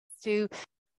to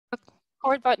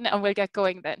record button and we'll get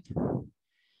going then.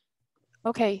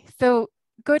 Okay, so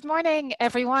good morning,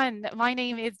 everyone. My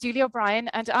name is Julia O'Brien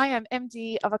and I am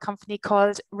MD of a company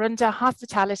called Runda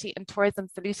Hospitality and Tourism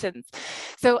Solutions.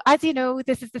 So as you know,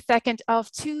 this is the second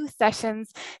of 2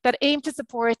 sessions that aim to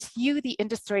support you, the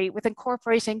industry, with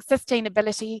incorporating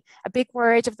sustainability, a big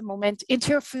word of the moment, into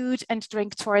your food and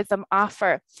drink tourism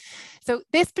offer. So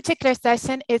this particular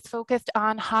session is focused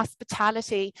on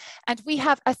hospitality, and we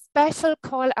have a special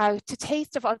call out to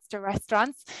Taste of Ulster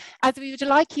restaurants, as we would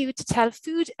like you to tell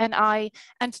Food NI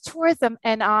and Tourism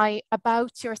NI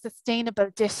about your sustainable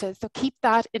dishes. So keep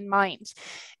that in mind.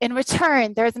 In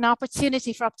return, there's an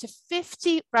opportunity for up to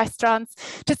 50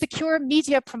 restaurants to secure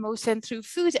media promotion through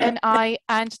Food NI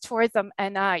and Tourism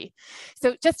NI.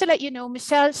 So just to let you know,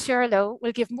 Michelle Sherlow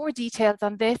will give more details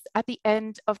on this at the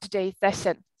end of today's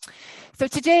session. So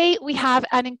today we have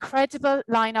an incredible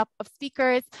lineup of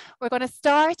speakers. We're going to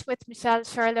start with Michelle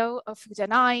Sherlow of Food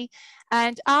NI,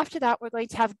 and after that we're going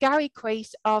to have Gary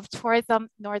Quaite of Tourism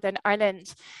Northern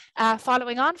Ireland.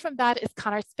 Following on from that is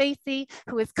Conor Spacey,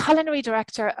 who is Culinary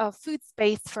Director of Food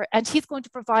Space, and he's going to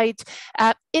provide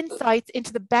insights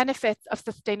into the benefits of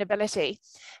sustainability.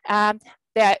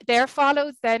 There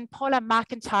follows then Paula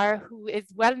McIntyre, who is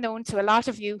well known to a lot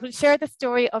of you, who'll share the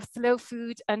story of Slow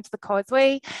Food and the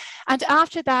Causeway. And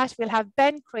after that, we'll have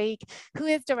Ben Craig, who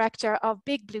is Director of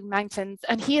Big Blue Mountains,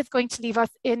 and he is going to leave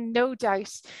us in no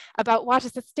doubt about what a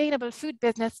sustainable food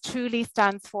business truly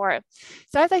stands for.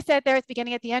 So as I said there at the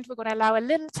beginning, at the end, we're going to allow a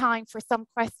little time for some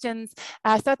questions.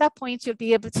 So at that point, you'll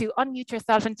be able to unmute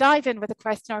yourself and dive in with a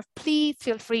question, or please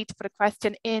feel free to put a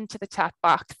question into the chat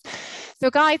box. So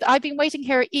guys, I've been waiting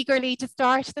here eagerly to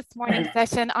start this morning's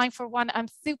session. I'm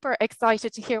super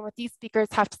excited to hear what these speakers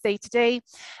have to say today.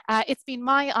 It's been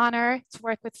my honour to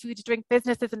work with food, drink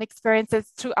businesses and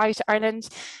experiences throughout Ireland.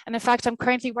 And in fact, I'm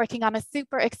currently working on a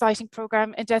super exciting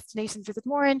programme in Destination Visit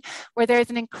Moran, where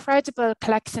there's an incredible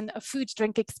collection of food,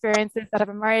 drink experiences that have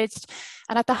emerged.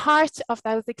 And at the heart of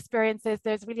those experiences,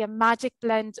 there's really a magic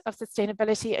blend of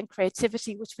sustainability and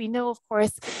creativity, which we know, of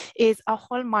course, is a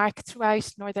hallmark throughout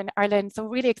Northern Ireland. So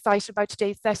really excited about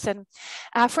today's session.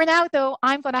 For now, though,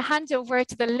 I'm going to hand over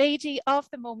to the lady of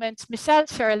the moment, Michelle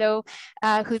Sherlow,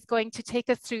 who's going to take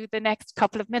us through the next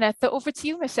couple of minutes. So over to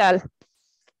you, Michelle.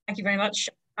 Thank you very much.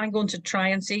 I'm going to try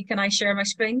and see, can I share my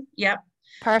screen? Yeah.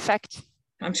 Perfect.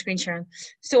 I'm screen sharing.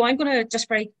 So I'm going to just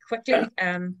very quickly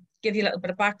give you a little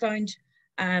bit of background.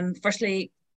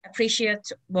 Firstly,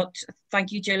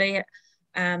 thank you, Julie.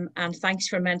 And thanks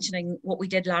for mentioning what we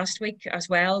did last week as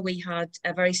well. We had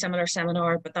a very similar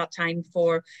seminar, but that time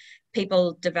for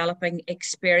people developing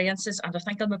experiences. And I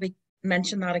think I'll maybe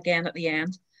mention that again at the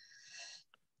end.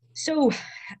 So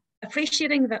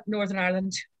appreciating that Northern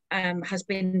Ireland has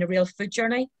been a real food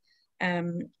journey,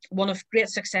 one of great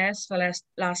success for the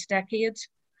last decade.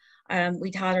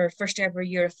 We'd had our first ever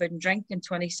year of food and drink in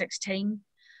 2016.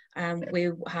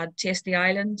 We had Taste the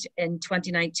Island in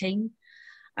 2019.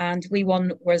 And we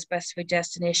won World's Best Food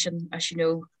Destination, as you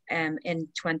know, in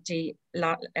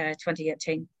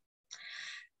 2018.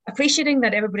 Appreciating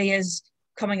that everybody is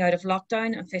coming out of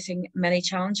lockdown and facing many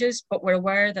challenges, but we're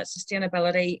aware that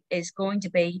sustainability is going to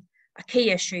be a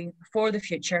key issue for the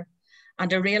future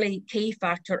and a really key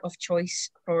factor of choice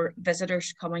for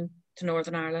visitors coming to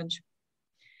Northern Ireland.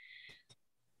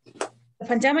 The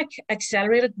pandemic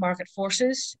accelerated market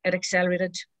forces. It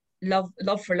accelerated love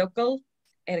for local.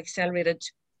 It accelerated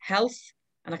health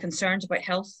and a concerns about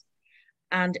health.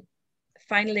 And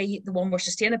finally, the one where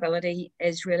sustainability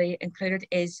is really included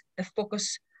is the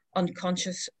focus on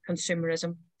conscious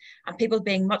consumerism and people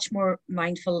being much more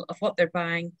mindful of what they're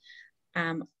buying,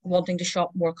 wanting to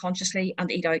shop more consciously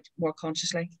and eat out more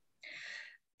consciously.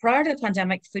 Prior to the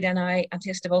pandemic, Food NI and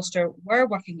Taste of Ulster were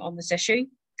working on this issue,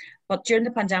 but during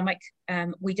the pandemic,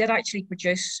 we did actually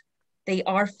produce the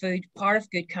Our Food, Power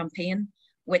of Good campaign,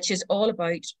 which is all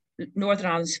about Northern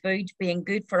Ireland's food being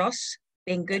good for us,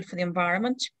 being good for the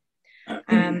environment.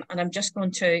 And I'm just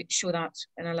going to show that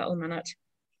in a little minute.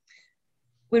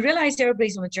 We realise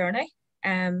everybody's on a journey.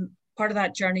 Part of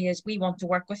that journey is we want to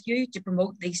work with you to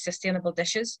promote these sustainable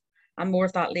dishes, and more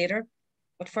of that later.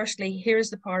 But firstly,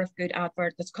 here's the Power of Good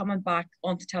advert that's coming back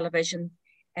onto television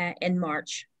in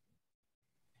March.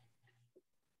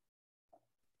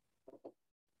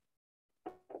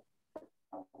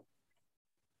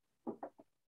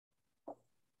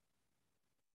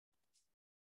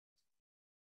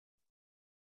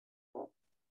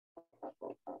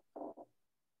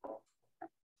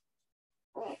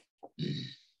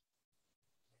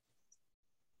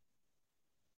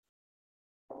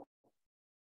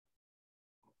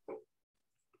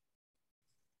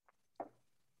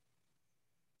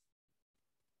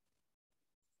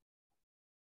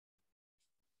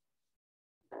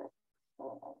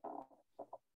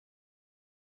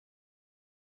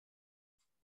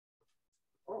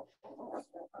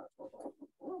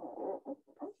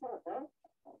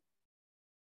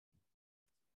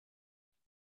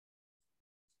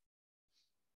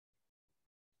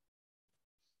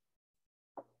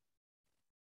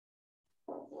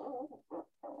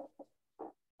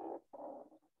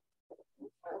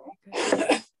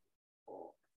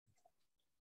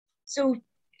 So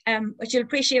as you'll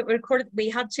appreciate, we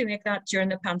had to make that during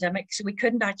the pandemic, so we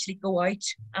couldn't actually go out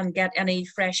and get any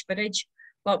fresh footage.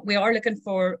 But we are looking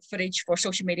for footage for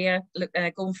social media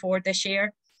going forward this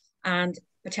year, and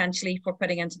potentially for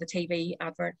putting into the TV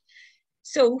advert.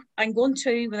 So I'm going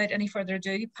to, without any further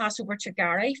ado, pass over to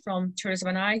Gary from Tourism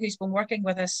and I, who's been working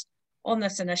with us on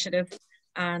this initiative.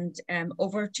 And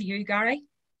over to you, Gary.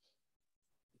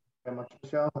 Very much,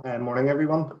 Michelle. Morning,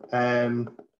 everyone.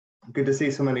 Good to see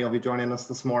so many of you joining us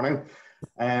this morning,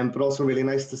 but also really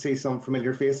nice to see some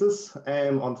familiar faces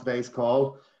on today's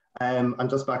call. And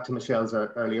just back to Michelle's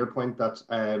earlier point that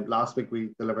last week we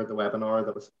delivered the webinar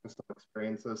that was focused on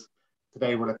experiences.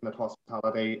 Today we're looking at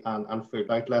hospitality and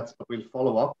food outlets, but we'll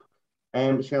follow up,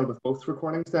 Michelle, with both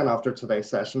recordings then after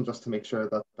today's session, just to make sure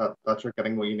that you're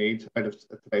getting what you need out of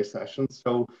today's session.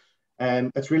 So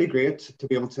it's really great to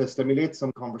be able to stimulate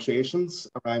some conversations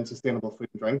around sustainable food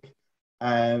and drink,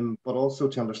 but also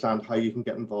to understand how you can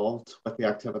get involved with the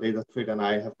activity that Food and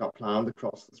I have got planned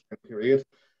across the spring period.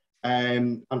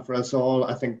 And for us all,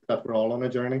 I think that we're all on a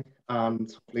journey,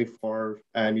 and hopefully for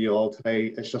you all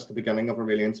today, it's just the beginning of a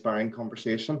really inspiring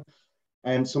conversation.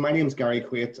 So my name is Gary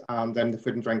Quaid, and I'm the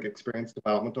Food and Drink Experience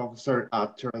Development Officer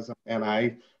at Tourism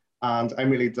NI, and I'm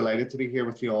really delighted to be here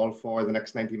with you all for the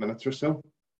next 90 minutes or so.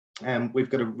 We've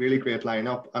got a really great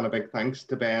lineup, and a big thanks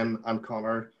to Ben and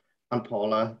Connor and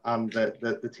Paula and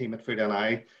the team at Food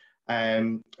NI.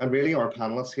 And really our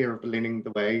panelists here have been leading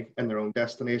the way in their own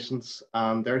destinations,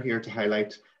 and they're here to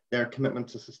highlight their commitment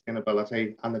to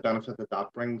sustainability and the benefit that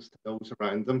that brings to those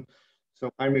around them. So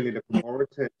I'm really looking forward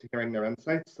to hearing their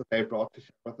insights that they've brought to share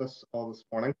with us all this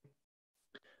morning.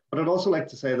 But I'd also like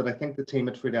to say that I think the team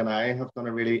at Food NI have done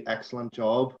a really excellent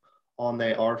job on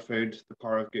the Our Food, the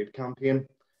Power of Good campaign.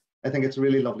 I think it's a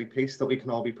really lovely piece that we can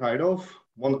all be proud of,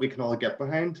 one that we can all get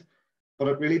behind. But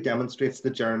it really demonstrates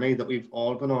the journey that we've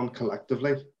all been on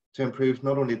collectively to improve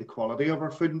not only the quality of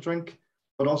our food and drink,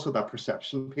 but also that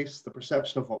perception piece, the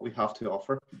perception of what we have to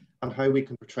offer and how we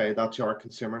can portray that to our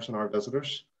consumers and our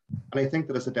visitors. And I think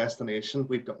that as a destination,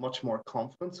 we've got much more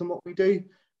confidence in what we do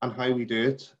and how we do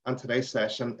it. And today's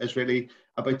session is really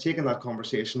about taking that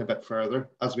conversation a bit further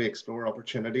as we explore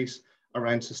opportunities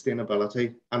around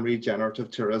sustainability and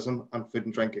regenerative tourism and food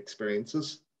and drink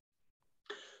experiences.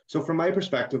 So from my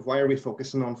perspective, why are we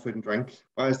focusing on food and drink?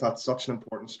 Why is that such an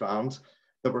important strand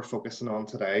that we're focusing on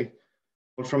today?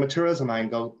 Well, from a tourism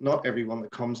angle, not everyone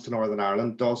that comes to Northern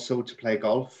Ireland does so to play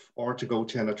golf or to go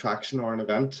to an attraction or an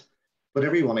event, but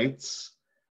everyone eats,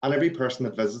 and every person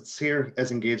that visits here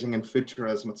is engaging in food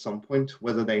tourism at some point,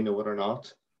 whether they know it or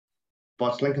not.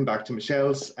 But linking back to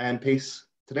Michelle's piece,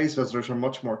 today's visitors are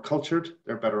much more cultured,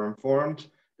 they're better informed,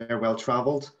 they're well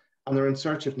travelled, and they're in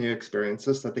search of new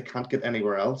experiences that they can't get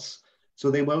anywhere else.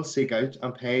 So they will seek out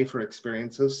and pay for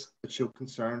experiences that show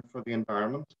concern for the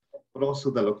environment, but also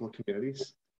the local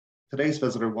communities. Today's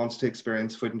visitor wants to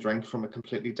experience food and drink from a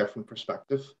completely different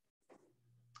perspective.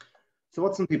 So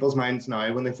what's in people's minds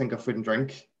now when they think of food and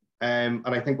drink? And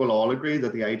I think we'll all agree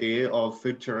that the idea of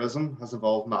food tourism has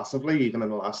evolved massively, even in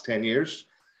the last 10 years.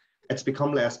 It's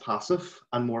become less passive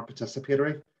and more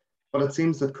participatory, but it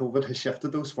seems that COVID has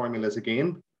shifted those formulas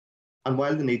again. And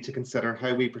while the need to consider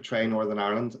how we portray Northern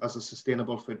Ireland as a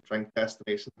sustainable food and drink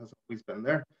destination has always been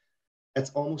there,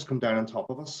 it's almost come down on top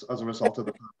of us as a result of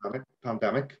the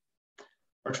pandemic.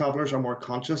 Our travellers are more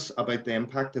conscious about the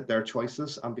impact that their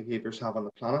choices and behaviours have on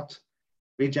the planet.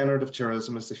 Regenerative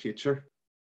tourism is the future,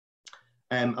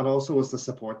 and also is the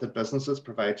support that businesses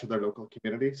provide to their local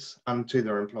communities and to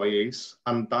their employees.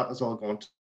 And that is all going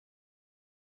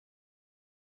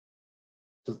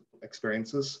to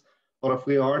experiences. But if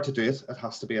we are to do it, it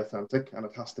has to be authentic and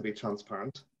it has to be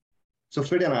transparent. So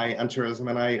Food and I and Tourism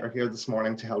and I are here this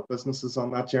morning to help businesses on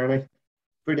that journey.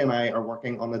 Food and I are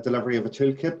working on the delivery of a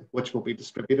toolkit, which will be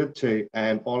distributed to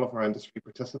all of our industry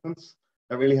participants.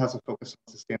 That really has a focus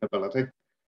on sustainability.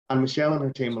 And Michelle and her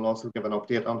team will also give an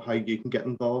update on how you can get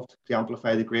involved to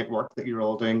amplify the great work that you're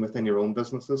all doing within your own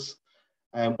businesses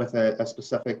with a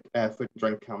specific food and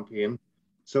drink campaign.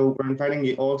 So we're inviting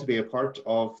you all to be a part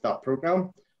of that programme.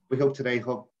 We hope today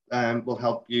will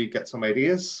help you get some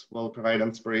ideas, will provide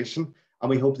inspiration, and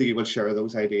we hope that you will share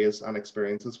those ideas and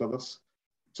experiences with us.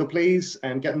 So please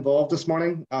get involved this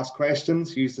morning, ask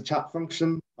questions, use the chat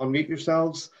function, unmute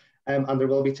yourselves, and there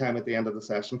will be time at the end of the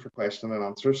session for question and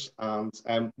answers,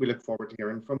 and we look forward to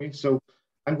hearing from you. So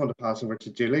I'm going to pass over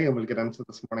to Julie and we'll get into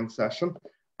this morning's session,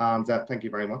 and thank you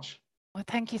very much. Well,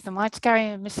 thank you so much, Gary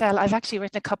and Michelle. I've actually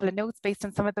written a couple of notes based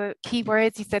on some of the key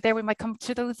words you said there. We might come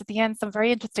to those at the end, some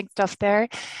very interesting stuff there.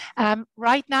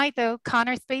 Right now, though,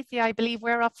 Connor Spacey, I believe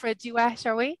we're up for a duet,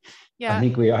 are we? Yeah. I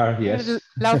think we are, yes.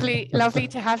 Lovely, lovely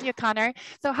to have you, Connor.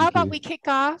 So how about we kick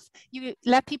off? You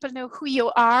let people know who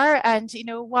you are and, you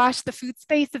know, what the food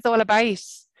space is all about.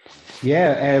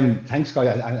 Yeah, thanks,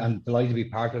 Guy. I'm delighted to be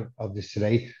part of this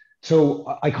today.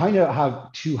 So I kind of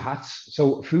have two hats.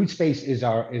 So Food Space is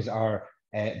our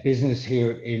business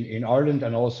here in Ireland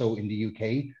and also in the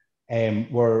UK.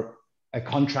 We're a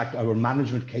contract, our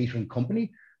management catering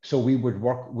company. So we would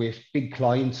work with big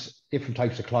clients, different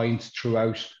types of clients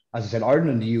throughout, as I said, Ireland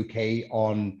and the UK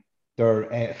on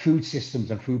their food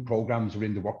systems and food programs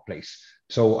within the workplace.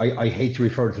 So I hate to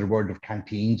refer to the word of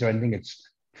canteens or anything. It's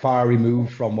far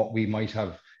removed from what we might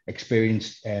have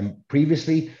experienced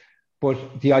previously.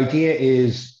 But the idea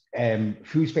is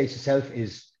Food Space itself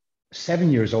is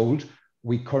 7 years old.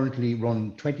 We currently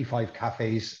run 25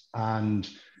 cafes and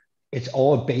it's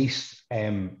all based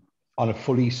on a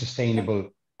fully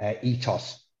sustainable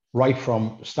ethos, right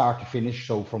from start to finish.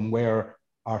 So from where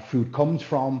our food comes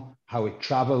from, how it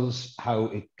travels, how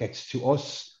it gets to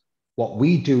us, what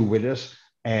we do with it,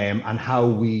 and how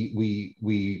we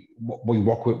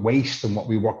work with waste and what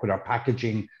we work with our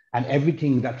packaging and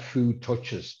everything that food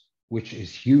touches, which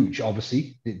is huge,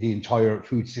 obviously, the entire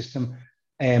food system.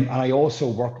 And I also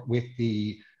work with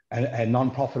a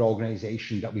non-profit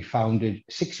organization that we founded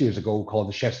 6 years ago called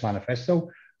the Chef's Manifesto,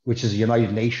 which is a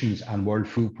United Nations and World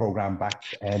Food Programme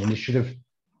backed initiative.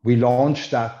 We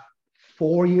launched that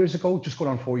 4 years ago, just going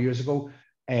on 4 years ago.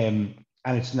 And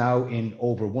it's now in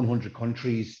over 100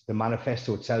 countries. The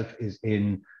manifesto itself is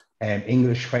in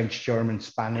English, French, German,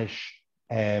 Spanish,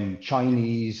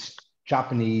 Chinese,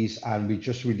 Japanese, and we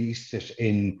just released it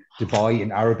in Dubai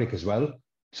in Arabic as well.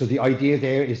 So the idea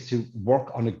there is to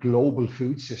work on a global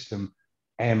food system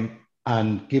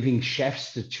and giving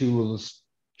chefs the tools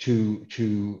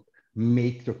to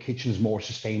make their kitchens more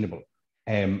sustainable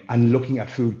and looking at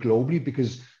food globally,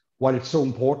 because while it's so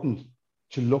important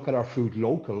to look at our food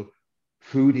local,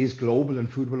 food is global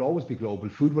and food will always be global.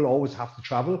 Food will always have to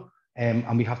travel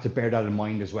and we have to bear that in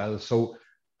mind as well. So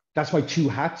that's my two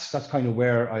hats. That's kind of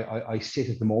where I sit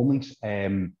at the moment.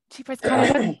 That's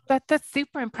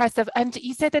super impressive. And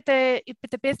you said that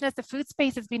the business, the Food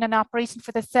Space, has been in operation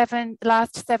for the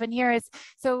last 7 years.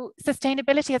 So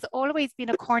sustainability has always been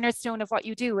a cornerstone of what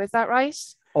you do. Is that right?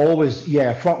 Always,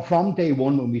 yeah. From day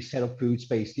one when we set up Food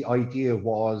Space, the idea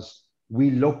was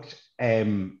we looked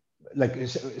like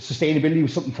sustainability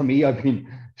was something for me. I've been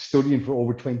studying for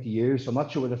over 20 years. So I'm not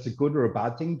sure whether that's a good or a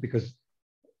bad thing, because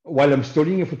while I'm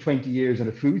studying it for 20 years and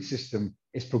the food system,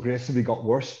 it's progressively got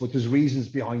worse, but there's reasons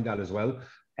behind that as well.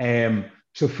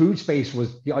 So Food Space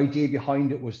was, the idea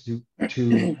behind it was to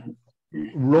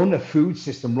run a food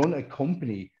system, run a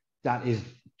company that is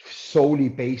solely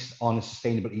based on a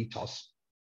sustainable ethos.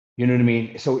 You know what I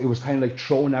mean? So it was kind of like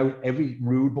throwing out every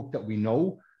rule book that we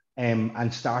know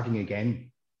and starting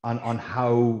again on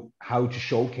how to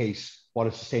showcase what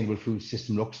a sustainable food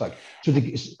system looks like. So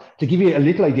to give you a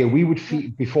little idea, we would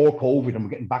feed, before COVID, and we're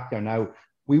getting back there now,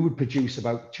 we would produce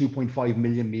about 2.5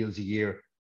 million meals a year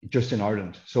just in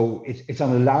Ireland. So it's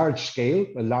on a large scale,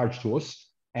 large to us,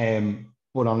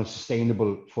 but on a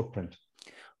sustainable footprint.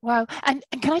 Wow. And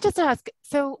can I just ask,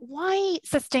 so why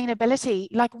sustainability?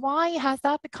 Like, why has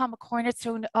that become a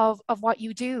cornerstone of what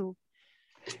you do?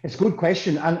 It's a good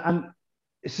question. And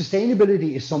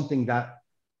sustainability is something that,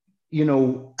 you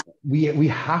know, we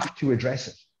have to address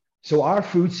it. So our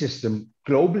food system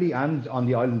globally and on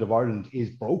the island of Ireland is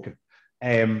broken.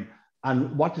 And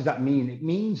what does that mean? It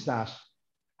means that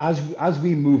as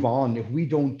we move on, if we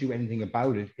don't do anything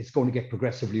about it, it's going to get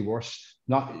progressively worse,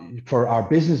 not for our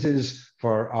businesses,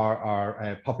 for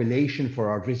our population, for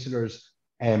our visitors.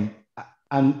 And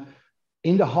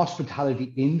in the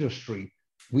hospitality industry,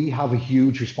 we have a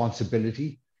huge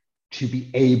responsibility to be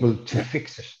able to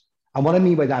fix it. And what I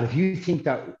mean by that, if you think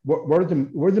that we're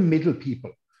the middle people,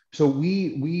 so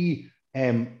we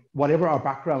whatever our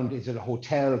background is at a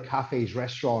hotel, cafes,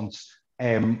 restaurants,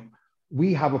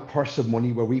 we have a purse of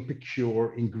money where we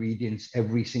procure ingredients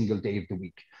every single day of the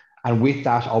week. And with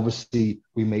that, obviously,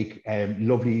 we make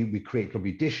we create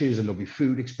lovely dishes and lovely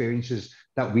food experiences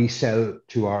that we sell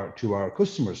to our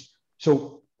customers.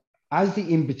 So as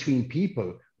the in-between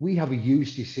people, we have a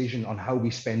huge decision on how we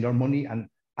spend our money and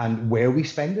where we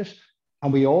spend it.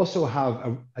 And we also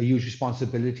have a huge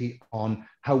responsibility on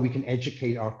how we can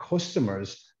educate our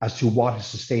customers as to what a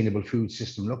sustainable food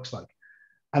system looks like.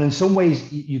 And in some ways,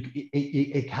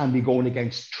 it can be going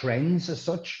against trends as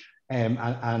such, and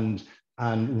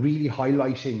really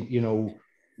highlighting, you know,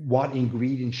 what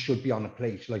ingredients should be on a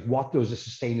plate. Like, what does a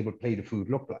sustainable plate of food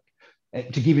look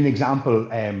like? To give you an example,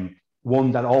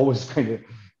 one that always kind of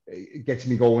gets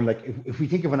me going, like if we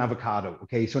think of an avocado,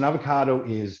 okay, so an avocado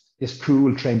is this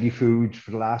cool, trendy food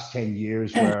for the last 10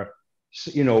 years where,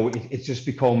 you know, it's just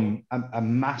become a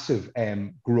massive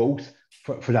growth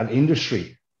for that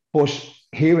industry. But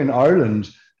here in Ireland,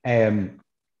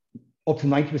 up to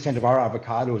 90% of our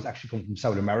avocados actually come from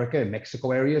South America and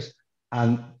Mexico areas,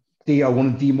 and they are one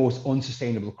of the most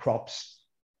unsustainable crops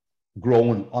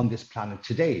grown on this planet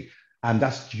today. And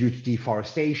that's due to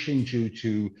deforestation, due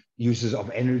to uses of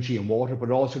energy and water,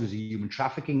 but also there's a human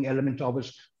trafficking element of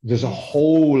it. There's a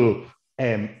whole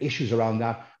issues around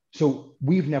that. So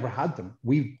we've never had them.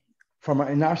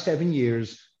 In our 7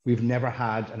 years, we've never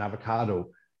had an avocado,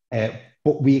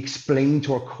 but we explain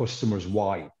to our customers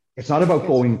why. It's not about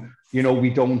going, you know,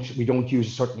 we don't use a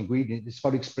certain ingredient. It's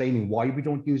about explaining why we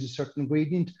don't use a certain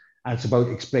ingredient, and it's about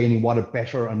explaining what a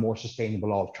better and more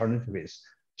sustainable alternative is.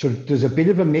 So there's a bit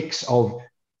of a mix of,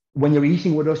 when you're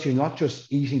eating with us, you're not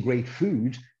just eating great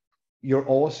food, you're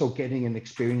also getting an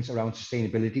experience around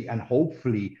sustainability and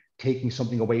hopefully taking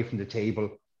something away from the table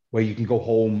where you can go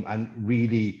home and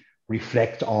really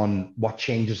reflect on what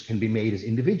changes can be made as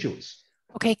individuals.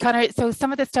 Okay, Conor, so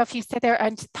some of the stuff you said there,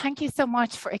 and thank you so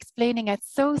much for explaining it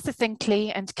so succinctly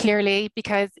and clearly,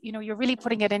 because, you know, you're really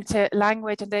putting it into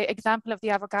language, and the example of the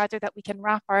avocado that we can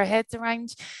wrap our heads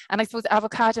around. And I suppose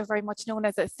avocado very much known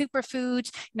as a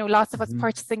superfood, you know, lots of us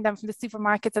purchasing them from the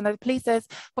supermarkets and other places,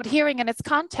 but hearing in its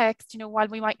context, you know, while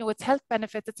we might know its health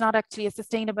benefits, it's not actually a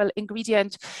sustainable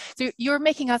ingredient. So you're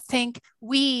making us think,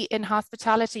 we in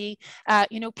hospitality,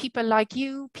 you know, people like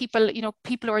you, people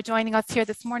who are joining us here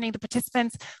this morning, the participants,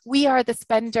 we are the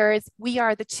spenders, we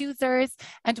are the choosers,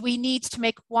 and we need to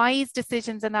make wise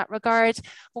decisions in that regard.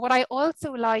 But what I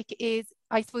also like is,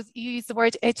 I suppose you use the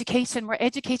word education. We're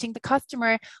educating the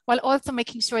customer while also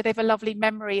making sure they have a lovely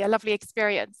memory, a lovely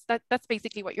experience. That's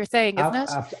basically what you're saying, isn't it?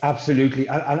 Absolutely.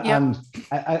 And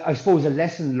I suppose a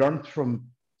lesson learned from,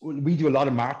 we do a lot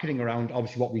of marketing around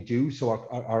obviously what we do, so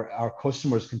our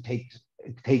customers can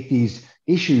take these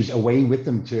issues away with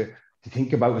them to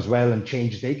think about as well, and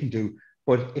changes they can do.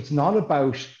 But it's not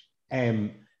about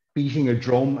beating a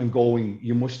drum and going,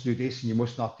 you must do this and you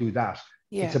must not do that.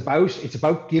 Yeah. It's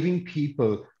about giving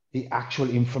people the actual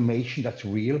information that's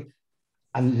real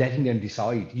and letting them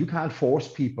decide. You can't force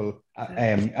people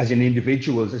as in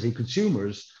individuals, as in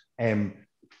consumers.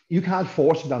 You can't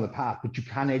force them down the path, but you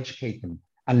can educate them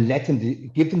and let them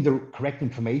give them the correct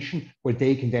information where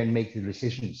they can then make the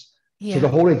decisions. Yeah. So the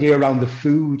whole idea around the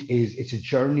food is it's a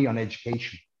journey on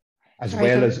education, as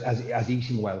well as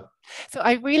eating well. So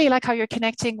I really like how you're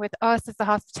connecting with us as the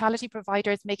hospitality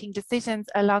providers, making decisions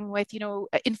along with, you know,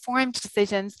 informed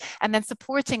decisions, and then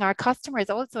supporting our customers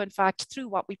also, in fact, through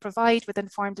what we provide with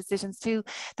informed decisions too.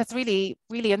 That's really,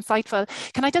 really insightful.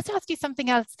 Can I just ask you something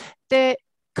else? The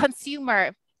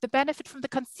consumer, the benefit from the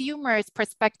consumer's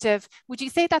perspective, would you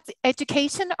say that's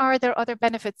education, or are there other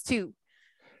benefits too?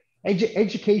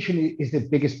 Education is the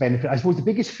biggest benefit. I suppose the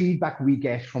biggest feedback we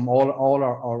get from all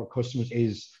our customers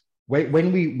is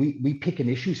when we pick an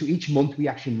issue. So each month we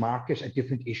actually market a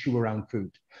different issue around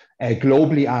food,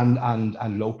 globally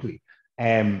and locally.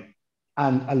 And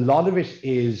a lot of it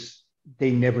is they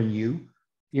never knew,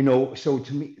 you know. So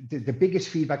to me, the biggest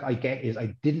feedback I get is,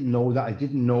 I didn't know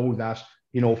that,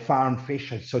 you know, farm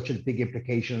fish has such a big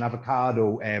implication,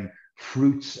 avocado,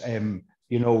 fruits,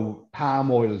 you know, palm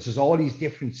oils. There's all these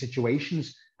different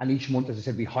situations, and each month, as I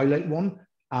said, we highlight one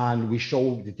and we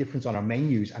show the difference on our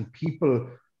menus, and people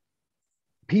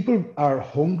are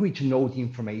hungry to know the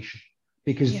information,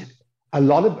 because a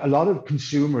lot of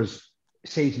consumers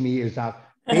say to me is that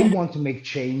they want to make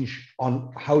change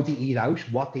on how they eat out,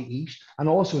 what they eat, and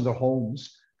also in their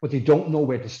homes, but they don't know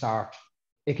where to start.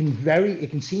 It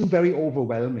can seem very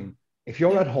overwhelming if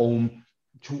you're at home.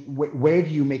 Where do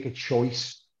you make a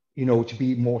choice, you know, to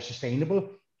be more sustainable?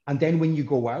 And then when you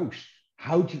go out,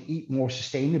 how to eat more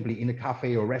sustainably in a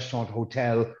cafe or restaurant,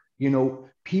 hotel. You know,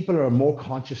 people are more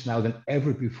conscious now than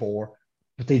ever before,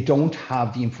 but they don't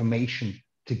have the information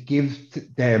to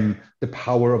give them the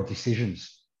power of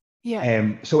decisions.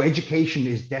 Yeah. So education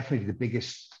is definitely the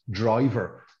biggest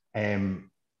driver, and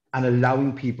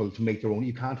allowing people to make their own.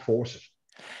 You can't force it.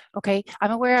 Okay, I'm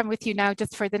aware I'm with you now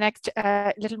just for the next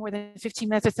little more than 15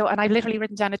 minutes or so, and I've literally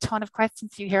written down a ton of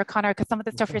questions for you here, Conor, because some of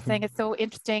the stuff you're saying is so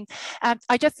interesting.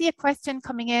 I just see a question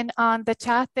coming in on the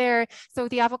chat there. So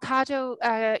the avocado,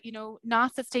 you know,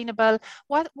 not sustainable.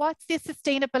 What's the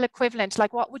sustainable equivalent?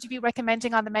 Like, what would you be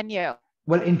recommending on the menu?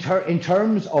 Well, in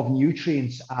terms of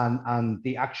nutrients and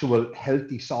the actual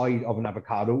healthy side of an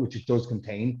avocado, which it does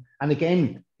contain, and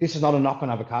again, this is not a knock on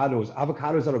avocados.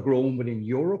 Avocados that are grown within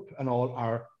Europe and all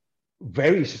are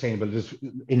very sustainable. There's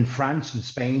in France and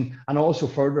Spain, and also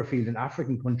further afield in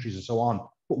African countries and so on.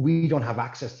 But we don't have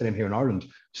access to them here in Ireland.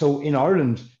 So in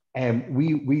Ireland,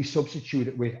 we substitute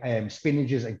it with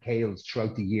spinaches and kales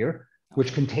throughout the year,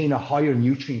 which contain a higher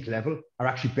nutrient level, are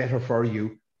actually better for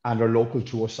you, and are local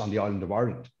to us on the island of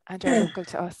Ireland. And are local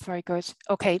to us. Very good.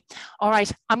 Okay. All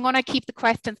right. I'm going to keep the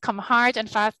questions come hard and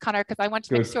fast, Conor, because I want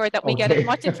to make sure that we get as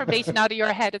much information out of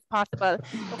your head as possible.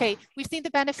 Okay. We've seen the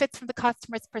benefits from the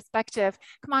customer's perspective.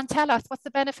 Come on, tell us, what's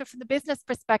the benefit from the business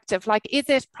perspective? Like, is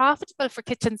it profitable for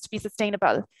kitchens to be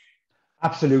sustainable?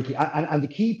 Absolutely. And the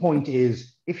key point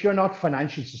is, if you're not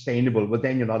financially sustainable, well,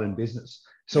 then you're not in business.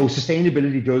 So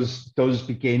sustainability does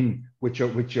begin with your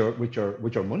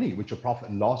money, with your profit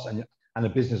and loss, and a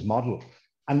business model.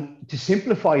 And to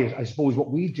simplify it, I suppose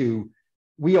what we do,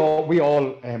 we all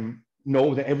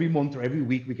know that every month or every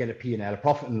week we get a P&L, a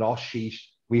profit and loss sheet.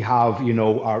 We have, you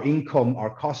know, our income, our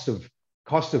cost of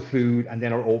food, and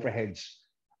then our overheads.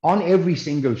 On every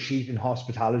single sheet in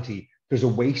hospitality, there's a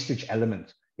wastage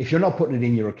element. If you're not putting it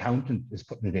in, your accountant is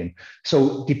putting it in.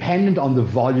 So dependent on the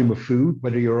volume of food,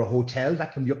 whether you're a hotel,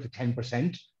 that can be up to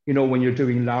 10%, you know, when you're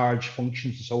doing large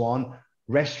functions and so on.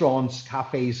 Restaurants,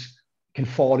 cafes can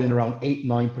fall in around 8,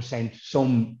 9%,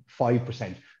 some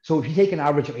 5%. So if you take an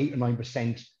average of 8 or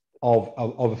 9%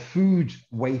 of food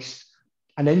waste,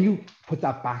 and then you put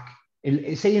that back,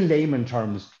 say in layman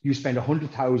terms, you spend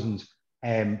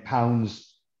 £100,000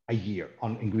 a year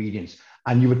on ingredients,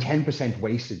 and you have 10%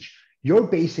 wastage. You're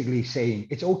basically saying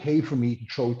it's okay for me to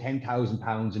throw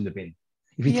 £10,000 in the bin.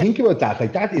 If you think about that,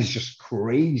 like, that is just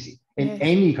crazy in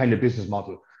any kind of business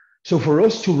model. So for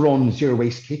us to run zero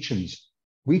waste kitchens,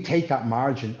 we take that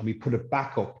margin and we put it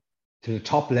back up to the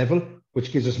top level,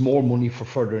 which gives us more money for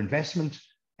further investment,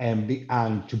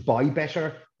 and to buy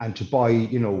better, and to buy,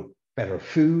 you know, better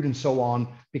food and so on,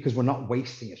 because we're not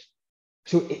wasting it.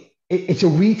 So it's a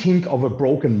rethink of a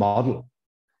broken model.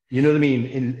 You know what I mean,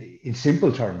 in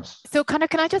simple terms. So Conor,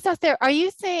 can I just ask there, are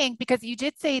you saying, because you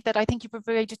did say that I think you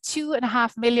provided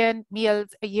 2.5 million meals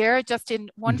a year just in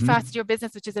one facet of your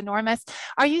business, which is enormous.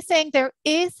 Are you saying there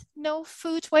is no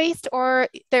food waste, or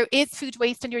there is food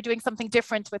waste and you're doing something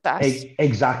different with that?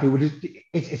 Exactly.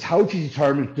 It's how to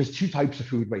determine. There's two types of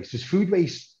food waste. There's food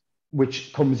waste,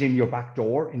 which comes in your back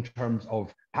door in terms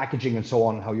of packaging and so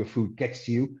on, how your food gets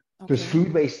to you. Okay. There's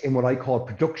food waste in what I call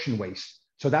production waste.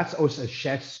 So that's us as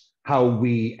chefs, how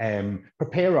we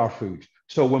prepare our food.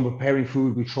 So when we're preparing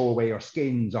food, we throw away our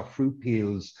skins, our fruit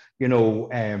peels. You know,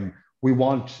 we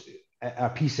want a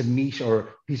piece of meat or a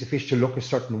piece of fish to look a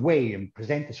certain way and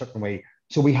present a certain way.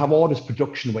 So we have all this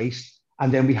production waste.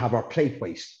 And then we have our plate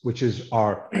waste, which is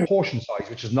our portion size,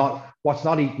 which is not what's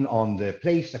not eaten on the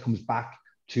plate that comes back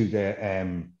to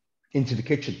the into the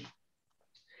kitchen.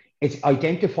 It's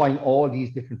identifying all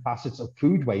these different facets of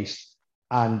food waste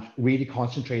and really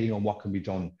concentrating on what can be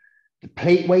done. The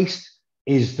plate waste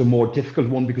is the more difficult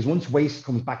one, because once waste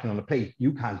comes back in on the plate,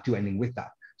 you can't do anything with that.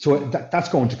 So that's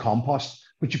going to compost,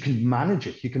 but you can manage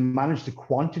it. You can manage the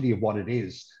quantity of what it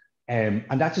is. And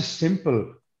that's a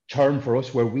simple term for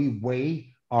us, where we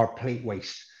weigh our plate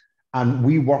waste and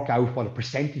we work out what a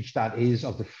percentage that is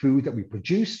of the food that we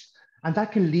produce. And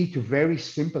that can lead to very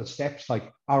simple steps like,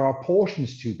 are our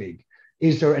portions too big?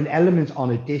 Is there an element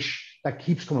on a dish that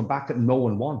keeps coming back that no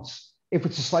one wants? If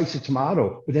it's a slice of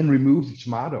tomato, but then remove the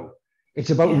tomato.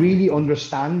 It's about really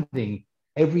understanding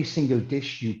every single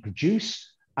dish you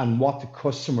produce and what the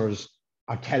customers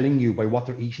are telling you by what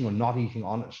they're eating or not eating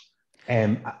on it.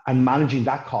 And managing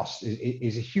that cost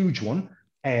is a huge one,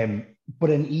 but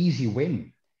an easy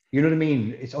win. You know what I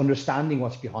mean? It's understanding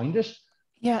what's behind it.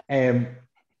 Yeah.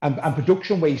 And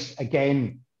production waste,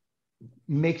 again,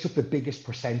 makes up the biggest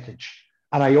percentage.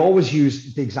 And I always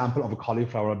use the example of a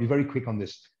cauliflower. I'll be very quick on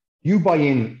this. You buy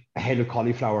in a head of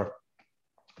cauliflower,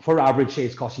 for average, say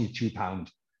it's costing you £2.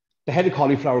 The head of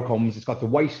cauliflower comes, it's got the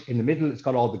white in the middle, it's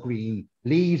got all the green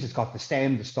leaves, it's got the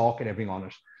stem, the stalk, and everything on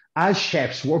it. As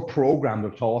chefs, we're programmed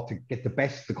or taught to get the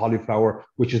best of the cauliflower,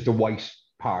 which is the white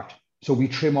part. So we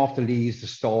trim off the leaves, the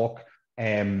stalk,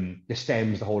 the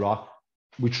stems, the whole lot.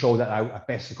 We throw that out. At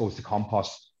best, it goes to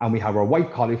compost, and we have our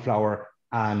white cauliflower,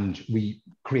 and we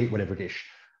create whatever dish.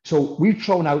 So we've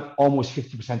thrown out almost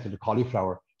 50% of the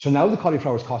cauliflower. So now the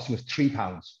cauliflower is costing us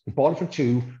 £3. We bought it for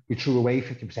 £2. We threw away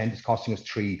 50%. It's costing us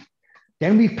 £3.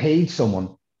 Then we paid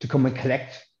someone to come and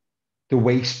collect the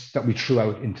waste that we threw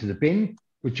out into the bin,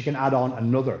 which you can add on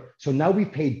another. So now we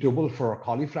paid double for our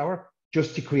cauliflower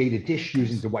just to create a dish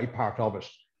using the white part of it.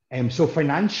 So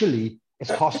financially,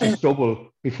 it's cost us double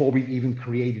before we've even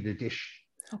created a dish.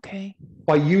 Okay.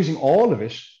 By using all of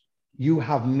it, you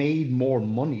have made more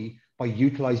money by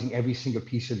utilizing every single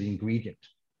piece of the ingredient.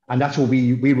 And that's what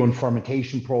we run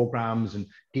fermentation programs and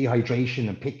dehydration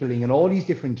and pickling and all these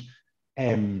different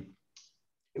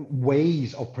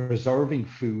ways of preserving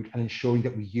food and ensuring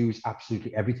that we use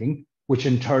absolutely everything, which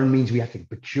in turn means we have to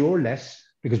procure less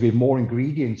because we have more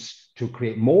ingredients to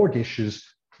create more dishes,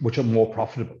 which are more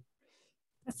profitable.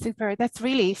 That's super. That's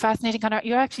really fascinating, Conor.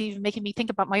 You're actually making me think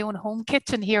about my own home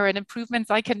kitchen here and improvements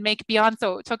I can make beyond.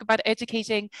 So talk about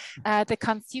educating the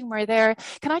consumer there.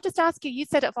 Can I just ask you, you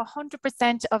said of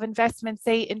 100% of investment,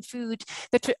 say in food,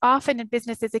 that often in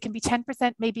businesses, it can be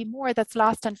 10%, maybe more that's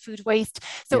lost on food waste.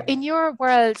 So in your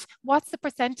world, what's the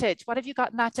percentage? What have you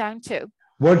gotten that down to?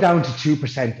 We're down to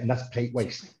 2%, and that's plate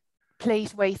waste.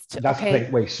 Plate waste. That's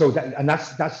plate waste. So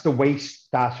that's the waste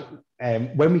that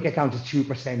when we get down to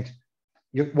 2%,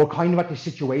 we're kind of at the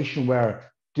situation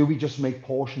where do we just make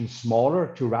portions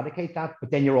smaller to eradicate that? But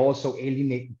then you're also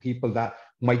alienating people that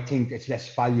might think it's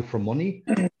less value for money.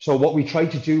 So what we try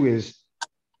to do is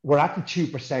we're at the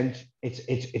 2%.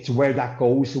 It's where that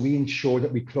goes. So we ensure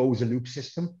that we close a loop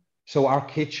system. So our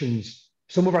kitchens,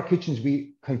 some of our kitchens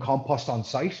we can compost on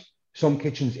site. Some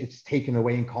kitchens it's taken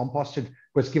away and composted,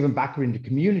 but it's given back in the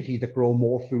community that grow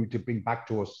more food to bring back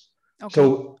to us. Okay.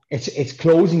 So it's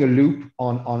closing a loop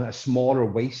on a smaller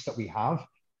waste that we have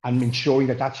and ensuring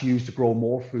that that's used to grow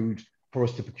more food for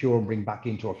us to procure and bring back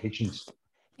into our kitchens.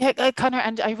 Yeah, Conor,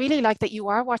 and I really like that you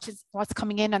are watching what's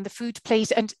coming in on the food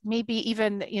plate, and maybe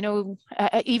even,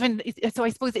 so I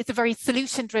suppose it's a very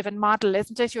solution-driven model,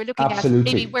 isn't it? You're looking at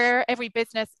maybe where every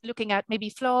business looking at maybe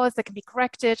flaws that can be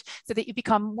corrected so that you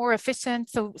become more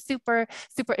efficient. So super,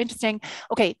 super interesting.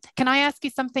 Okay, can I ask you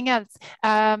something else?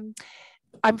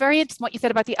 I'm very interested in what you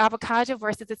said about the avocado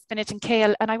versus the spinach and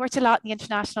kale, and I worked a lot in the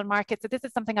international market, so this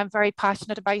is something I'm very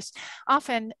passionate about.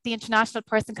 Often the international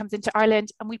person comes into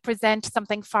Ireland and we present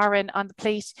something foreign on the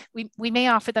plate. We may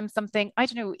offer them something, I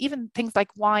don't know, even things like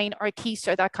wine or a quiche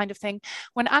or that kind of thing,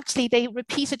 when actually they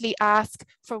repeatedly ask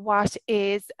for what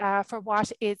is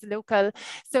local.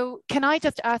 So can I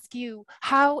just ask you,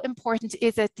 how important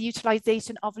is it, the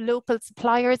utilization of local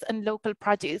suppliers and local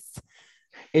produce?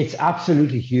 It's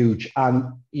absolutely huge. And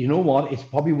you know what? It's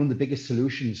probably one of the biggest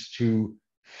solutions to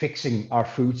fixing our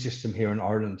food system here in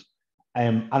Ireland.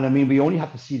 And I mean, we only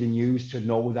have to see the news to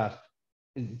know that,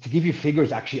 to give you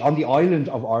figures, actually, on the island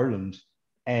of Ireland,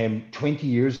 20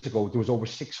 years ago, there was over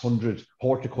 600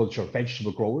 horticulture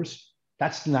vegetable growers.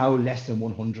 That's now less than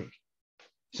 100.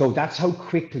 So that's how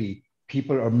quickly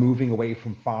people are moving away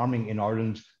from farming in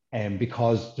Ireland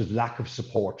because there's lack of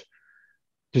support.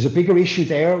 There's a bigger issue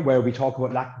there where we talk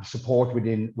about lack of support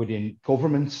within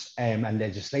governments and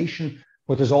legislation,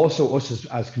 but there's also us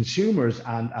as consumers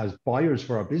and as buyers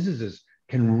for our businesses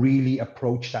can really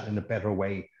approach that in a better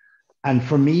way. And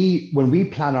for me, when we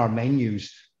plan our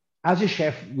menus, as a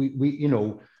chef,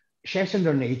 chefs in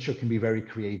their nature can be very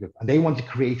creative and they want to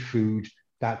create food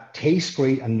that tastes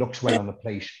great and looks well on the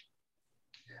plate.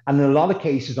 And in a lot of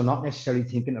cases, they're not necessarily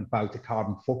thinking about the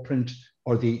carbon footprint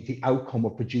or the outcome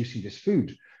of producing this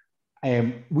food.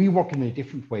 We work in a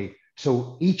different way.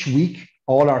 So each week,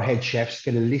 all our head chefs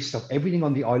get a list of everything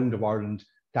on the island of Ireland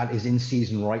that is in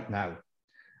season right now.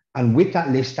 And with that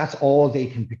list, that's all they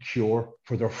can procure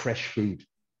for their fresh food.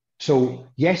 So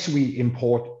yes, we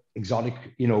import exotic,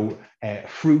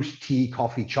 fruit, tea,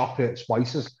 coffee, chocolate,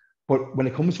 spices. But when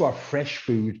it comes to our fresh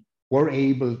food, we're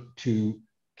able to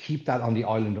keep that on the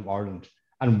island of Ireland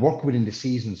and work within the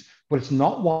seasons. But it's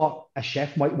not what a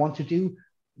chef might want to do.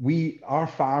 Our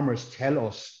farmers tell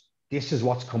us, this is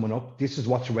what's coming up. This is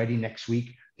what's ready next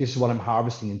week. This is what I'm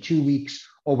harvesting in 2 weeks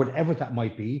or whatever that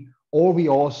might be. Or we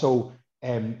also,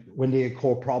 when they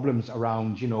occur problems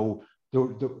around,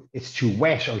 it's too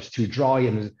wet or it's too dry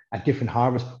and a different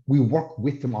harvest, we work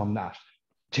with them on that.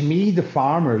 To me, the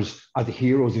farmers are the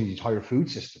heroes of the entire food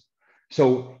system.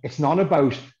 So it's not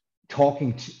about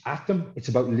talking at them. It's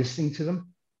about listening to them.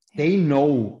 They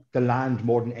know the land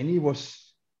more than any of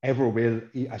us ever will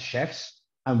as chefs.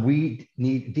 And we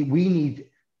need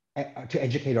to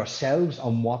educate ourselves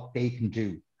on what they can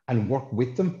do and work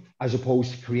with them as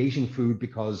opposed to creating food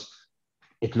because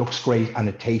it looks great and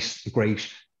it tastes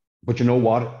great. But you know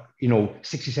what?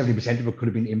 60-70% of it could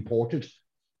have been imported.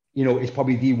 It's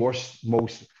probably the worst,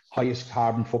 most highest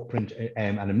carbon footprint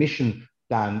and emission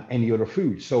than any other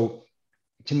food. So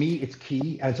to me, it's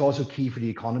key. And it's also key for the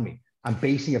economy and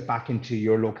basing it back into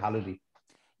your locality.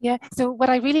 Yeah, so what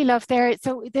I really love there,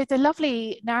 so there's a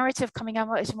lovely narrative coming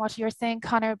out in what you're saying,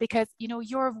 Connor, because you know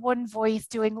you're one voice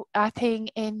doing a thing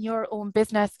in your own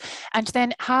business, and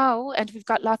then how, and we've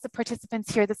got lots of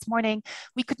participants here this morning,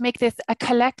 we could make this a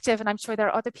collective, and I'm sure there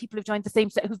are other people who've joined the same,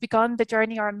 who've begun the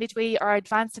journey or are midway or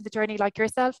advanced in the journey like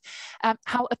yourself,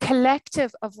 how a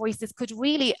collective of voices could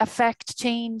really affect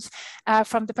change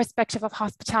from the perspective of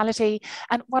hospitality.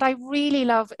 And what I really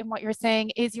love in what you're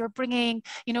saying is you're bringing,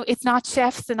 you know, it's not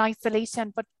chefs in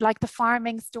isolation, but like the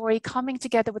farming story coming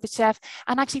together with the chef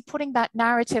and actually putting that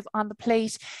narrative on the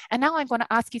plate. And now I'm going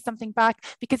to ask you something back,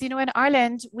 because, you know, in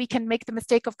Ireland, we can make the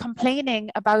mistake of complaining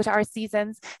about our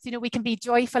seasons. So, you know, we can be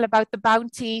joyful about the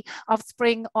bounty of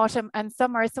spring, autumn, and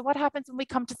summer. So what happens when we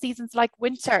come to seasons like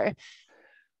winter?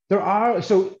 There are,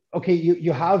 so, okay,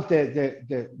 you have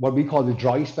the what we call the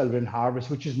dry spell in harvest,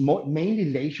 which is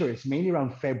mainly later. It's mainly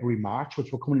around February, March,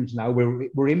 which we're coming into now.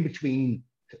 We're in between,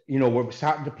 you know, we're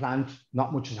starting to plant,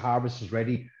 not much as harvest is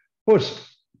ready, but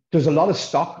there's a lot of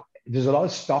stock. There's a lot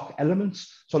of stock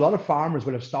elements. So a lot of farmers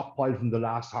will have stockpiled from the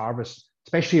last harvest,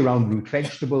 especially around root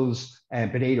vegetables,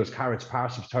 potatoes, carrots,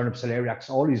 parsnips, turnips, celeriacs,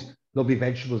 all these lovely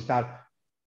vegetables that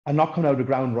are not coming out of the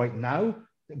ground right now,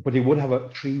 but they would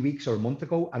have 3 weeks or a month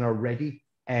ago and are ready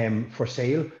for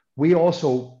sale. We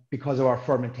also, because of our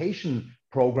fermentation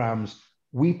programs,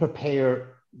 we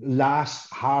prepare last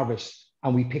harvest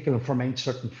and we pick and ferment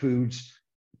certain foods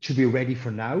to be ready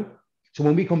for now. So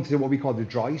when we come to what we call the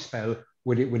dry spell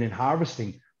within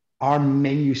harvesting, our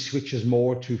menu switches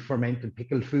more to ferment and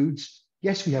pickled foods.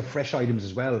 Yes, we have fresh items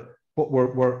as well, but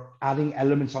we're adding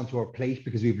elements onto our plate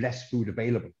because we have less food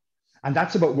available. And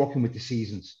that's about working with the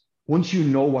seasons. Once you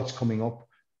know what's coming up,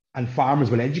 and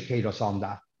farmers will educate us on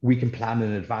that, we can plan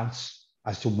in advance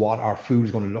as to what our food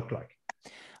is going to look like.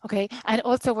 Okay, and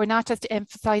also we're not just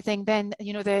emphasizing then,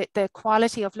 you know, the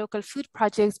quality of local food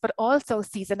produce, but also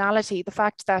seasonality, the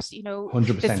fact that, you know,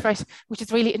 100%. this fresh, which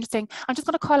is really interesting. I'm just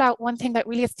going to call out one thing that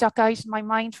really has stuck out in my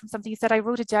mind from something you said. I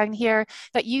wrote it down here,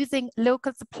 that using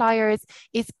local suppliers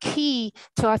is key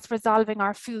to us resolving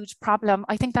our food problem.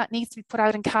 I think that needs to be put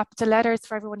out in capital letters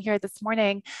for everyone here this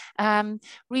morning.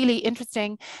 Really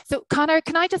interesting. So Connor,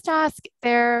 can I just ask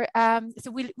there,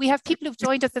 so we have people who've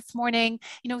joined us this morning,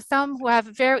 you know, some who have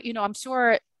very, you know, I'm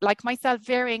sure like myself,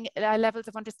 varying levels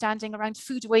of understanding around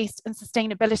food waste and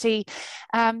sustainability.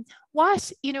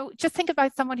 What, you know, just think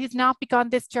about someone who's not begun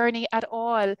this journey at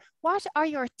all. What are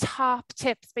your top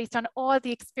tips based on all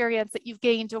the experience that you've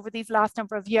gained over these last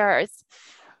number of years?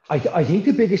 I think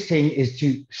the biggest thing is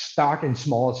to start in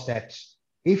small steps.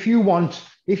 If you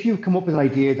come up with an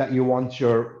idea that you want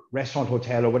your restaurant,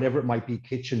 hotel, or whatever it might be,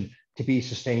 kitchen to be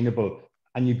sustainable,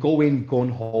 and you go in gun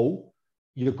ho,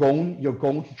 you're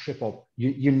going to trip up.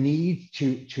 You need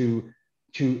to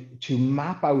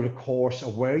map out a course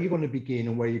of where you're going to begin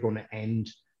and where you're going to end,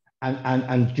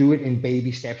 and do it in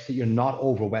baby steps that you're not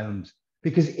overwhelmed,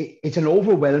 because it's an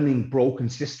overwhelming, broken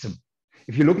system.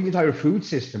 If you look at the entire food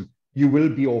system, you will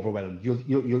be overwhelmed.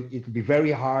 It'll be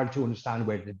very hard to understand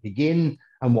where to begin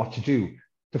and what to do.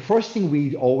 The first thing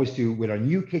we always do with our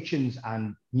new kitchens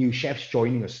and new chefs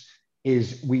joining us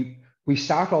is we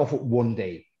start off with one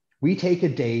day. We take a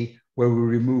day where we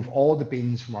remove all the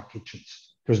bins from our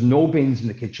kitchens. There's no bins in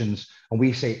the kitchens. And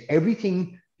we say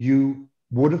everything you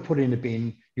would have put in a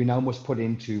bin, you now must put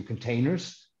into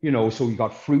containers. You know, so you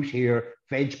got fruit here,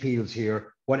 veg peels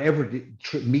here, whatever,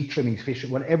 meat trimmings, fish,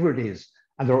 whatever it is.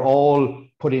 And they're all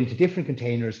put into different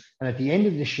containers. And at the end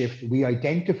of the shift, we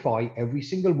identify every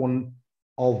single one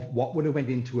of what would have went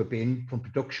into a bin from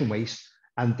production waste.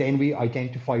 And then we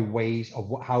identify ways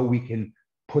of how we can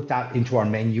put that into our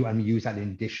menu and we use that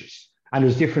in dishes. And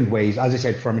there's different ways, as I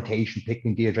said, fermentation,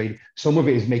 picking, dehydrating. Some of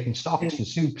it is making stocks and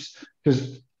soups,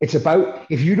 because it's about,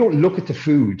 if you don't look at the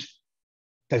food,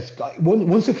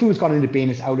 once the food's gone in the bin,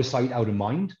 it's out of sight, out of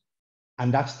mind.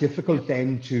 And that's difficult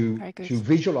then to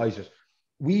visualize it.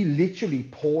 We literally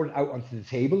pour it out onto the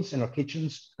tables in our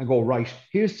kitchens and go, right,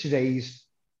 here's today's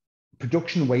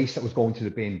production waste that was going to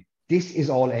the bin. This is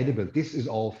all edible. This is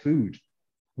all food.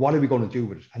 What are we going to do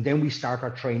with it? And then we start our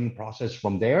training process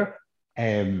from there.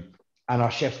 And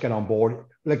our chefs get on board.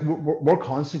 Like we're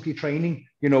constantly training,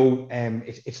 you know,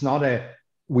 it's not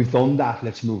we've done that,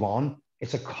 let's move on.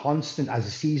 It's a constant, as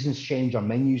the seasons change, our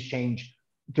menus change,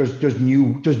 there's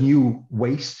new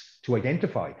waste to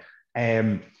identify.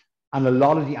 And a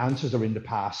lot of the answers are in the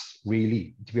past,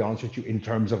 really, to be honest with you, in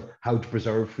terms of how to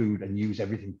preserve food and use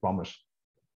everything from it.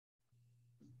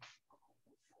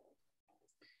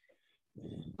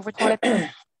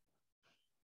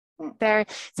 There.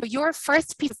 So your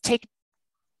first piece is take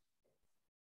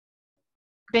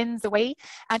bins away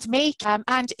and make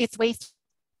and its waste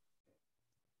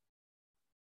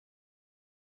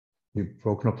You've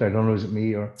broken up there. I don't know, is it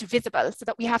me or? Visible, so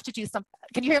that we have to do something.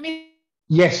 Can you hear me?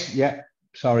 Yes, yeah,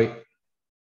 sorry.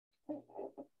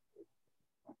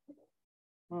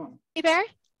 Hey there?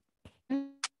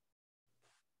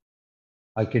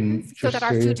 I can So just that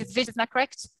our hear food you. is visible, is that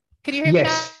correct? Can you hear me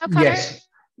now, Connor? Yes.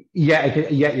 Yeah,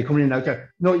 yeah, you're coming in and out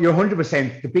there. No, you're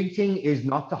 100%. The big thing is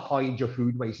not to hide your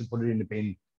food waste and put it in the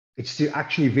bin. It's to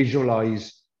actually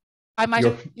visualize. I might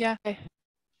have, yeah. Can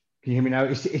you hear me now?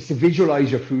 It's to visualize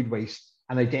your food waste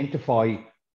and identify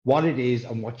what it is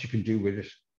and what you can do with it.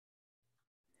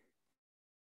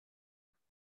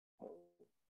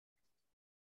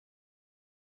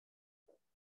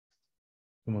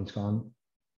 Someone's gone.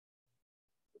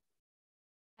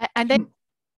 And then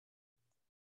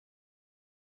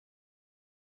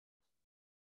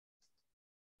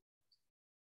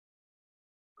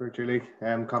Great, Julie.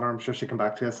 Connor, I'm sure she'll come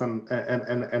back to us in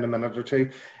a minute or two.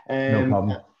 No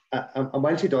problem. And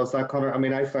while she does that, Connor, I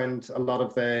mean, I found a lot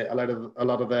of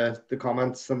the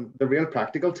comments and the real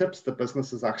practical tips that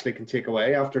businesses actually can take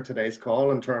away after today's call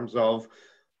in terms of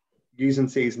using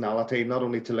seasonality, not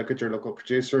only to look at your local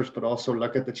producers, but also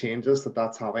look at the changes that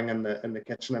that's having in the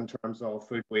kitchen in terms of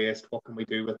food waste. What can we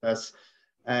do with this?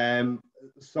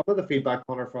 Some of the feedback,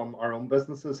 Connor, from our own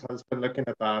businesses has been looking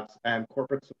at that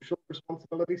corporate social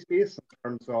responsibility space in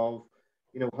terms of,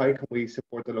 you know, how can we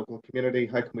support the local community?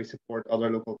 How can we support other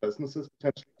local businesses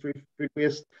potentially through food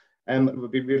waste? It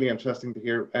would be really interesting to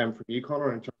hear from you,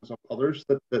 Connor, in terms of others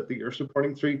that you're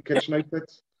supporting through kitchen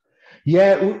outfits.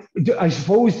 Yeah, I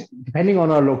suppose depending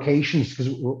on our locations, because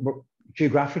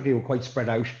geographically we're quite spread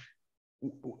out,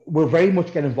 we're very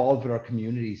much get involved with our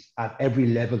communities at every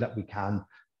level that we can.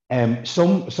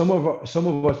 Some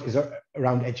of us is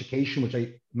around education, which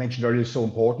I mentioned earlier is so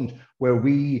important, where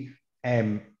we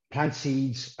plant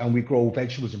seeds and we grow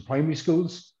vegetables in primary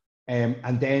schools,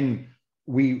 and then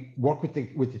we work with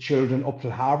the children up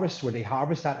to harvest, where they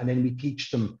harvest that, and then we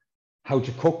teach them how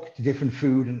to cook the different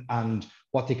food and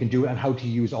what they can do and how to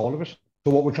use all of it.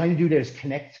 So what we're trying to do there is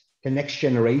connect the next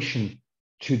generation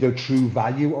to the true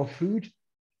value of food.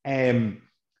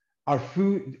 Our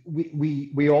food,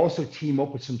 we also team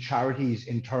up with some charities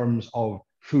in terms of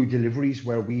food deliveries,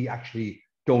 where we actually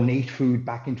donate food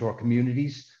back into our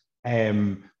communities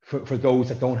for those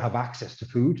that don't have access to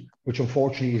food, which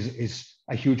unfortunately is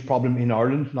a huge problem in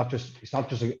Ireland. It's not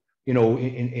just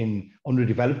in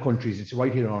underdeveloped countries. It's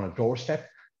right here on our doorstep.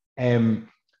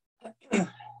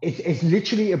 It's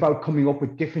literally about coming up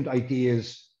with different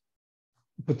ideas.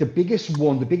 But the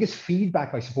biggest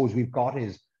feedback I suppose we've got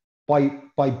is by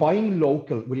buying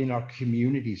local within our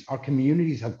communities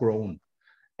have grown.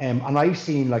 And I've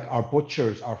seen like our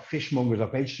butchers, our fishmongers, our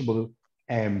vegetable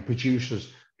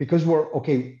producers, because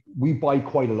we buy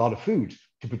quite a lot of food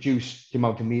to produce the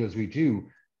amount of meals we do.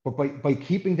 But by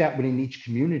keeping that within each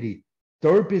community,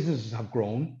 their businesses have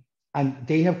grown and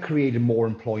they have created more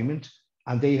employment,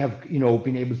 and they have,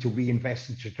 been able to reinvest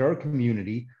into their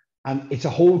community. And it's a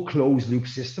whole closed loop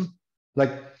system.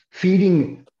 Like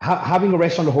having a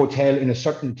restaurant or hotel in a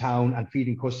certain town and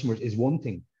feeding customers is one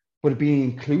thing, but being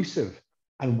inclusive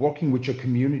and working with your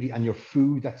community and your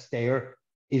food that's there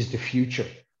is the future.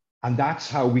 And that's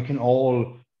how we can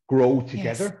all grow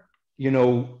together,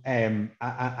 and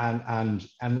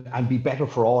be better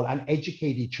for all and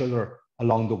educate each other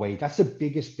along the way. That's the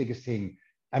biggest thing.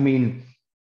 I mean,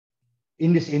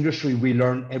 in this industry, we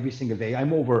learn every single day.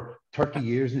 I'm over 30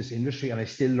 years in this industry and I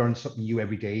still learn something new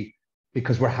every day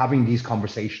because we're having these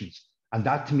conversations. And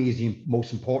that to me is the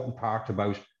most important part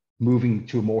about moving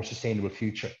to a more sustainable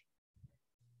future.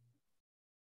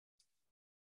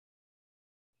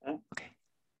 Okay.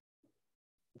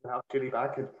 Have Julie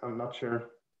back? I'm not sure.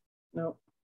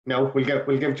 No, we'll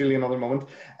give Julie another moment.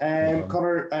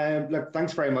 Connor, look,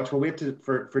 thanks very much. We'll wait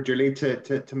for Julie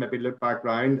to maybe look back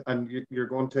round, and you're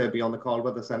going to be on the call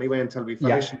with us anyway until we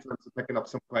finish in terms of picking up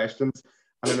some questions.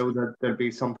 And I know that there'll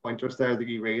be some pointers there that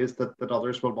you raised that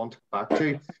others will want to come back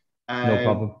to. No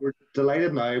problem. We're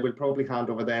delighted now. We'll probably hand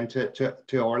over then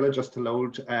to Orla just to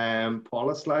load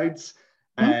Paula's slides.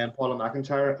 Paula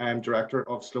McIntyre, Director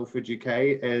of Slow Food UK,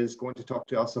 is going to talk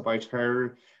to us about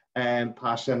her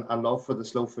passion and love for the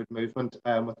slow food movement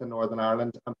within Northern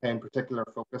Ireland, and paying particular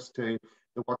focus to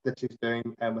the work that she's doing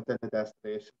within the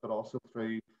destination, but also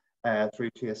through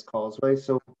Chase Causeway.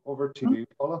 So over to you,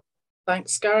 Paula.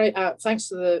 Thanks, Gary. Thanks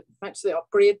to the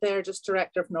upgrade there, just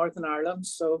Director of Northern Ireland,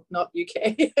 so not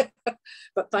UK,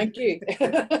 but thank you.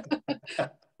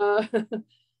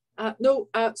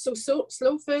 So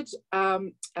slow food.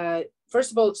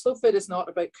 First of all, slow food is not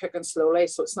about cooking slowly,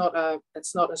 so it's not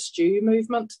a stew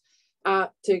movement. I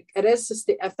think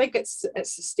it's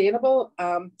sustainable.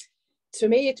 to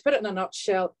me, to put it in a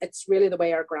nutshell, it's really the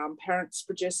way our grandparents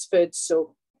produce food.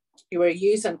 So you were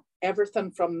using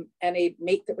everything from any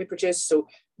meat that we produce, so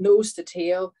nose to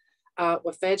tail,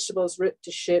 with vegetables, root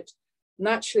to shoot,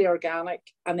 naturally organic,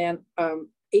 and then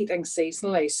eating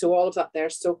seasonally. So all of that there.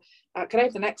 So can I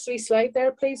have the next wee slide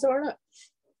there, please, Orla?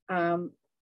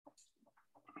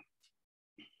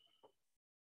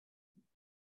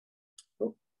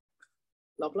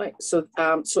 Lovely. So,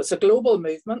 so it's a global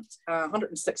movement,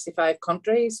 165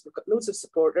 countries. We've got loads of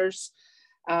supporters.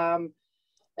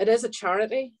 It is a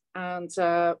charity, and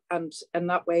in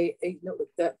that way, you know,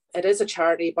 that it is a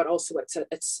charity, but also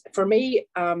it's for me,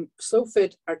 Slow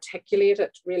Food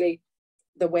articulated really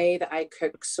the way that I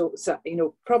cook. So, you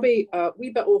know, probably a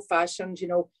wee bit old-fashioned, you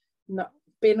know, not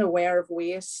being aware of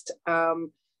waste,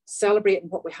 celebrating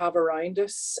what we have around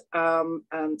us,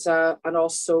 and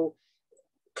also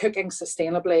cooking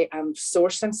sustainably and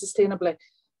sourcing sustainably.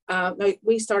 Now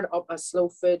we started up a Slow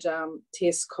Food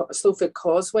Slow Food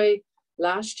Causeway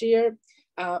last year.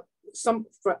 Some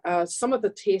of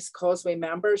the Taste Causeway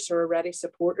members are already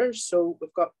supporters. So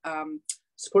we've got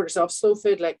supporters of Slow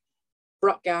Food like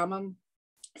Brockgammon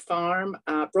Farm,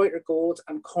 Broiter Gold,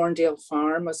 and Corndale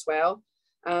Farm as well.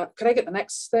 Could I get the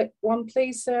next one,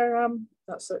 please? There,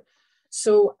 that's it.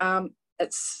 So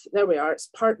it's there we are. It's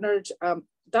partnered.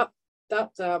 That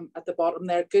at the bottom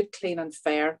there, good, clean, and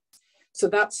fair. So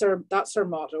that's our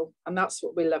motto, and that's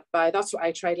what we live by. That's what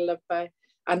I try to live by.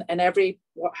 And in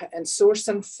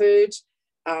sourcing food,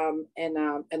 in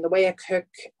the way I cook,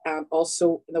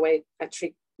 also in the way I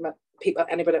treat people,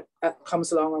 anybody that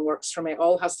comes along and works for me,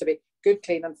 all has to be good,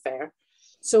 clean, and fair.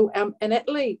 So in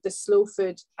Italy, the Slow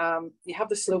Food, you have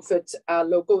the Slow Food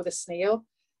logo with a snail.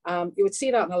 You would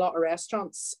see that in a lot of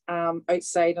restaurants,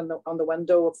 outside on the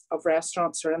window of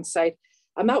restaurants or inside.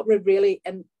 And that would really,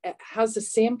 and it has the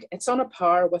same, it's on a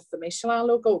par with the Michelin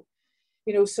logo,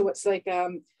 you know, so it's like,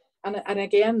 and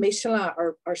again, Michelin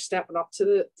are stepping up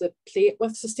to the plate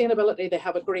with sustainability. They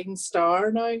have a green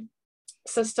star now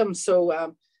system.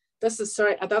 So this is,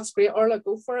 sorry, that's great, Orla,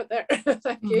 go for it there.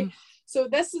 Thank you. So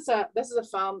this is a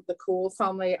farm, the Cole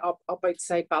family up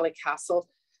outside Ballycastle.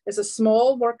 It's a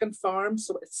small working farm,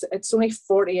 so it's only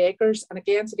 40 acres. And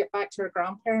again, to get back to our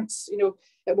grandparents, you know,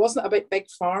 it wasn't about big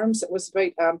farms. It was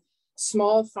about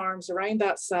small farms around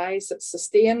that size that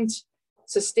sustained.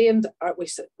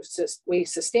 We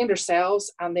sustained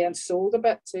ourselves and then sold a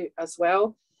bit too as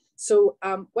well. So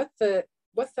with the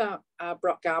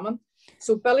Brockgammon,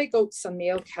 so billy goats and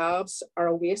male calves are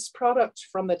a waste product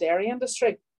from the dairy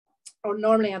industry, or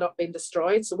normally end up being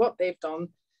destroyed. So what they've done,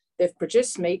 they've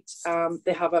produced meat. You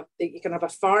can have a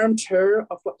farm tour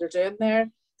of what they're doing there.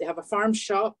 They have a farm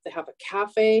shop. They have a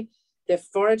cafe. They have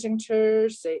foraging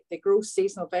tours. They grow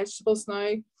seasonal vegetables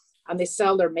now, and they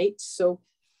sell their meat. So,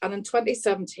 and in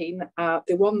 2017,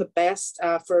 they won the best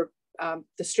for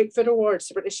the Street Food Awards,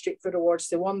 the British Street Food Awards.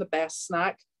 They won the best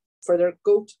snack for their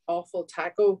goat offal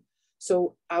taco.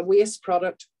 So a waste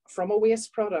product from a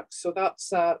waste product. So that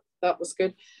was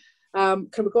good. Can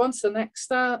we go on to the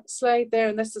next slide there?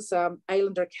 And this is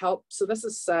Islander Kelp. So this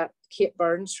is Kate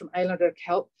Burns from Islander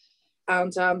Kelp.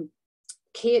 And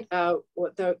Kate,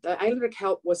 the Islander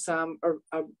Kelp was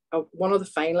one of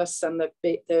the finalists in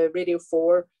the Radio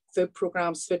 4 food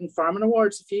program's Food and Farming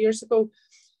Awards a few years ago.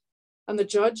 And the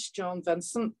judge, John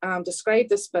Vincent, described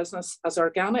this business as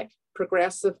organic,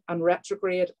 progressive, and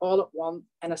retrograde all at one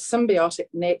in a symbiotic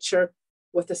nature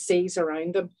with the seas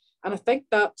around them. And I think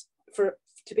that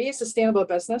to be a sustainable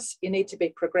business, you need to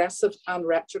be progressive and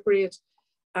retrograde.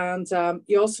 And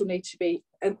you also need to be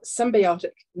in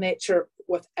symbiotic nature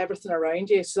with everything around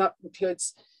you. So that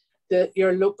includes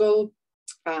your local,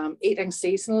 eating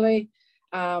seasonally.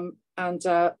 And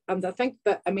I think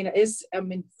that, it is,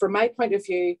 from my point of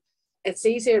view, it's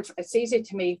easy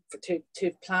to me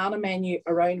to plan a menu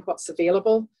around what's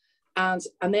available. And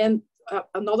then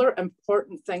another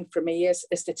important thing for me is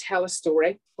to tell a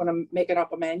story when I'm making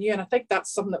up a menu. And I think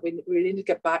that's something that we really need to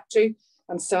get back to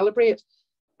and celebrate.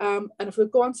 And if we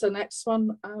go on to the next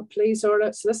one, please,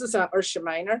 Orla. So this is Ursha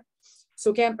Minor. So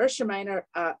again, Ursha Minor,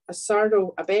 a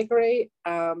sourdough, a bakery.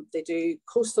 They do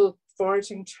coastal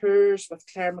foraging tours with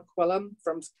Claire McQuillan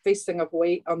from Feasting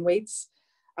on Weeds.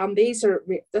 And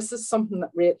this is something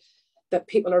that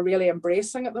people are really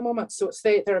embracing at the moment. So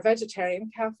they're a vegetarian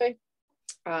cafe,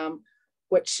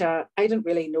 which I didn't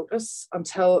really notice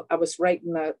until I was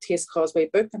writing the Taste Causeway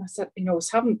book. And I said, I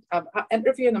was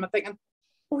interviewing them and thinking,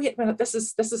 oh, wait a minute, this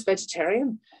is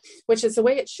vegetarian, which is the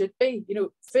way it should be.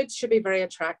 Food should be very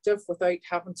attractive without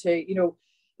having to,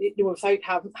 without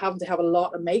having to have a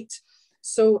lot of meat.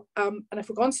 So, and if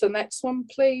we go on to the next one,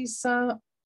 please.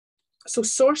 So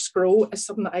Source Grow is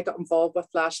something that I got involved with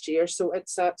last year. So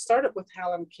it's started with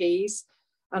Helen Keys,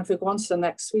 and if we go on to the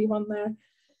next wee one there,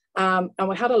 and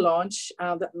we had a launch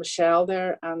that Michelle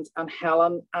there and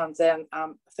Helen, and then I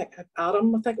think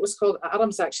Adam, I think it was called.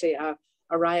 Adam's actually a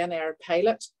Ryanair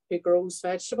pilot who grows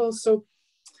vegetables, so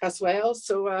as well.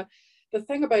 So the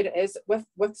thing about it is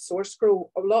with Source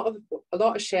Grow, a lot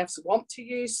of chefs want to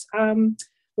use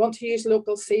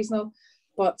local seasonal,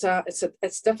 but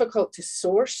it's difficult to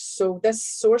source. So this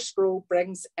Source Grow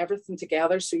brings everything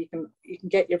together, so you can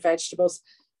get your vegetables,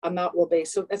 and that will be,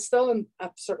 so it's still in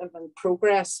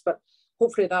progress, but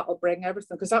hopefully that will bring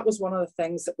everything, because that was one of the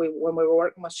things that when we were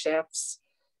working with chefs,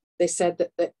 they said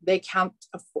that they can't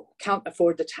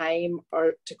afford the time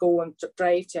or to go and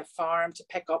drive to a farm to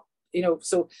pick up,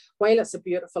 so while it's a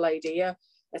beautiful idea,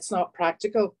 it's not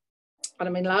practical. And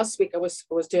I mean, last week I was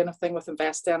doing a thing with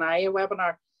Invest NI, a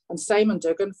webinar, and Simon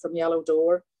Dugan from Yellow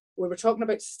Door, we were talking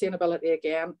about sustainability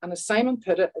again. And as Simon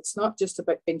put it, it's not just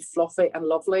about being fluffy and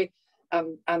lovely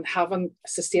and having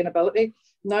sustainability.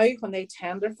 Now, when they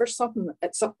tender for something,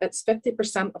 it's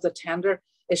 50% of the tender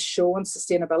is showing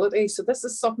sustainability. So this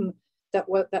is something that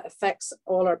affects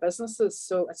all our businesses.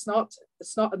 So it's not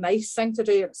a nice thing to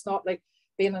do. It's not like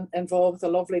being involved with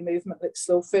a lovely movement like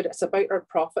Slow Food. It's about our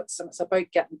profits, and it's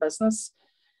about getting business.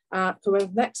 Can we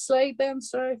have the next slide then?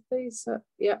 Sorry, please.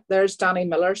 Yeah, there's Danny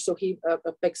Miller. So he a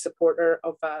big supporter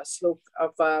of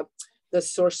the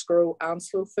Source Grow and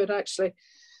Slow Food, actually.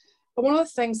 But one of the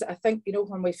things that I think,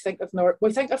 when we think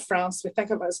of France, we think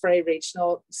of it as very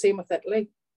regional. Same with Italy.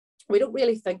 We don't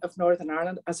really think of Northern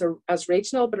Ireland as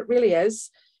regional, but it really is.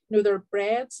 There are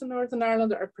breads in Northern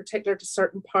Ireland that are particular to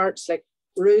certain parts, like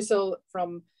Rusel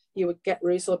you would get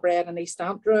Rusel bread in East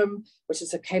Antrim, which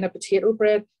is a kind of potato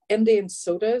bread. Indian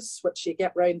sodas, which you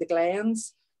get round the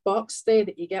glens. Box Day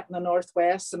that you get in the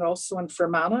northwest, and also in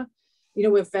Fermanagh.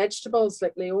 With vegetables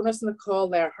like Leona's in the call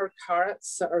there, her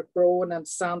carrots that are grown in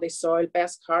sandy soil,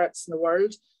 best carrots in the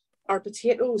world. Our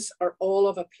potatoes are all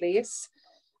over a place.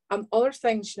 And other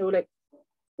things, like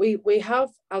we have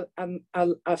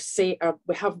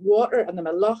we have water in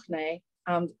the Loch Ness,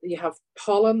 and you have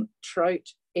pollen, trout,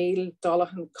 eel,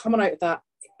 dolphin coming out of that,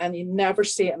 and you never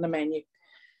see it in the menu.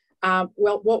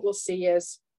 Well, what we'll see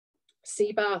is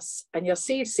sea bass, and you'll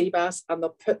see sea bass, and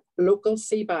they'll put local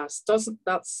sea bass. That's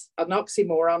an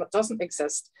oxymoron. It doesn't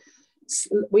exist.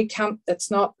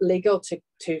 It's not legal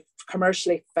to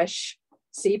commercially fish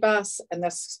sea bass in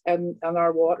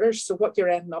our waters. So what you're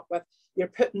ending up with, you're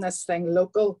putting this thing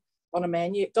local on a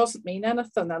menu. It doesn't mean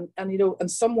anything, and in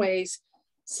some ways,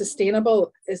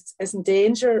 sustainable is in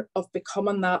danger of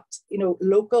becoming that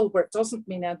local, where it doesn't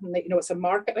mean anything. It's a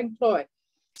marketing ploy.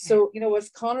 So as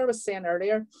Connor was saying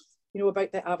earlier,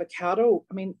 about the avocado.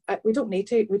 I mean, we don't need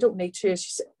to.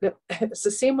 It's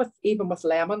the same even with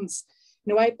lemons.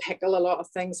 I pickle a lot of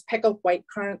things. Pickle white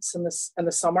currants in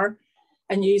the summer,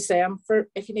 and use them for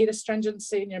if you need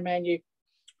astringency in your menu.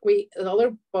 The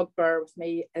other bugbear with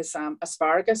me is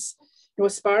asparagus.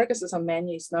 Asparagus is on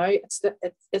menus now.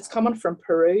 It's coming from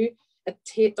Peru.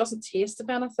 It doesn't taste of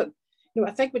anything.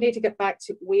 I think we need to get back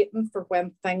to waiting for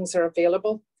when things are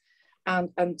available,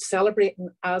 and celebrating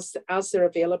as they're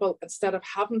available, instead of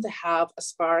having to have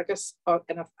asparagus on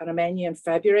a menu in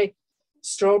February,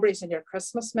 strawberries in your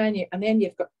Christmas menu, and then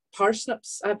you've got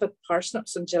parsnips. I've had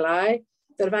parsnips in July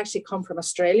that have actually come from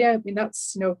Australia. I mean,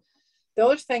 that's, the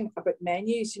other thing about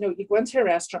menus, you go into a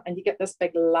restaurant and you get this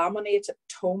big laminated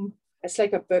tome. It's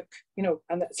like a book,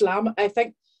 and it's I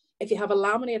think if you have a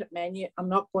laminated menu, I'm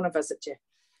not going to visit you,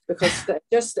 because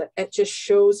it just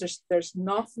shows there's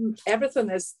nothing. Everything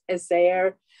is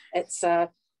there. It's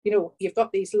you've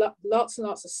got these lots and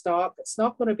lots of stock. It's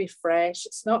not going to be fresh.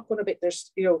 It's not going to be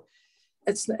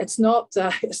it's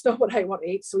not what I want to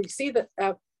eat. So you see that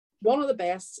one of the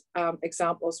best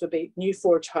examples would be New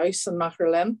Forge House in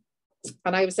Machrolin,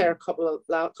 and I was there a couple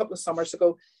of summers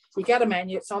ago. You get a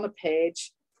menu. It's on a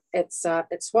page. It's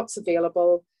what's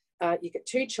available. You get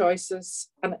two choices,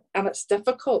 and it's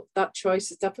difficult. That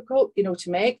choice is difficult, to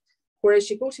make. Whereas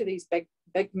you go to these big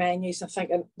menus and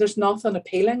thinking there's nothing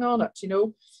appealing on it,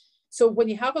 So when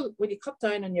you cut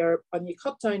down on your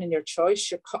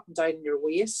choice, you're cutting down on your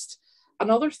waste.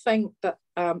 Another thing that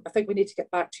I think we need to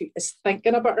get back to is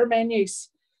thinking about our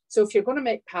menus. So if you're going to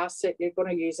make pasta, you're going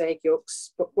to use egg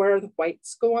yolks, but where are the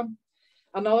whites going?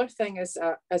 Another thing is,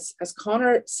 as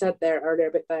Connor said there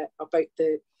earlier about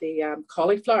the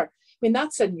cauliflower. I mean,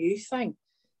 that's a new thing.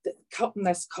 Cutting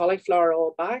this cauliflower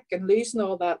all back and losing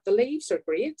all that. The leaves are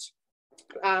great.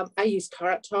 I use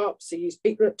carrot tops. I use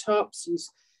beetroot tops.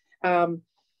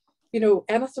 you know,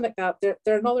 anything like that,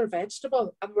 they're another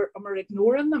vegetable, and we're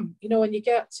ignoring them, you know, and you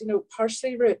get, you know,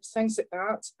 parsley roots, things like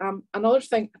that. Another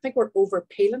thing, I think we're over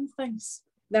peeling things.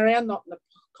 They're not in the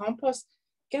compost.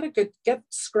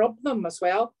 Scrub them as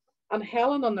well. And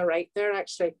Helen on the right there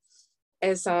actually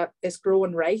is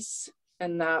growing rice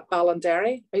in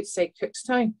Ballinderry outside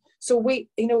Cookstown. So we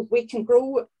can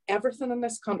grow everything in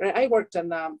this country. I worked in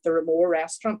the Ramore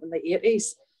restaurant in the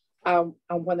 80s, and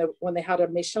when they had a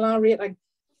Michelin rating.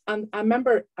 And I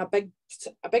remember a big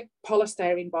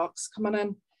polystyrene box coming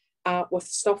in with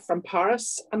stuff from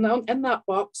Paris. And in that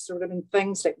box, there would have been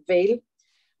things like veal,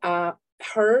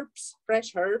 herbs,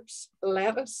 fresh herbs,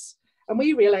 lettuce. And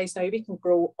we realised now we can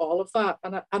grow all of that.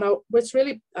 And I was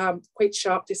really quite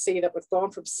shocked to see that we've gone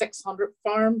from 600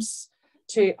 farms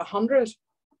to 100.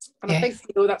 And yes. I think,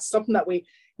 you know, that's something that we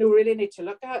really need to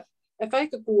look at. If I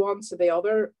could go on to the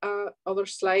other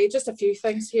slide, just a few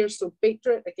things here. So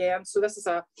beetroot again. So this is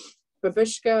a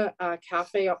Babushka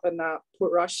cafe up in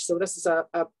Portrush. So this is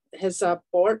his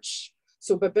borch.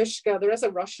 So Babushka, there is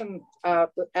a Russian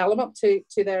element to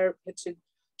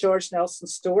George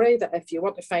Nelson's story, that if you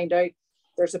want to find out,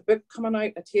 there's a book coming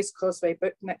out, a Taste Causeway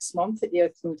book next month, that you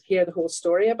can hear the whole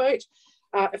story about.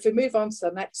 If we move on to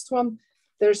the next one,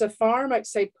 there's a farm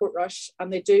outside Portrush,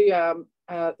 and they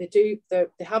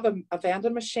have a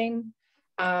vending machine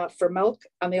for milk,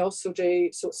 and they also do,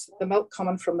 so it's the milk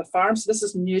coming from the farm. So this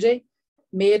is nudie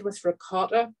made with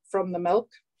ricotta from the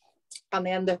milk, and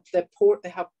then the pork, they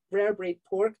have rare breed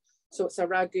pork, so it's a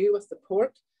ragu with the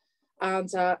pork. And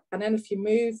then if you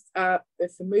move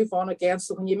on again,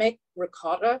 so when you make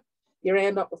ricotta, you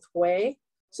end up with whey.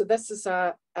 So this is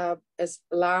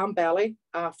lamb belly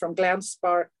from Red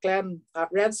Spark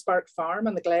Farm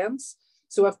in the Glens.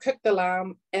 So I've cooked the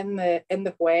lamb in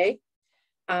the whey,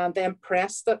 and then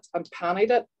pressed it and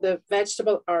pannied it. The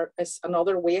vegetable is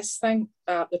another waste thing.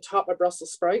 The top of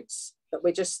Brussels sprouts that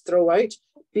we just throw out.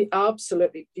 Be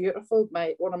absolutely beautiful.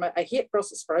 I hate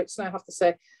Brussels sprouts now, I have to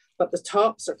say, but the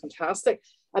tops are fantastic.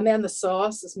 And then the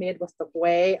sauce is made with the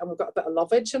whey, and we've got a bit of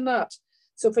lovage in that.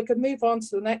 So if we could move on to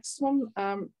the next one.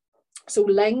 So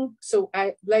ling. So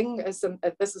ling is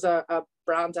this is a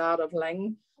brand ad of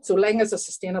ling. So ling is a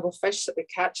sustainable fish that we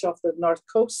catch off the north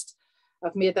coast.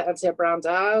 I've made that into a brand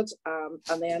ad,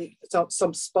 and then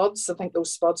some spuds. I think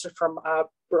those spuds are from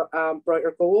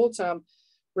Brighter Gold,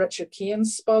 Richard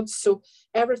Kane's spuds. So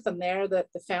everything there, the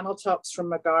fennel tops from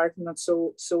my garden, and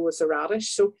so is a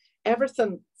radish. So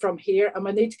everything from here, and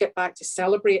we need to get back to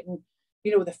celebrating,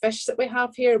 you know, the fish that we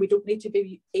have here. We don't need to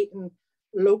be eating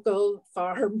local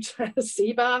farmed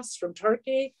sea bass from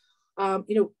Turkey. You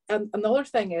know, and another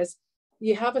thing is,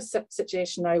 you have a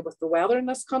situation now with the weather in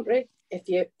this country. If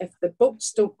the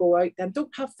boats don't go out, then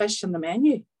don't have fish in the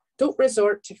menu. Don't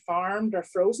resort to farmed or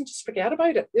frozen. Just forget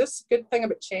about it. This is a good thing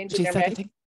about changing your menu.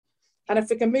 And if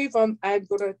we can move on, I'm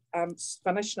going to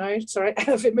finish now. Sorry.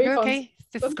 If we move on.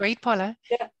 This is great, Paula.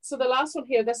 Yeah. So the last one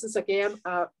here, this is again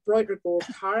Brighter Gold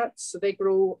carrots. So they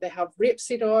have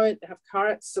rapeseed oil, they have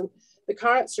carrots. So the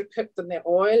carrots are cooked in the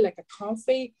oil like a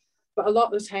confit. But a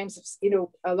lot of the times, you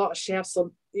know, a lot of chefs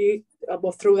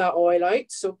will throw that oil out.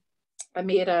 So I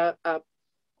made an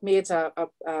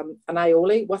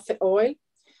aioli with the oil,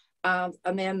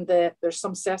 and then there's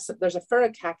a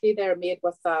furikake there made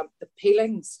with the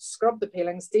peelings, scrubbed the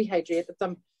peelings, dehydrated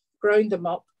them, ground them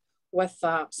up with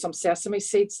some sesame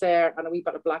seeds there and a wee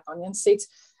bit of black onion seeds.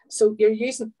 So you're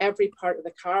using every part of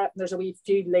the carrot, and there's a wee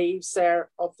few leaves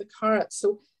there of the carrot.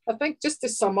 So I think, just to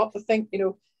sum up, I think, you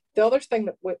know, the other thing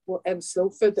that in slow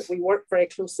food, that we work very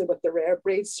closely with the Rare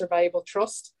Breeds Survival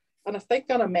Trust. And I think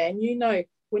on a menu now,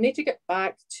 we need to get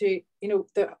back to, you know,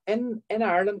 in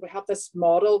Ireland, we have this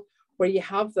model where you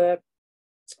have the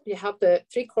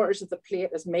 3/4 of the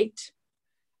plate as meat,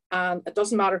 and it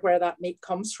doesn't matter where that meat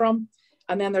comes from.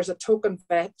 And then there's a token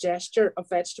gesture of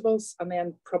vegetables, and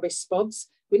then probably spuds.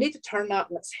 We need to turn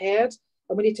that on its head,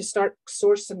 and we need to start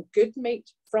sourcing good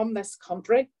meat from this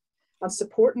country and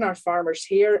supporting our farmers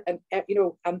here, and you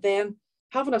know, and then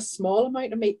having a small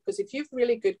amount of meat, because if you've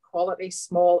really good quality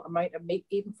small amount of meat,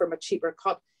 even from a cheaper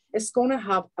cut, it's going to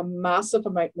have a massive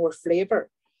amount more flavor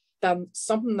than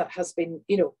something that has been,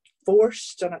 you know,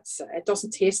 forced, and it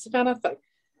doesn't taste of anything.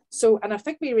 So, and I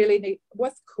think we really need,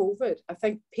 with COVID, I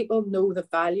think people know the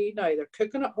value now. They're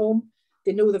cooking at home,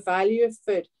 they know the value of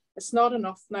food. It's not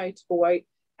enough now to go out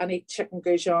and eat chicken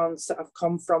goujons that have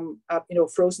come from you know,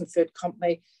 frozen food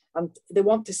company, and they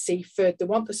want to see food, they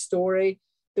want the story,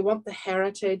 they want the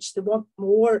heritage, they want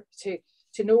more to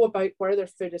know about where their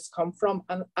food has come from.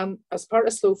 And as part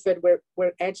of slow food,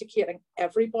 we're educating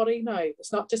everybody now.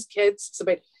 It's not just kids, it's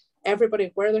about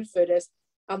everybody where their food is.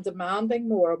 and demanding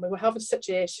more. I mean, we have a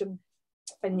situation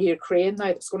in Ukraine now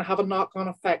that's going to have a knock-on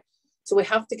effect. So we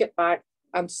have to get back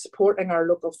and supporting our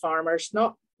local farmers,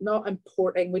 not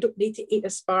importing. We don't need to eat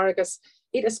asparagus.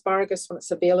 Eat asparagus when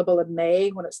it's available in May,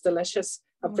 when it's delicious,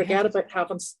 and forget about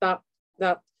having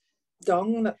that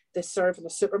dung that they serve in the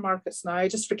supermarkets now.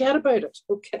 Just forget about it.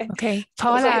 Okay,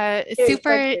 Paula,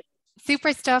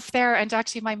 super stuff there, and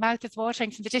actually my mouth is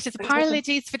watering from the dishes.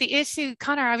 Apologies for the issue,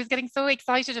 Conor. I was getting so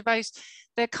excited about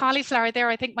the cauliflower there.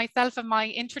 I think myself and my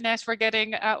internet were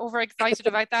getting overexcited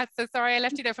about that. So sorry I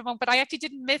left you there for a moment, but I actually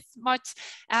didn't miss much.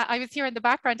 I was here in the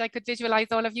background. I could visualize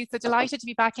all of you. So delighted to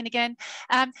be back in again.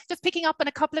 Just picking up on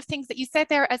a couple of things that you said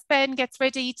there as Ben gets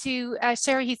ready to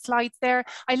share his slides there.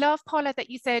 I love, Paula, that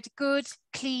you said good,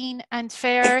 clean and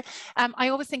fair. I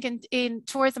always think in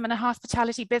tourism and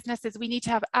hospitality businesses, we need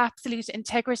to have absolute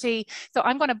integrity. So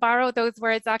I'm going to borrow those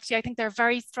words. Actually, I think they're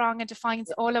very strong and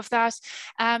defines all of that.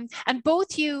 And both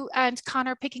you and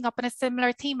Conor picking up on a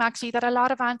similar theme, actually, that a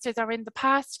lot of answers are in the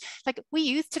past. Like, we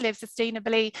used to live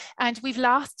sustainably and we've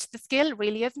lost the skill,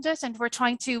 really, isn't it? And we're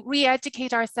trying to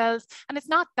re-educate ourselves. And it's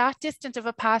not that distant of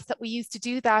a past that we used to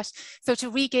do that. So to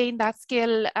regain that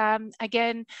skill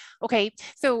again. Okay,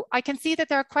 so I can see that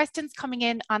there are questions coming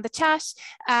in on the chat,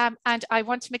 and I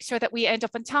want to make sure that we end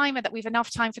up on time and that we have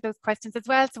enough time for those questions as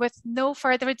well. So with no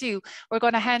further ado, we're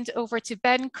going to hand over to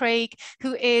Ben Craig,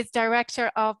 who is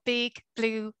Director of Big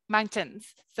Blue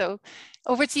Mountains. So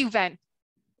over to you, Ben.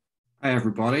 Hi,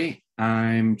 everybody.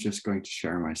 I'm just going to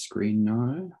share my screen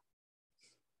now.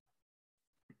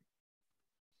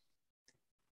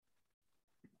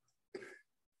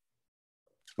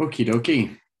 Okie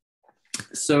dokie.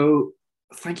 So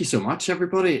thank you so much,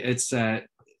 everybody. It's an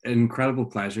incredible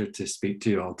pleasure to speak to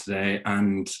you all today,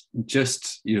 and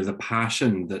just, you know, the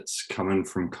passion that's coming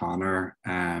from Conor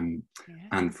and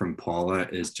from Paula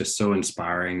is just so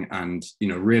inspiring. And, you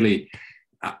know, really,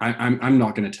 I'm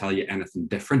not going to tell you anything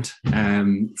different.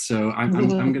 So I'm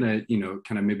going to, you know,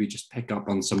 kind of maybe just pick up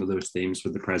on some of those themes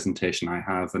with the presentation I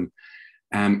have. And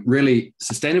really,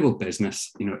 sustainable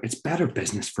business, you know, it's better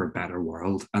business for a better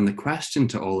world. And the question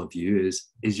to all of you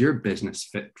is your business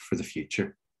fit for the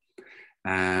future?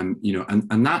 You know,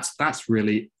 and that's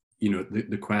really, you know,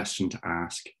 the question to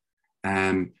ask.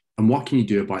 And what can you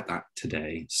do about that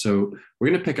today? So we're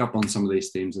going to pick up on some of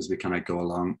these themes as we kind of go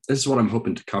along. This is what I'm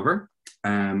hoping to cover.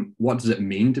 What does it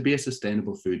mean to be a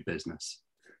sustainable food business?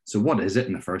 So what is it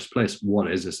in the first place?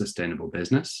 What is a sustainable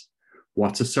business?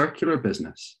 What's a circular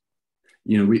business?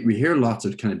 You know, we hear lots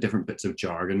of kind of different bits of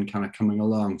jargon kind of coming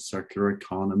along: circular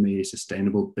economy,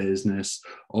 sustainable business,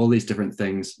 all these different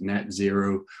things, net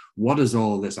zero. What does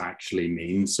all this actually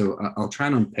mean? So I'll try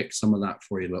and unpick some of that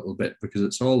for you a little bit, because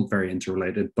it's all very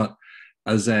interrelated. But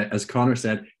as Conor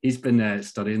said, he's been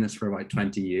studying this for about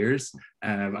 20 years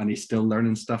and he's still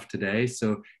learning stuff today.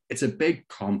 So it's a big,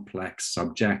 complex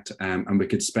subject, and we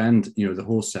could spend, you know, the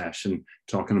whole session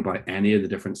talking about any of the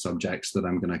different subjects that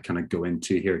I'm going to kind of go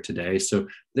into here today. So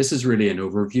this is really an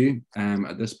overview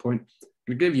at this point.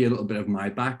 I'm going to give you a little bit of my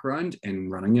background in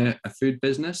running a food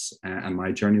business and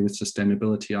my journey with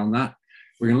sustainability on that.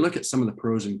 We're going to look at some of the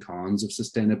pros and cons of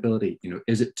sustainability. You know,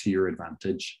 is it to your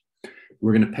advantage?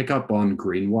 We're going to pick up on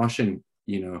greenwashing.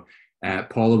 You know,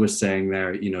 Paula was saying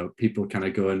there, you know, people kind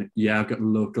of going, yeah, I've got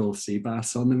local sea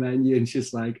bass on the menu. And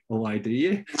she's like, oh, I do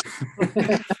you?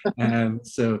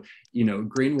 So, you know,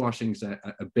 greenwashing is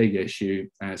a big issue.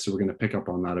 So we're going to pick up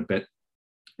on that a bit.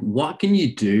 What can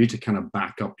you do to kind of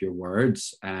back up your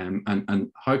words? And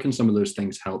how can some of those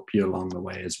things help you along the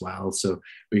way as well? So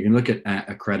we can look at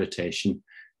accreditation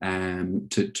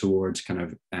towards kind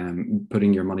of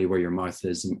putting your money where your mouth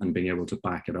is and being able to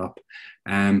back it up.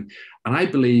 And I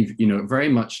believe, you know, very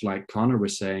much like Conor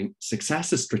was saying,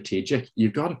 success is strategic.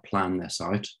 You've got to plan this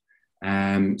out.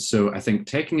 So I think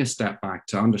taking a step back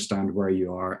to understand where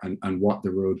you are and what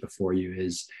the road before you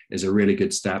is a really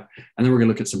good step. And then we're going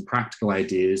to look at some practical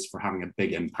ideas for having a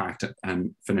big impact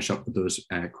and finish up with those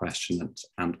questions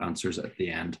and answers at the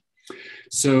end.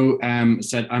 So I'm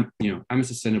a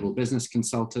sustainable business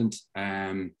consultant,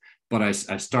 but I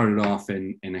started off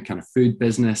in a kind of food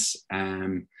business.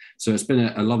 So it's been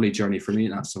a lovely journey for me.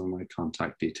 That's some of my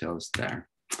contact details there.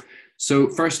 So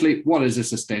firstly, what is a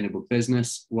sustainable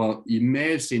business? Well, you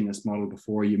may have seen this model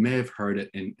before. You may have heard it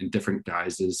in different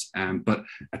guises, but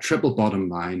a triple bottom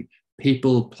line: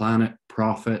 people, planet,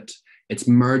 profit. It's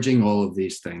merging all of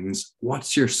these things.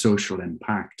 What's your social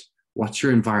impact? What's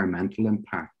your environmental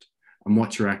impact? And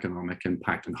what's your economic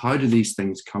impact? And how do these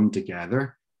things come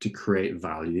together to create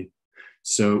value?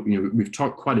 So, you know, we've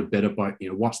talked quite a bit about, you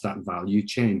know, what's that value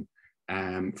chain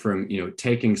from, you know,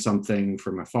 taking something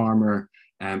from a farmer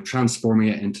transforming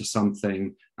it into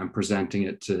something and presenting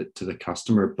it to the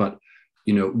customer. But,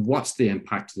 you know, what's the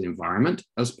impact to the environment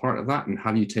as part of that? And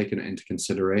have you taken it into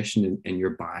consideration in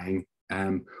your buying?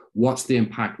 What's the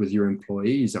impact with your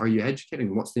employees? Are you educating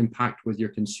them? What's the impact with your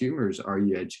consumers? Are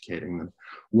you educating them?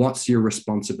 What's your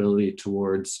responsibility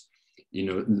towards, you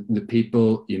know, the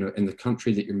people, you know, in the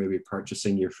country that you're maybe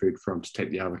purchasing your food from, to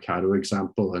take the avocado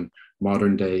example, and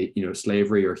modern day, you know,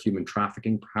 slavery or human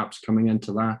trafficking perhaps coming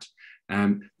into that.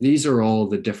 These are all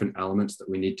the different elements that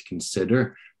we need to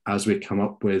consider as we come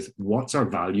up with what's our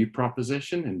value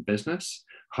proposition in business.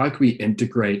 How can we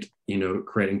integrate, you know,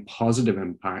 creating positive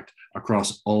impact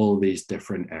across all these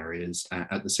different areas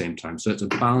at the same time? So it's a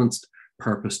balanced,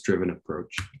 purpose-driven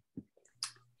approach.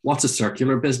 What's a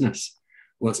circular business?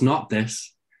 Well, it's not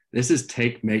this. This is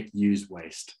take, make, use,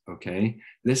 waste, okay?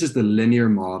 This is the linear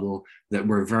model that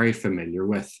we're very familiar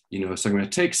with. You know, so I'm going to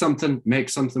take something, make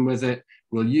something with it,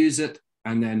 we'll use it,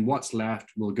 and then what's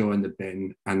left will go in the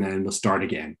bin, and then we'll start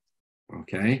again,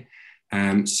 okay?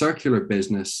 Circular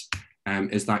business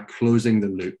is that closing the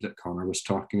loop that Connor was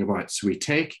talking about. So we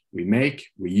take, we make,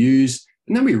 we use,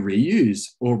 and then we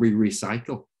reuse or we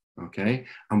recycle, okay?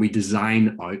 And we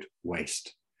design out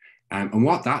waste. And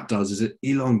what that does is it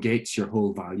elongates your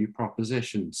whole value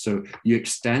proposition. So you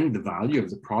extend the value of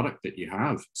the product that you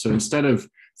have. So instead of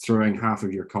throwing half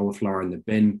of your cauliflower in the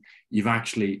bin, you've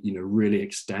actually, you know, really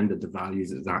extended the value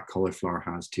that that cauliflower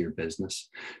has to your business.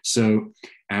 So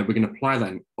we can apply that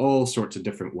in all sorts of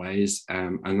different ways.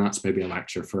 And that's maybe a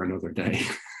lecture for another day.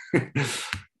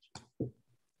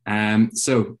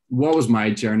 So what was my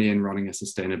journey in running a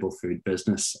sustainable food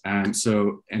business?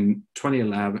 So in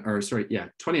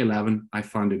 2011, I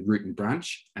founded Root and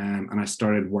Branch, and I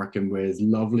started working with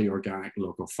lovely organic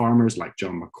local farmers like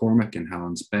John McCormick in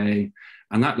Helens Bay.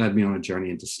 And that led me on a journey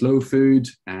into slow food.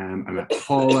 I met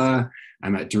Paula, I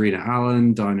met Dorina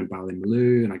Allen down in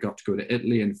Ballymaloe, and I got to go to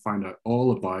Italy and find out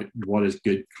all about what is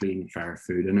good, clean, fair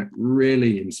food. And it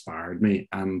really inspired me.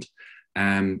 And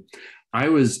I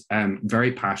was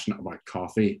very passionate about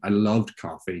coffee. I loved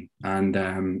coffee, and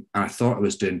I thought I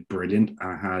was doing brilliant.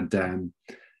 I had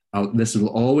this will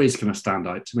always kind of stand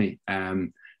out to me.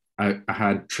 I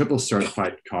had triple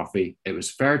certified coffee. It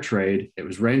was fair trade. It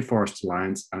was Rainforest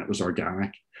Alliance, and it was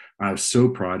organic. I was so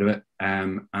proud of it. I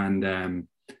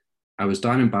was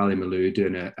down in Ballymaloe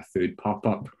doing a food pop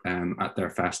up at their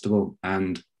festival,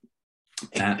 and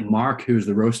Mark, who's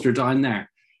the roaster down there,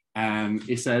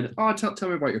 he said, "Oh, tell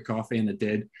me about your coffee," and I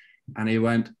did. And he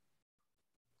went,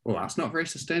 "Well, that's not very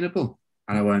sustainable."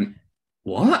 And I went,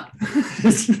 "What?"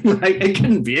 It's like, it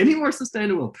couldn't be any more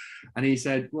sustainable. And he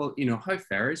said, "Well, you know, how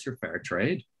fair is your fair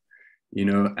trade? You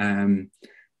know,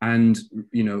 and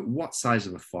you know, what size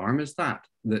of a farm is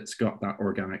that's got that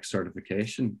organic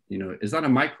certification? You know, is that a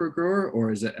micro grower,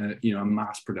 or is it a, you know, a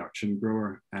mass production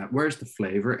grower? Where's the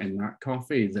flavor in that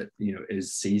coffee that, you know,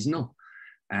 is seasonal?"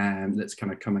 That's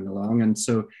kind of coming along. And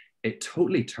so it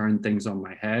totally turned things on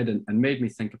my head and made me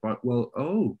think about, well,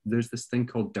 oh, there's this thing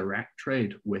called direct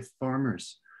trade with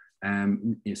farmers,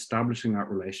 establishing that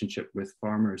relationship with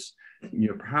farmers. You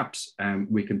know, perhaps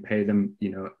we can pay them, you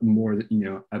know, more, you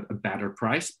know, a better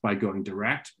price by going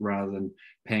direct rather than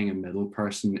paying a middle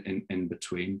person in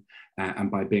between. And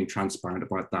by being transparent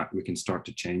about that, we can start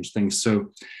to change things.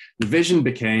 So the vision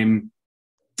became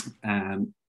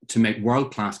to make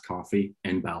world-class coffee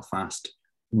in Belfast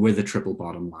with a triple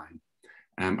bottom line.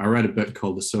 I read a book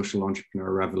called The Social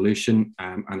Entrepreneur Revolution,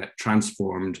 and it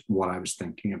transformed what I was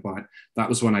thinking about. That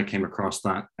was when I came across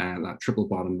that triple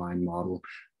bottom line model,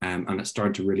 and it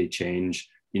started to really change,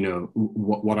 you know,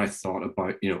 what I thought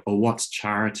about, you know, oh, what's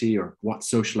charity, or what's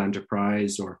social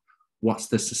enterprise, or what's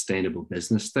the sustainable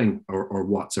business thing, or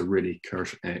what's a really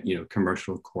you know,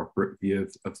 commercial corporate view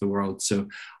of the world. So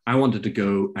I wanted to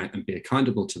go and be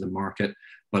accountable to the market,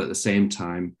 but at the same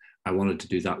time, I wanted to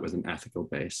do that with an ethical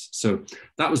base. So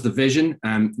that was the vision.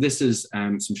 This is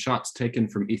some shots taken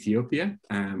from Ethiopia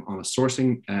on a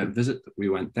sourcing visit that we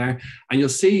went there. And you'll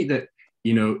see that,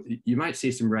 you know, you might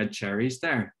see some red cherries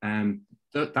there.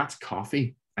 That's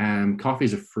coffee. Coffee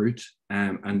is a fruit.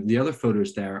 And the other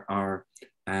photos there are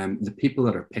the people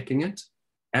that are picking it.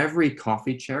 Every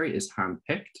coffee cherry is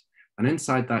hand-picked, and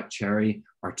inside that cherry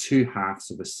are two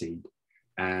halves of a seed.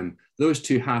 Those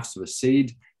two halves of a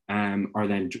seed are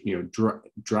then, you know,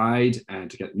 dried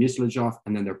to get the mucilage off,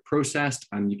 and then they're processed.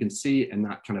 And you can see in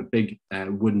that kind of big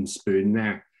wooden spoon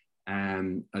there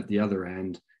at the other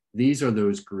end, these are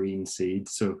those green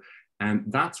seeds. So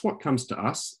that's what comes to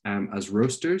us as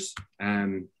roasters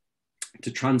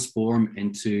to transform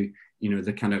into, you know,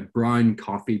 the kind of brown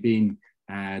coffee bean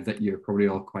that you're probably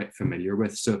all quite familiar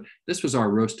with. So this was our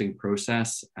roasting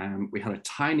process. We had a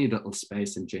tiny little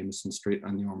space in Jameson Street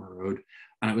on the Ormer Road,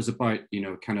 and it was about,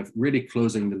 kind of really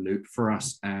closing the loop for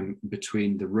us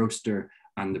between the roaster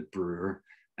and the brewer,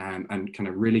 and kind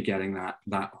of really getting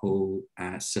that whole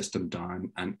system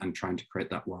down and trying to create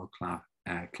that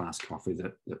world-class coffee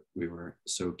that we were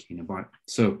so keen about.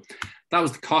 So that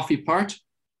was the coffee part.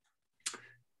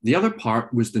 The other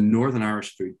part was the Northern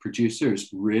Irish food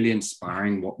producers really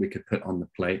inspiring what we could put on the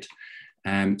plate.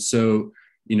 So,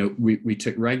 we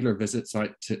took regular visits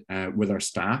out with our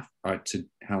staff out to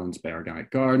Helen's Bay Organic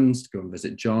Gardens to go and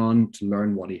visit John, to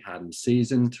learn what he had in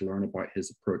season, to learn about his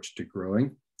approach to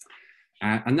growing.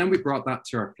 And then we brought that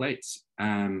to our plates.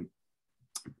 We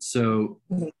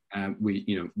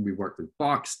worked with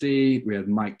Boxty. We had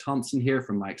Mike Thompson here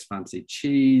from Mike's Fancy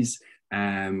Cheese.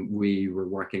 We were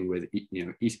working with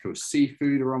East Coast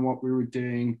Seafood around what we were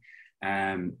doing.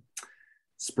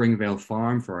 Springvale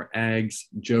Farm for our eggs.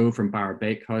 Joe from Barra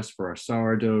Bakehouse for our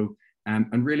sourdough.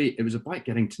 And really, it was about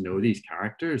getting to know these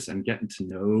characters and getting to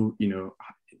know,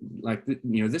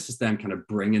 this is them kind of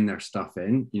bringing their stuff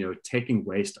in, taking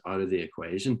waste out of the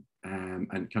equation,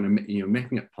 and kind of,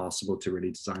 making it possible to really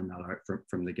design that out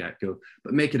from the get-go,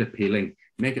 but make it appealing,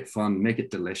 make it fun, make it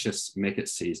delicious, make it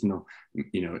seasonal,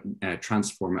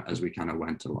 transform it as we kind of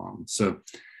went along. So,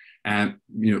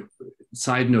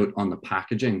 side note on the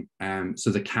packaging.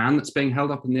 So the can that's being held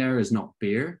up in the air is not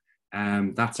beer.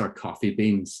 That's our coffee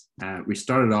beans. We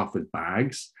started off with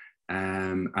bags,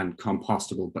 and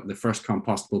compostable, but the first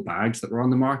compostable bags that were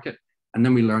on the market. And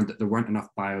then we learned that there weren't enough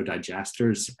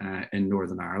biodigesters in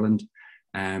Northern Ireland.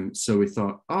 So we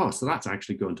thought, so that's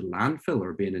actually going to landfill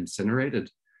or being incinerated.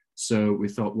 So we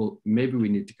thought, well, maybe we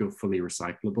need to go fully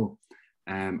recyclable.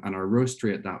 And our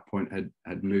roastery at that point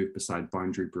had moved beside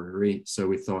Boundary Brewery. So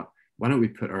we thought, why don't we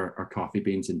put our coffee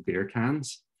beans in beer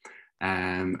cans?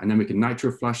 And then we can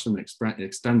nitro flush them,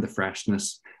 extend the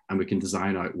freshness, and we can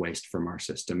design out waste from our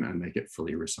system and make it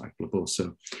fully recyclable.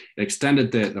 So it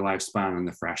extended the lifespan and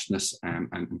the freshness, and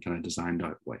kind of designed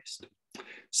out waste.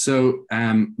 So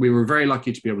we were very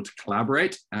lucky to be able to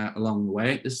collaborate along the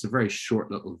way. This is a very short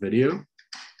little video.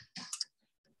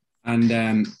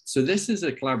 And so this is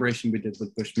a collaboration we did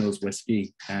with Bushmills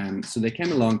Whiskey. So they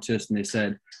came along to us and they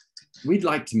said, we'd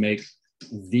like to make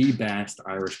the best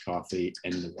Irish coffee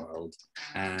in the world.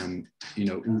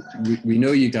 We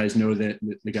know you guys know the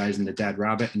guys in the Dead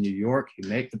Rabbit in New York who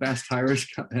make the best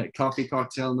Irish coffee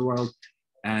cocktail in the world.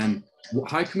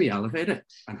 How can we elevate it?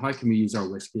 And how can we use our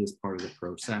whiskey as part of the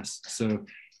process? So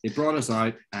they brought us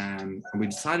out, and we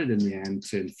decided in the end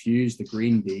to infuse the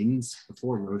green beans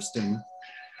before roasting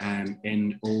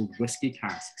in old whiskey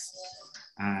casks.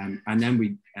 And then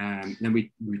we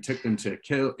took them to a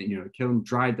kiln,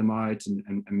 dried them out,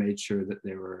 and made sure that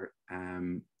they were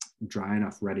dry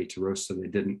enough, ready to roast, so they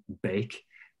didn't bake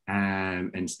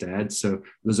instead. So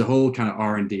there's a whole kind of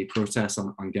R&D process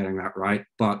on getting that right,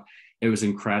 but it was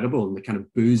incredible. And the kind of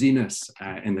booziness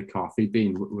in the coffee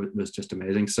bean was just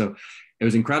amazing. So it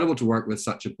was incredible to work with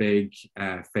such a big,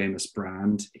 famous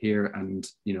brand here. And,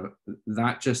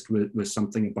 that just was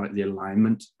something about the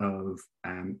alignment of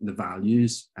the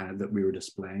values that we were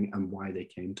displaying and why they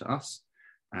came to us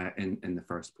in the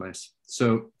first place.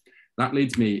 So that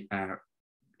leads me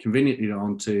conveniently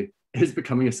on to, is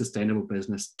becoming a sustainable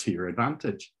business to your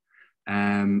advantage?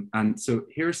 And so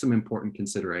here are some important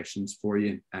considerations for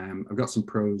you. I've got some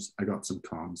pros, I got some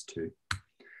cons too.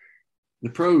 The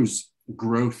pros: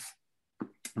 growth.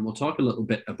 And we'll talk a little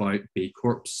bit about B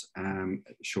Corps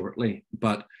shortly,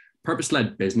 but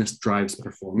purpose-led business drives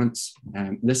performance.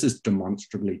 This is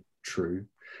demonstrably true.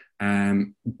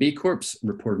 B Corps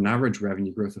report an average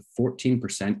revenue growth of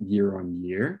 14% year on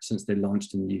year since they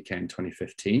launched in the UK in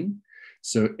 2015.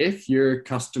 So if your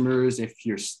customers, if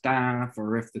your staff,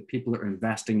 or if the people that are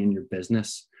investing in your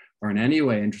business are in any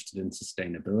way interested in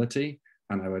sustainability,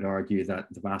 and I would argue that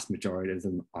the vast majority of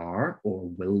them are or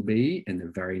will be in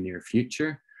the very near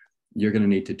future, you're going to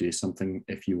need to do something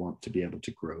if you want to be able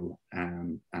to grow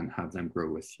and have them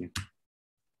grow with you.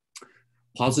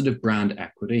 Positive brand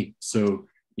equity. So,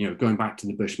 going back to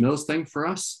the Bushmills thing for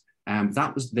us,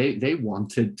 that was they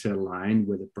wanted to align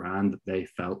with a brand that they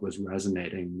felt was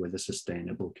resonating with a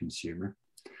sustainable consumer.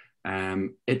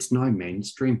 It's now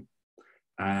mainstream,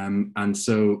 and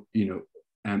so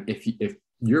if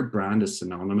your brand is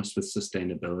synonymous with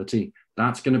sustainability,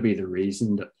 that's going to be the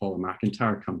reason that Paula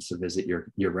McIntyre comes to visit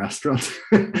your restaurant.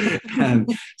 There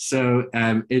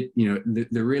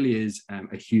really is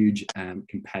a huge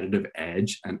competitive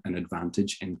edge and an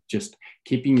advantage in just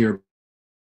keeping your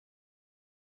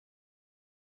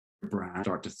brand.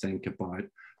 Start to think about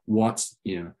what's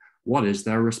What is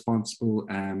their responsible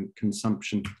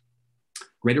consumption?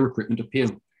 Greater recruitment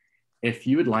appeal. If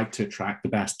you would like to attract the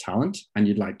best talent and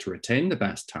you'd like to retain the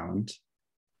best talent,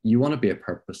 you want to be a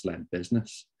purpose-led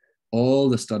business. All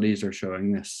the studies are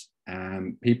showing this.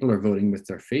 People are voting with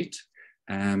their feet.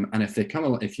 And if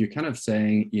you're kind of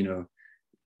saying, you know,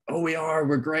 oh,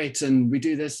 we're great, and we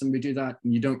do this and we do that,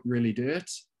 and you don't really do it,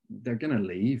 they're going to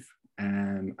leave,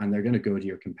 and they're going to go to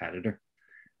your competitor.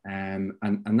 And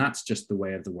that's just the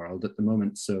way of the world at the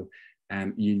moment. So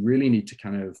you really need to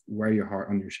kind of wear your heart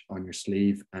on your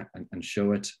sleeve and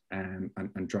show it,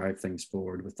 and drive things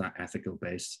forward with that ethical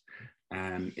base,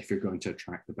 if you're going to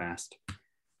attract the best.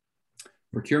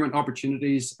 Procurement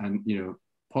opportunities, and you know,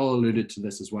 Paul alluded to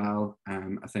this as well.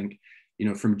 I think, you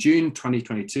know, from June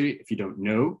 2022, if you don't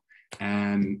know,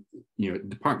 you know, the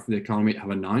Department for the Economy have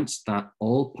announced that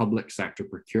all public sector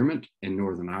procurement in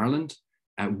Northern Ireland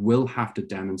will have to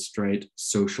demonstrate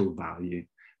social value.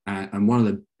 And one of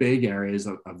the big areas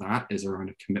of that is around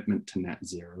a commitment to net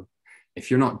zero.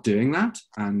 If you're not doing that,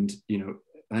 and you know,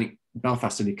 I think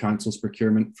Belfast City Council's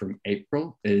procurement from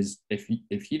April is if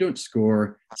you don't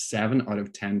score 7 out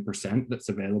of 10% that's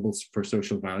available for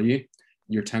social value,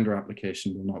 your tender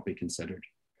application will not be considered.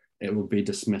 It will be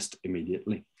dismissed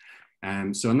immediately.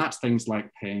 And that's things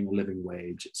like paying a living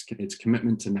wage. It's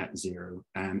commitment to net zero.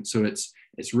 So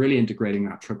it's really integrating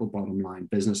that triple bottom line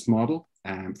business model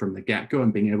from the get-go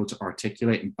and being able to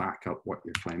articulate and back up what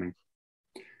you're claiming.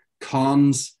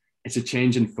 Cons, it's a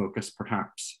change in focus,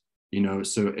 perhaps. You know,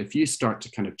 so if you start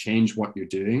to kind of change what you're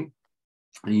doing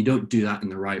and you don't do that in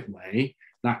the right way,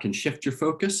 that can shift your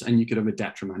focus and you could have a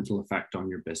detrimental effect on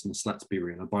your business. Let's be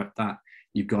real about that.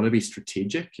 You've got to be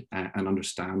strategic and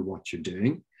understand what you're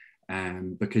doing,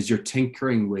 because you're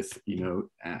tinkering with, you know,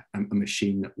 a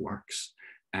machine that works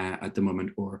at the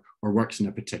moment or works in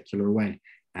a particular way.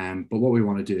 But what we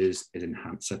want to do is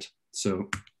enhance it. So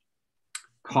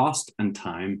cost and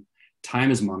time. Time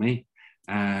is money.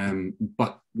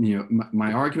 But you know,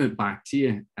 my argument back to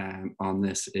you on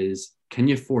this is, can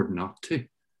you afford not to?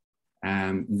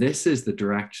 This is the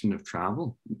direction of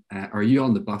travel. Are you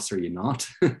on the bus or are you not?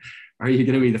 Are you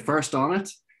going to be the first on it?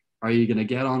 Are you going to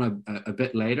get on a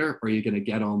bit later, or are you going to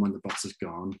get on when the bus is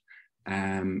gone?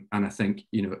 And I think,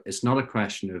 you know, it's not a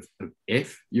question of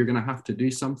if you're going to have to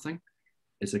do something,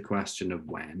 it's a question of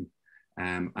when.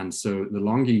 And so the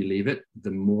longer you leave it,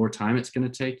 the more time it's going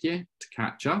to take you to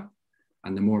catch up,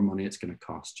 and the more money it's going to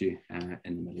cost you in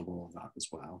the middle of all of that as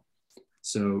well.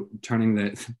 So turning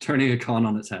a con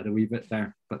on its head a wee bit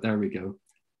there, but there we go.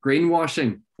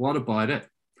 Greenwashing, what about it?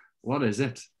 What is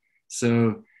it?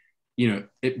 So, you know,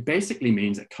 it basically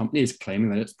means a company is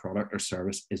claiming that its product or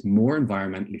service is more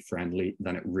environmentally friendly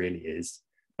than it really is,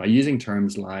 by using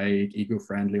terms like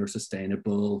eco-friendly or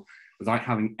sustainable, without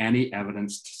having any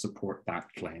evidence to support that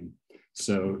claim.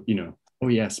 So, you know, oh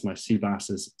yes, my sea bass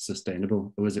is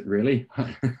sustainable. Oh, is it really?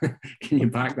 Can you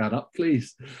back that up,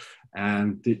 please?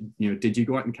 Did you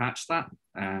go out and catch that?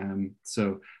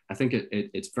 So I think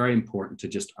it's very important to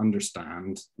just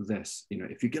understand this. You know,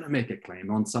 if you're going to make a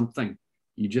claim on something,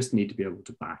 you just need to be able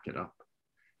to back it up.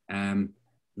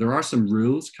 There are some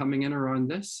rules coming in around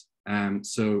this.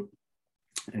 So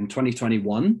in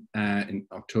 2021, in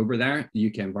October there, the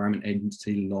UK Environment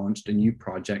Agency launched a new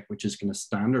project which is going to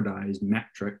standardize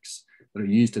metrics that are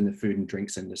used in the food and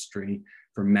drinks industry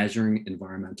for measuring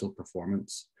environmental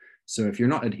performance. So if you're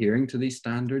not adhering to these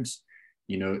standards,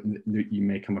 you know, you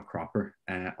may come a cropper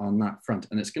on that front.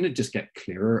 And it's going to just get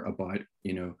clearer about,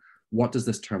 you know, what does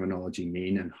this terminology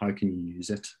mean and how can you use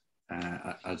it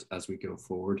as we go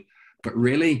forward. But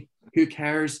really, who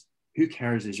cares? Who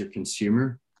cares is your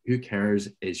consumer. Who cares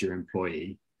is your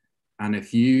employee. And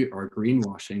if you are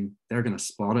greenwashing, they're going to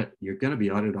spot it. You're going to be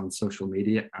outed on social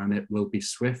media, and it will be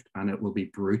swift and it will be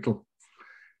brutal.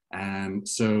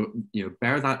 So, you know,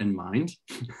 bear that in mind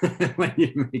when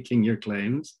you're making your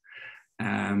claims.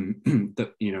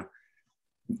 That, you know,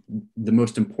 the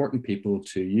most important people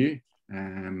to you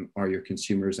are your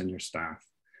consumers and your staff.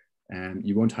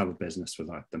 You won't have a business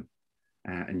without them,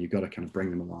 and you've got to kind of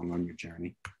bring them along on your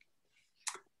journey.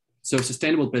 So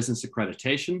sustainable business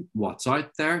accreditation, what's out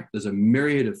there? There's a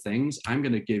myriad of things. I'm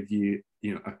going to give you,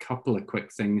 you know, a couple of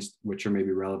quick things which are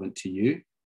maybe relevant to you.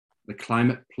 The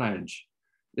climate pledge.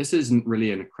 This isn't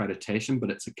really an accreditation, but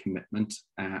it's a commitment.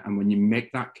 And when you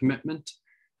make that commitment,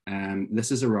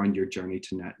 this is around your journey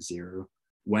to net zero.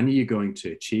 When are you going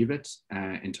to achieve it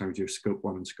in terms of your scope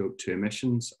 1 and scope 2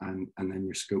 emissions, and then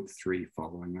your scope 3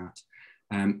 following that?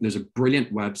 There's a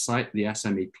brilliant website, the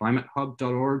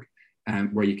smeclimatehub.org,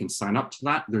 where you can sign up to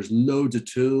that. There's loads of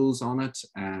tools on it.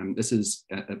 This is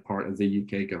a part of the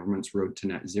UK government's Road to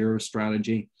Net Zero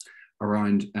strategy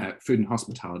around food and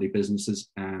hospitality businesses,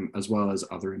 as well as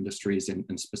other industries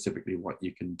and specifically what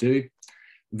you can do.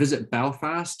 Visit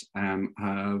Belfast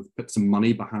have put some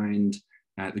money behind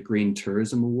the Green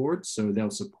Tourism Awards, so they'll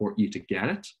support you to get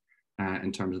it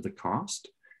in terms of the cost.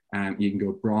 You can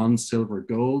go bronze, silver,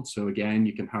 gold. So again,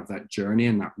 you can have that journey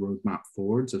and that roadmap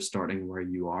forwards of starting where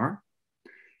you are.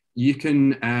 You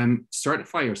can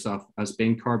certify yourself as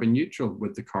being carbon neutral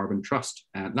with the Carbon Trust.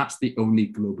 That's the only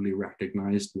globally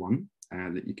recognized one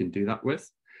that you can do that with.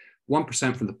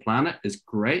 1% for the Planet is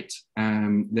great.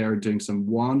 They're doing some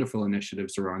wonderful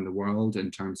initiatives around the world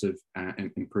in terms of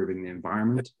improving the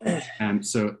environment.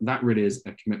 So that really is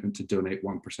a commitment to donate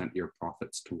 1% of your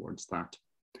profits towards that.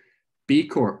 B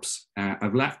Corps,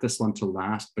 I've left this one to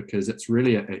last because it's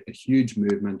really a huge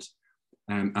movement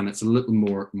and it's a little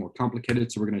more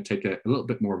complicated. So we're going to take a little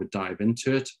bit more of a dive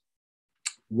into it.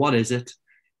 What is it?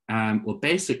 Well,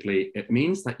 basically, it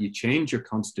means that you change your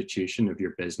constitution of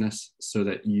your business so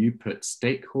that you put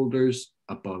stakeholders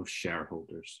above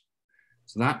shareholders.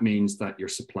 So that means that your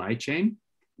supply chain,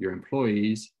 your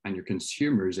employees, and your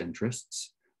consumers'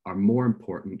 interests are more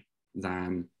important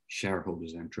than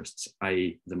shareholders' interests,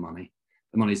 i.e. the money.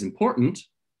 The money is important,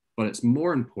 but it's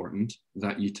more important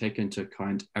that you take into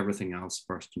account everything else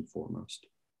first and foremost.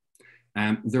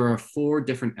 There are 4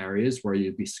 different areas where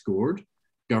you'd be scored: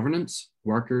 governance,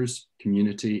 workers,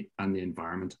 community, and the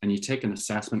environment. And you take an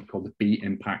assessment called the B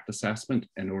Impact Assessment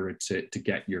in order to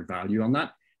get your value on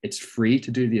that. It's free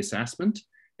to do the assessment.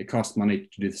 It costs money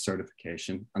to do the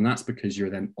certification. And that's because you're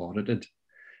then audited.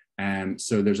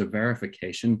 So there's a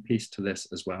verification piece to this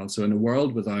as well. So in a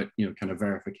world without, kind of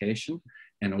verification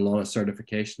and a lot of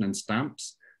certification and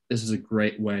stamps, this is a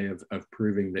great way of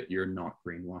proving that you're not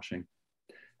greenwashing.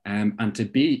 And to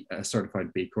be a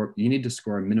certified B Corp, you need to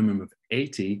score a minimum of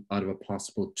 80 out of a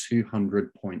possible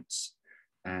 200 points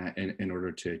in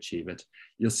order to achieve it.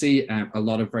 You'll see a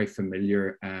lot of very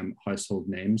familiar household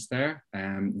names there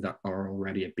that are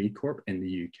already a B Corp in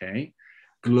the UK.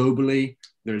 Globally,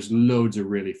 there's loads of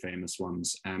really famous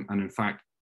ones. And in fact,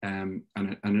 and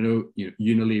I know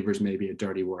Unilever is maybe a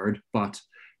dirty word, but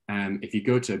if you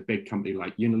go to a big company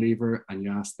like Unilever and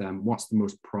you ask them, what's the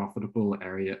most profitable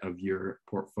area of your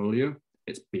portfolio?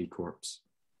 It's B Corps.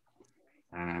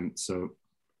 So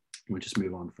we'll just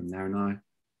move on from there now.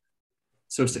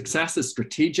 So success is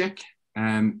strategic.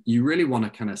 You really want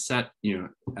to kind of set,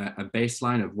 a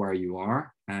baseline of where you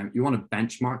are. You want to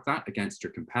benchmark that against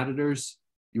your competitors.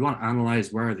 You want to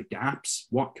analyze where are the gaps,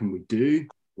 what can we do,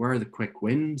 where are the quick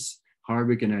wins, how are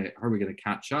we going to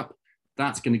catch up.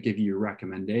 That's going to give you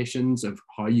recommendations of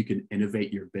how you can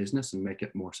innovate your business and make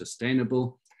it more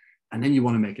sustainable. And then you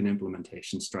want to make an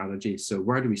implementation strategy. So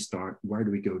where do we start? Where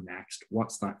do we go next?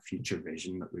 What's that future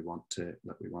vision that we want to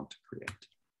create?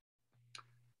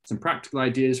 Some practical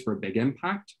ideas for a big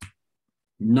impact.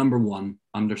 Number 1,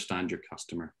 understand your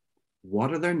customer.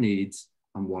 What are their needs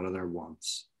and what are their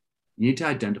wants? You need to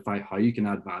identify how you can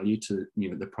add value to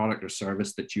the product or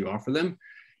service that you offer them,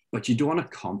 but you don't want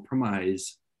to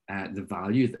compromise the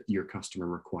value that your customer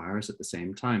requires at the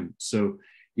same time. So,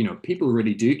 people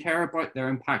really do care about their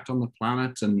impact on the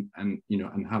planet and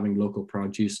having local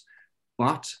produce,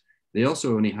 but they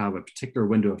also only have a particular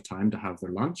window of time to have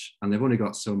their lunch, and they've only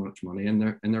got so much money in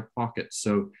their pocket.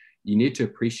 So you need to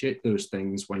appreciate those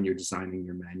things when you're designing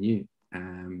your menu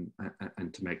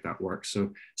and to make that work.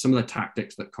 So some of the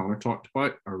tactics that Connor talked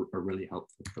about are really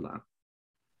helpful for that.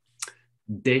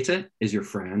 Data is your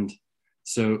friend.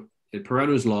 So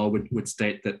Pareto's law would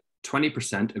state that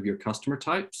 20% of your customer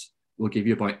types will give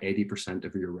you about 80%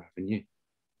 of your revenue.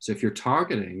 So if you're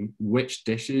targeting which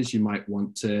dishes you might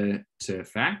want to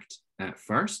affect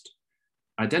first,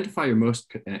 identify your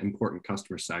most important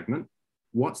customer segment.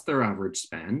 What's their average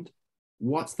spend?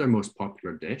 What's their most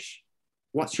popular dish?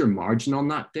 What's your margin on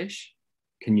that dish?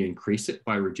 Can you increase it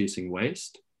by reducing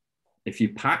waste? If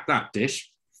you pack that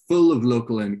dish full of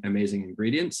local and amazing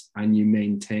ingredients and you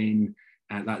maintain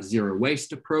that zero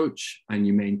waste approach and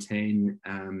you maintain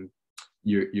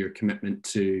your commitment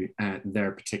to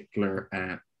their particular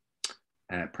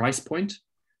price point,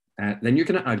 then you're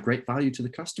going to add great value to the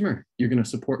customer. You're going to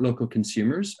support local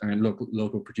consumers and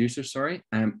local producers,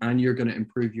 and you're going to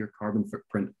improve your carbon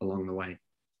footprint along the way.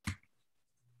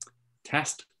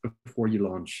 Test before you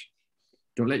launch.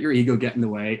 Don't let your ego get in the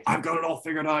way. I've got it all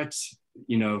figured out.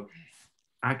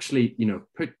 Actually,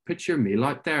 put your meal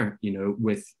out there,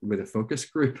 with a focus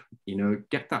group,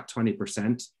 get that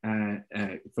 20%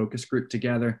 focus group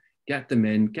together, get them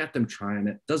in, get them trying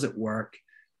it. Does it work?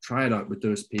 Try it out with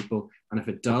those people. And if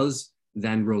it does,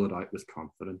 then roll it out with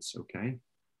confidence, okay?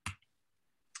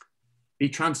 Be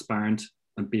transparent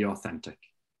and be authentic.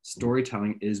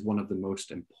 Storytelling is one of the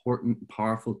most important,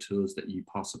 powerful tools that you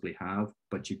possibly have,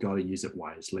 but you got to use it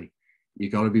wisely. You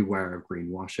got to be aware of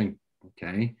greenwashing.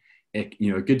 Okay.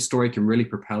 A good story can really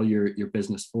propel your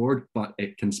business forward, but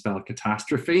it can spell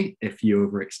catastrophe if you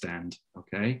overextend.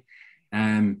 Okay.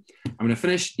 I'm going to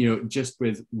finish, just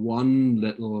with one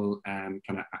little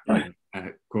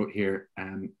quote here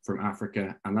from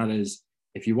Africa, and that is,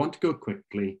 if you want to go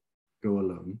quickly, go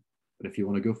alone, but if you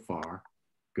want to go far,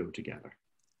 go together.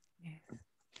 Yes.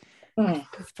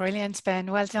 It's brilliant,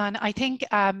 Ben. Well done. I think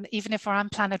even if we're on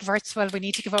Planet Virtual, we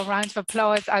need to give a round of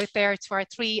applause out there to our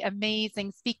three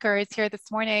amazing speakers here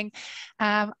this morning.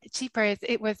 Cheapers,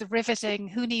 it was riveting.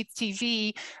 Who needs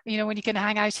TV? When you can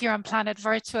hang out here on Planet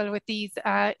Virtual with these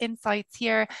insights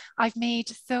here. I've made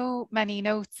so many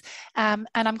notes, and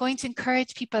I'm going to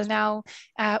encourage people now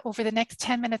over the next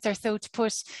 10 minutes or so to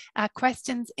put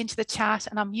questions into the chat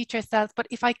and unmute yourselves. But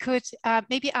if I could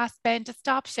maybe ask Ben to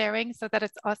stop sharing so that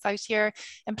it's us out here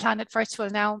in Planet Virtual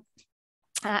now.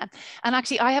 And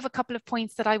actually, I have a couple of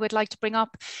points that I would like to bring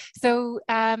up. So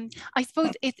I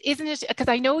suppose isn't it, because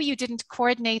I know you didn't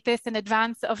coordinate this in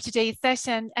advance of today's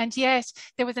session, and yet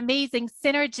there was amazing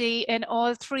synergy in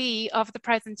all three of the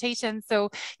presentations.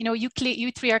 So, you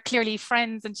three are clearly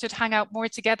friends and should hang out more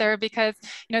together, because,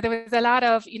 there was a lot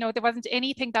of, there wasn't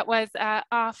anything that was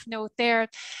off note there.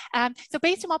 So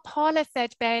based on what Paula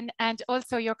said, Ben, and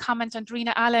also your comment on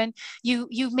Drina Allen,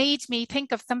 you made me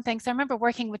think of something. So I remember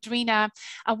working with Drina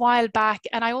a while back,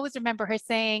 and I always remember her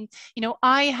saying,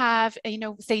 I have,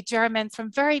 say Germans from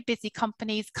very busy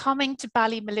companies coming to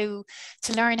Ballymaloe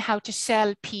to learn how to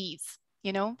shell peas,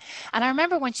 and I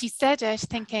remember when she said it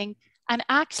thinking, and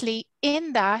actually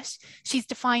in that, she's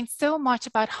defined so much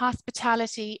about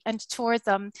hospitality and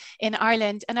tourism in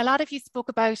Ireland. And a lot of you spoke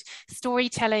about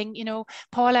storytelling,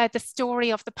 Paula, the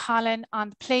story of the pollen on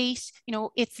the plate,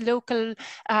 its local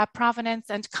provenance,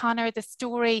 and Connor, the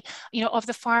story, of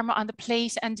the farmer on the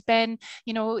plate, and Ben,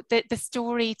 the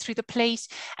story through the plate.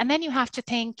 And then you have to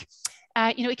think,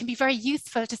 it can be very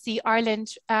useful to see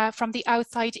Ireland from the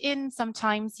outside in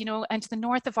sometimes, and to the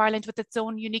north of Ireland with its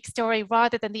own unique story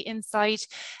rather than the inside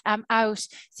out.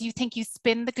 So you think you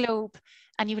spin the globe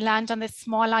and you land on this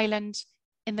small island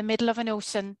in the middle of an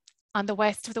ocean on the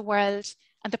west of the world,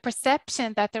 and the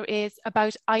perception that there is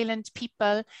about island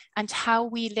people and how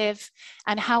we live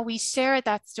and how we share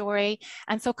that story.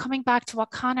 And so coming back to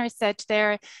what Connor said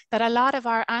there, that a lot of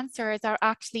our answers are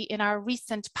actually in our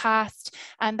recent past.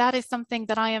 And that is something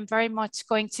that I am very much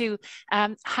going to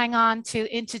hang on to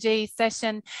in today's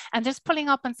session. And just pulling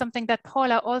up on something that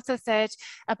Paula also said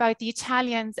about the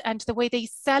Italians and the way they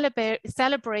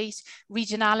celebrate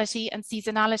regionality and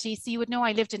seasonality. So you would know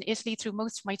I lived in Italy through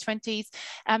most of my 20s.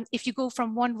 If you go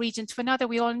from one region to another,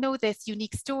 we all know this,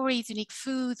 unique stories, unique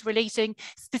foods relating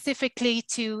specifically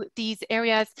to these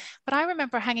areas. But I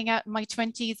remember hanging out in my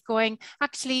 20s going,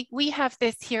 actually, we have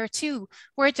this here too.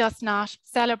 We're just not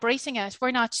celebrating it.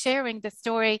 We're not sharing the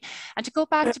story. And to go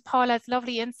back to Paula's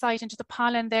lovely insight into the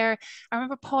pollen there, I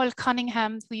remember Paul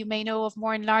Cunningham, who you may know of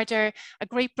more and larger, a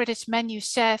great British menu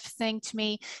chef, saying to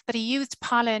me that he used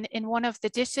pollen in one of the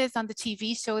dishes on the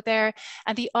TV show there,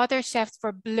 and the other chefs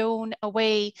were blown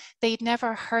away. They'd never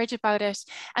heard about it.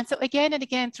 And so again and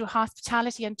again, through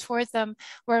hospitality and tourism,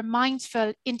 we're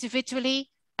mindful individually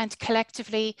and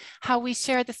collectively how we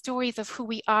share the stories of who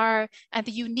we are and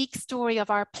the unique story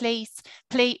of our place,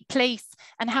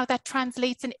 and how that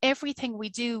translates in everything we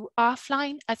do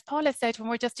offline, as Paula said, when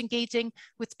we're just engaging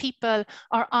with people,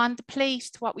 or on the plate,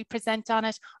 what we present on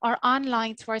it, or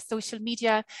online through our social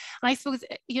media. And I suppose,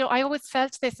 I always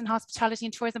felt this in hospitality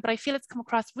and tourism, but I feel it's come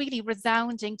across really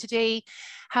resounding today,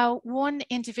 how one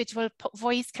individual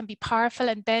voice can be powerful,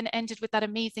 and Ben ended with that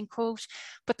amazing quote,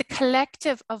 but the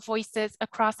collective of voices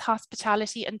across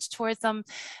hospitality and tourism,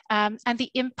 and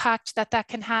the impact that that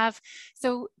can have.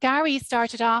 So Gary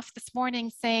started off this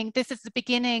morning saying this is the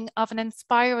beginning of an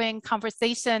inspiring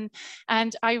conversation,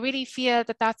 and I really feel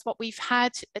that that's what we've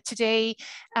had today.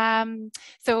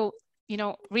 So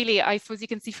really, I suppose you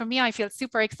can see from me, I feel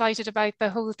super excited about the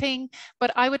whole thing, but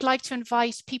I would like to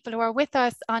invite people who are with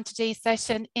us on today's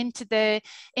session into the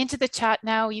chat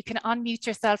now. You can unmute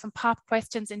yourself and pop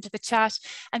questions into the chat.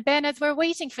 And Ben, as we're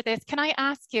waiting for this, can I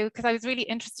ask you, because I was really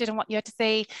interested in what you had to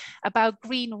say about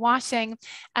greenwashing,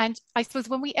 and I suppose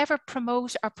when we ever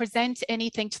promote or present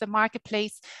anything to the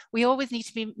marketplace, we always need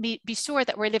to be sure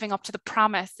that we're living up to the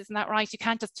promise, isn't that right? You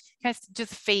can't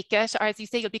just fake it, or as you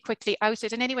say, you'll be quickly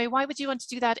outed. And anyway, why would you want to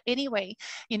do that anyway?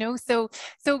 So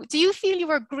do you feel you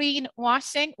were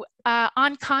greenwashing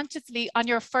unconsciously on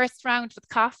your first round with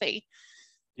coffee?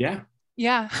 Yeah.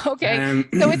 Yeah. Okay.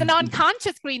 So it's an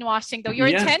unconscious greenwashing, though. Your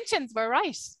intentions were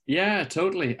right. Yeah,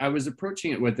 totally. I was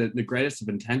approaching it with the greatest of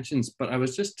intentions, but I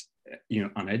was just,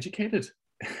 uneducated.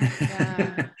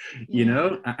 Yeah.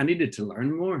 I needed to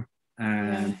learn more.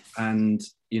 And, and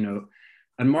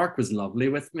Mark was lovely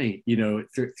with me,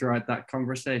 throughout that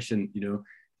conversation,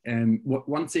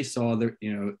 once he saw that,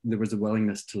 there was a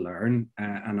willingness to learn,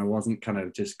 and I wasn't kind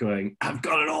of just going, I've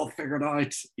got it all figured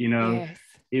out, Yes.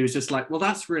 He was just like, well,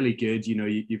 that's really good.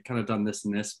 You've kind of done this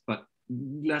and this, but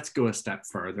let's go a step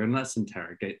further and let's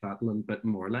interrogate that a little bit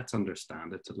more. Let's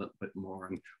understand it a little bit more.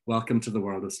 And welcome to the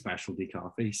world of specialty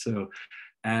coffee. So,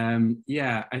 I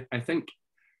think,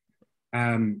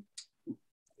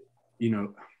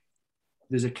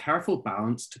 there's a careful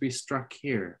balance to be struck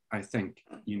here, I think,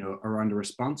 around the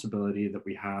responsibility that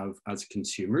we have as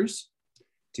consumers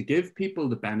to give people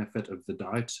the benefit of the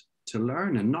doubt to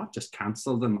learn and not just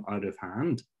cancel them out of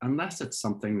hand, unless it's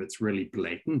something that's really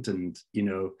blatant and,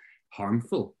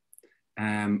 harmful.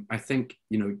 I think,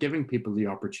 giving people the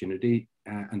opportunity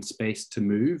and space to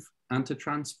move and to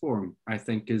transform, I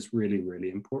think is really, really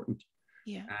important.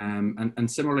 Yeah.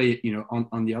 And similarly,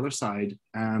 on the other side,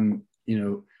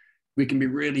 we can be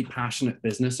really passionate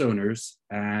business owners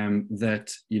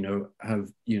that, have,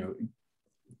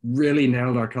 really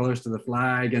nailed our colors to the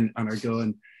flag and are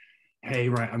going, hey,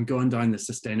 right, I'm going down the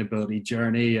sustainability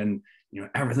journey and,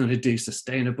 everything to do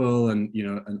sustainable and,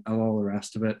 and all the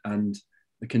rest of it. And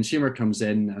the consumer comes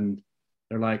in and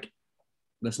they're like,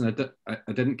 listen, I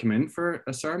didn't come in for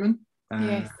a sermon.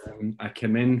 Yes. I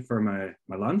came in for my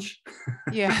lunch.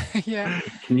 Yeah.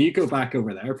 Can you go back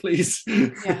over there, please?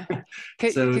 Yeah.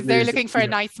 Because So they're looking for a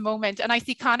nice moment. And I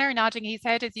see Connor nodding his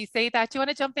head as you say that. Do you want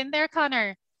to jump in there,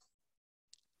 Connor?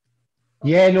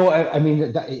 Yeah, no, I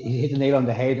mean, he hit the nail on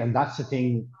the head. And that's the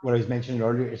thing what I was mentioning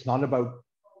earlier. It's not about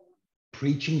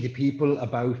preaching to people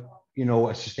about,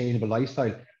 a sustainable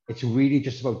lifestyle. It's really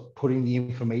just about putting the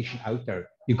information out there.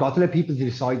 You've got to let people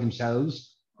decide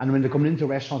themselves. And when they're coming into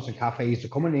restaurants and cafes, they're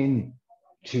coming in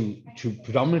to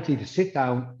predominantly to sit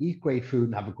down, eat great food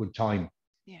and have a good time.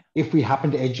 Yeah. If we happen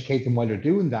to educate them while they're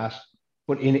doing that,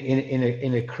 but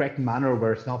in a correct manner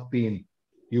where it's not being,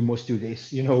 you must do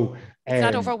this, It's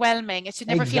not overwhelming. It should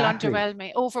never feel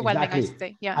overwhelming, I should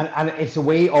say. Yeah. And it's a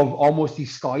way of almost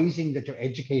disguising that you're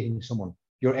educating someone.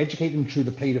 You're educating them through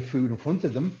the plate of food in front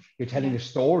of them. You're telling a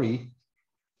story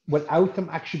without them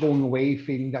actually going away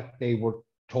feeling that they were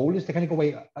told us. They kind of go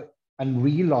away and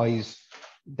realize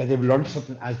that they've learned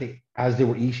something as they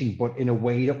were eating, but in a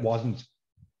way that wasn't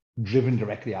driven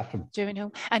directly at them. Driven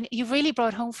home. And you've really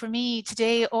brought home for me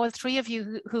today, all three of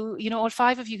you who all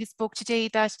five of you who spoke today,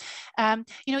 that,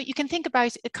 you can think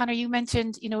about, Connor, you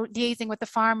mentioned, liaising with the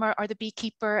farmer or the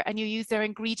beekeeper, and you use their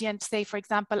ingredient, say, for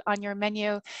example, on your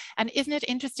menu. And isn't it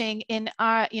interesting in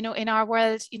our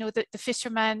world, the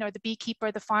fisherman or the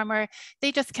beekeeper, the farmer,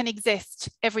 they just can exist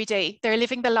every day. They're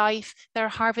living the life, they're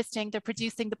harvesting, they're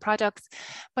producing the products.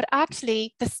 But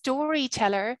actually, the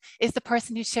storyteller is the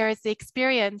person who shares the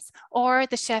experience, or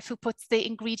the chef who puts the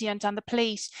ingredient on the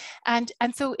plate. And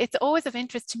so it's always of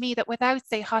interest to me that without,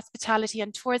 say, hospitality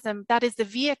and tourism, that is the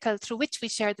vehicle through which we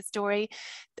share the story,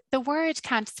 the word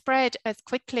can't spread as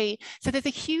quickly. So there's a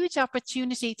huge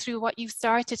opportunity through what you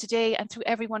started today and through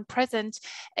everyone present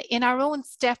in our own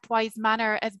stepwise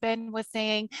manner, as Ben was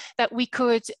saying, that we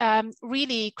could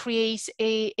really create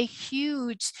a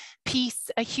huge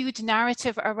piece, a huge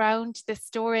narrative around this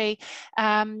story,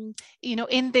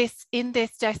 in this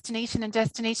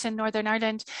destination Northern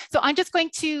Ireland. So I'm just going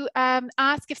to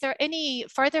ask if there are any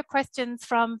further questions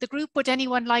from the group. Would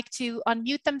anyone like to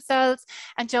unmute themselves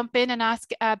and jump in and ask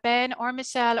Ben or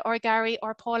Michelle or Gary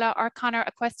or Paula or Connor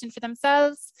a question for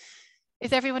themselves?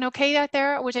 Is everyone okay out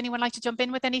there? Or would anyone like to jump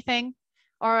in with anything?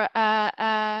 Or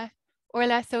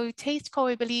less? So TasteCo,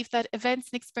 we believe that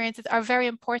events and experiences are very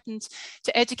important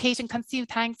to educate and consume.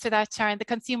 Thanks for that, Sharon. The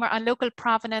consumer on local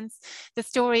provenance, the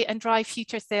story, and drive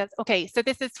future sales. Okay, so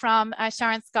this is from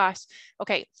Sharon Scott.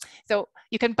 Okay, so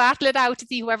you can battle it out to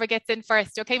see whoever gets in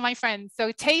first. Okay, my friends.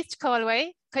 So Taste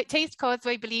Causeway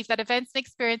believe that events and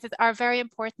experiences are very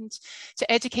important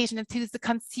to educate and enthuse the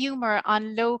consumer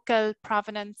on local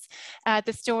provenance,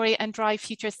 the story, and drive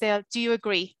future sales. Do you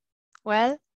agree?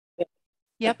 Well.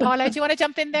 Yeah, Paula, do you want to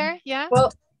jump in there? Yeah.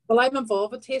 Well, I'm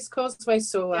involved with Taste Causeway,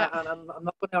 so and I'm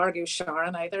not going to argue with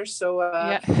Sharon either. So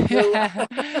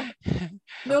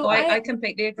no, I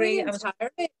completely agree.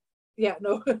 Entirely. Yeah,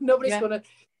 no, nobody's going to.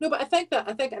 No, but I think,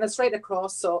 and it's right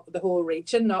across the whole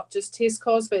region, not just Taste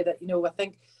Causeway. That I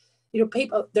think you know,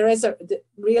 people, there is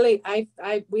really,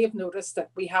 we have noticed that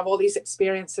we have all these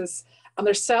experiences and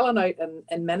they're selling out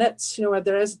in minutes, you know, where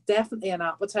there is definitely an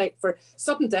appetite for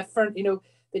something different, you know,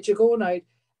 that you're going out.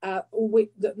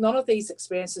 None of these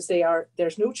experiences,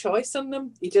 there's no choice in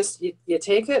them. You just, you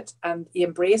take it and you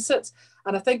embrace it.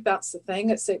 And I think that's the thing.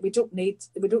 It's that we don't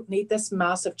need this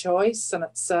massive choice. And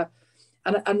it's,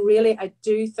 and really, I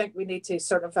do think we need to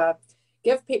sort of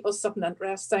give people something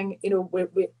interesting. You know,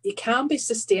 you can be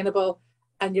sustainable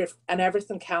and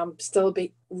everything can still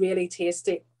be really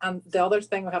tasty. And the other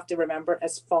thing we have to remember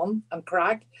is fun and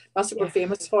crack. That's what we're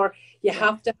famous for. You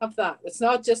have to have that. It's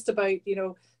not just about, you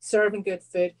know, serving good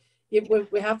food. We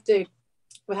have to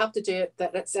do it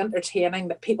that it's entertaining,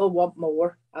 that people want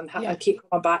more and keep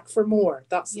coming back for more.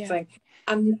 That's the thing.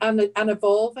 And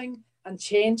evolving and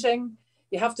changing.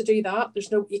 You have to do that.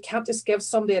 You can't just give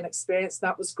somebody an experience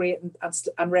that was great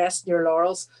and rest in your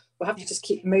laurels. We have to just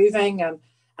keep moving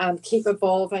and keep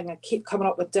evolving and keep coming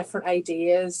up with different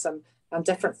ideas and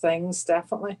different things,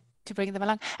 definitely. To bring them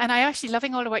along. And I actually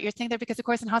loving all of what you're saying there, because of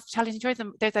course in hospitality and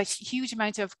tourism there's a huge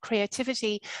amount of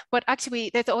creativity, but actually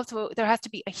there has to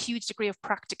be a huge degree of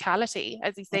practicality,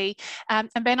 as you say. And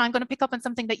Ben, I'm going to pick up on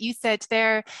something that you said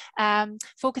there,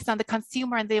 focus on the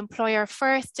consumer and the employer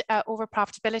first over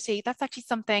profitability. That's actually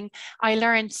something I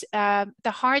learned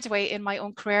the hard way in my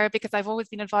own career, because I've always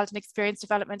been involved in experience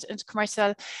development and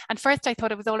commercial, and first I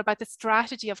thought it was all about the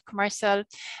strategy of commercial,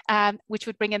 which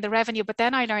would bring in the revenue, but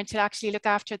then I learned to actually look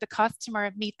after the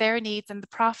customer, meet their needs, and the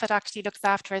profit actually looks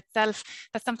after itself.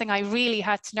 That's something I really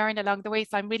had to learn along the way,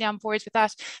 so I'm really on board with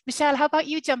that. Michelle, how about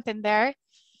you jump in there?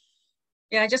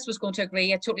 Yeah, I just was going to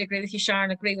agree. I totally agree with you,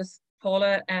 Sharon. I agree with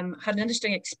Paula. Had an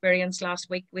interesting experience last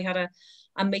week. We had a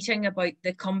meeting about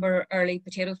the Cumber Early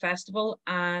Potato Festival,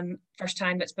 first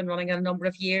time it's been running in a number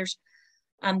of years.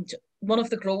 And one of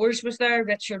the growers was there,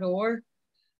 Richard Orr.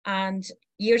 And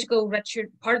years ago, Richard,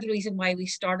 part of the reason why we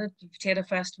started the Potato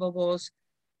Festival was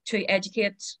to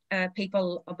educate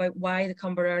people about why the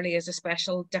Cumber Early is a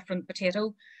special, different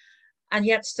potato. And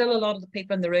yet still a lot of the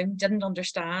people in the room didn't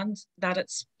understand that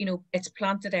it's, you know, it's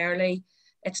planted early,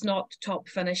 it's not top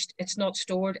finished, it's not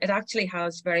stored. It actually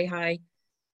has very high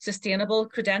sustainable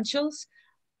credentials.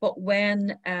 But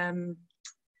when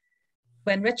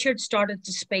Richard started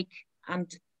to speak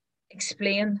and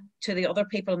explain to the other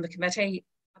people in the committee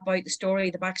about the story,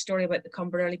 the backstory about the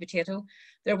Cumber Early potato,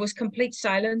 there was complete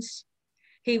silence.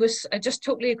 I just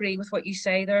totally agree with what you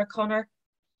say there, Connor.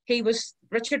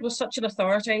 Richard was such an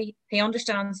authority. He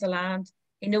understands the land.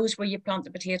 He knows where you plant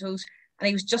the potatoes, and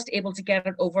he was just able to get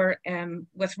it over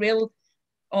with real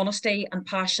honesty and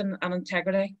passion and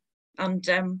integrity. And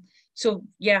so,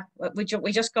 yeah,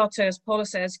 we just got to, as Paula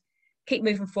says, keep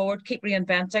moving forward, keep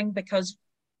reinventing, because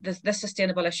this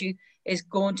sustainable issue is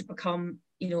going to become,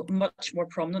 you know, much more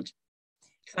prominent.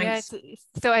 Thanks. Yes.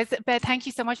 So as Ben, thank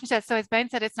you so much, Michelle. So as Ben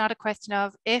said, it's not a question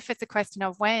of if, it's a question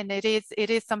of when. It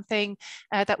is something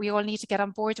that we all need to get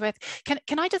on board with.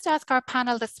 Can I just ask our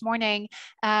panel this morning?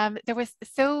 There was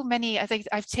so many,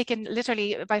 I've taken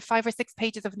literally about 5 or 6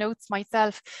 pages of notes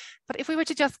myself. But if we were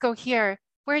to just go here,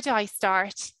 where do I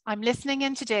start? I'm listening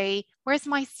in today. Where's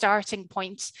my starting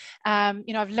point?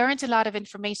 You know, I've learned a lot of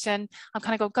information. I'm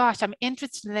kind of go, gosh, I'm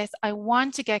interested in this. I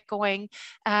want to get going.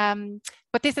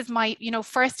 But this is my, you know,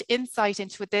 first insight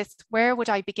into this. Where would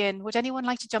I begin? Would anyone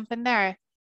like to jump in there?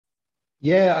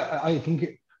 Yeah, I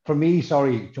think for me,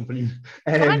 sorry, jumping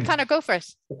in. Come on, Connor, go for it.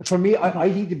 For me,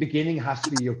 I think the beginning has to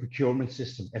be your procurement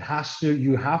system.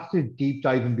 You have to deep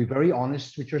dive and be very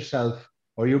honest with yourself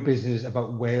or your business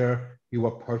about where you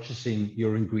are purchasing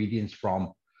your ingredients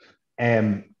from.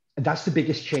 And that's the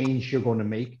biggest change you're going to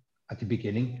make at the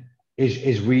beginning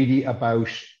is really about,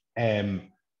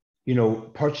 you know,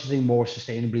 purchasing more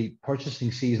sustainably,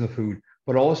 purchasing seasonal food,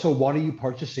 but also what are you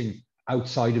purchasing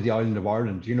outside of the island of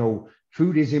Ireland? You know,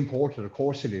 food is imported, of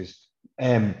course it is.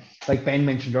 Like Ben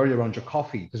mentioned earlier around your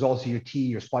coffee, there's also your tea,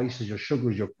 your spices, your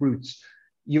sugars, your fruits.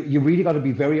 You really got to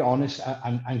be very honest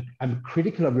and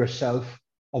critical of yourself,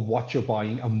 of what you're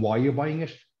buying and why you're buying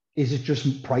it. Is it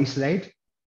just price led?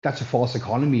 That's a false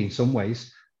economy in some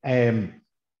ways.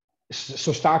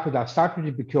 So start with that, start with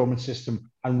the procurement system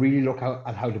and really look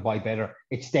at how to buy better.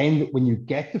 It's then when you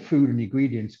get the food and the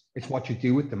ingredients, it's what you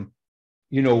do with them,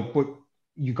 you know, but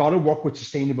you got to work with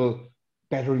sustainable,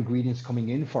 better ingredients coming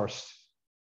in first.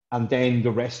 And then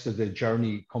the rest of the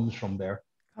journey comes from there.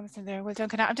 Comes in there. Well done.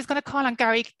 I'm just going to call on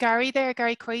Gary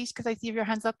Quaid, because I see your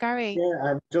hands up, Gary.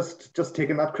 Yeah, just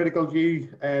taking that critical view,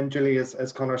 Julie,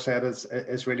 as Connor said,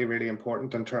 is really, really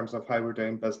important in terms of how we're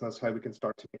doing business, how we can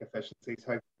start to make efficiencies,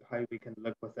 how we can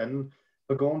look within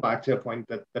But going back to a point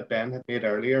that Ben had made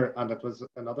earlier, and it was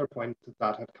another point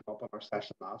that had come up in our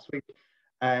session last week,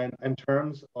 and in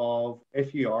terms of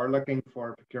if you are looking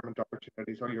for procurement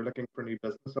opportunities or you're looking for new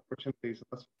business opportunities, and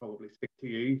this will probably speak to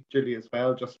you, Julie, as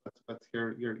well, just with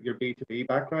your B2B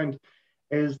background,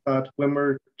 is that when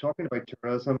we're talking about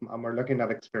tourism and we're looking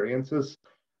at experiences,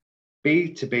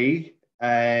 B2B,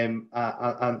 and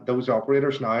those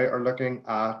operators now are looking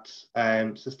at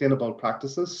sustainable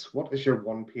practices. What is your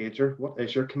one pager? What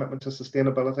is your commitment to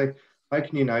sustainability? How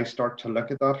can you now start to look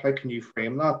at that? How can you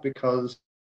frame that? Because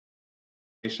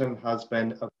has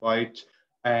been about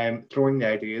throwing the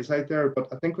ideas out there, but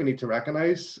I think we need to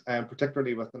recognise,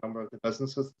 particularly with the number of the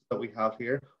businesses that we have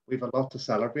here, we have a lot to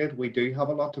celebrate. We do have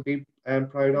a lot to be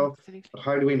proud of. Absolutely. But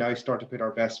how do we now start to put our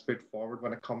best foot forward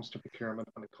when it comes to procurement,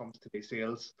 when it comes to these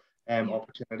sales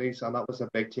opportunities? And that was a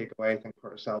big takeaway, I think,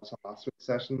 for ourselves on last week's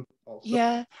session also.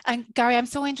 Yeah, and Gary, I'm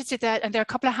so interested that, and there are a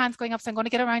couple of hands going up, so I'm going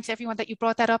to get around to everyone that you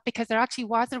brought that up, because there actually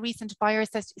was a recent buyer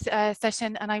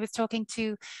session, and I was talking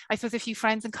to, I suppose, a few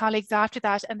friends and colleagues after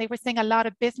that, and they were saying a lot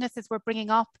of businesses were bringing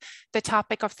up the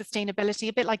topic of sustainability,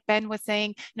 a bit like Ben was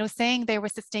saying, saying they were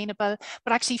sustainable,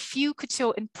 but actually few could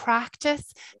show in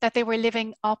practice that they were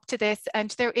living up to this.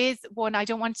 And there is one, I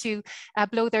don't want to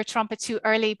blow their trumpet too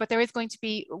early, but there is going to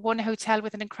be one hotel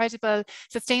with an incredible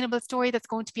sustainable story that's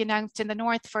going to be announced in the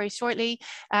north very shortly.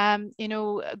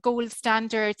 Gold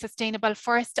standard sustainable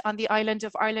first on the island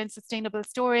of Ireland sustainable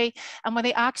story. And when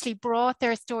they actually brought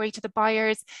their story to the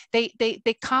buyers,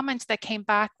 the comment that came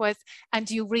back was, and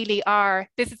you really are.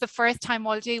 This is the first time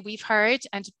all day we've heard,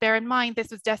 and bear in mind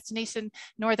this was Destination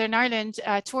Northern Ireland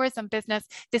tourism business.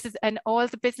 This is, and all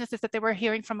the businesses that they were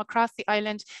hearing from across the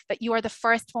island, that you are the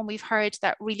first one we've heard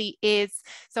that really is.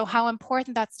 So how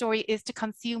important that story is to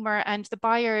consumer and the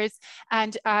buyers,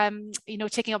 and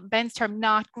taking up Ben's term,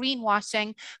 not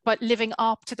greenwashing, but living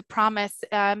up to the promise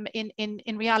in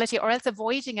reality, or else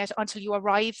avoiding it until you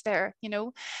arrive there.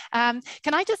 Can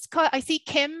I just call, I see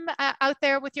Kim out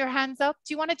there with your hands up.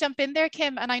 Do you want to jump in there,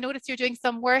 Kim? And I noticed you're doing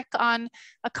some work on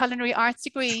a culinary arts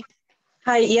degree.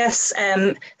 Hi, yes.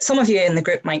 Some of you in the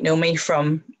group might know me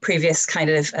from previous kind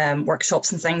of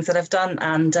workshops and things that I've done,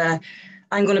 and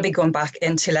I'm going to be going back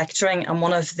into lecturing, and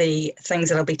one of the things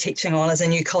that I'll be teaching on is a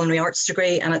new culinary arts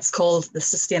degree, and it's called the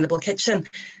Sustainable Kitchen.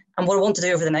 And what I want to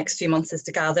do over the next few months is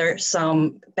to gather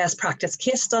some best practice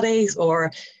case studies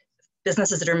or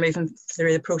businesses that are moving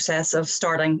through the process of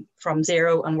starting from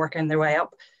zero and working their way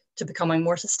up to becoming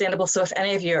more sustainable. So if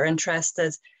any of you are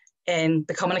interested in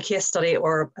becoming a case study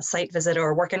or a site visit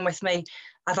or working with me,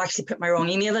 I've actually put my wrong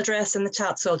email address in the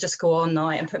chat, so I'll just go on now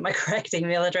and put my correct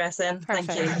email address in. Perfect.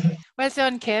 Thank you. Well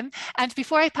done, Kim. And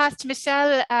before I pass to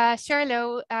Michelle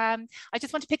Sherlow, I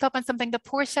just want to pick up on something that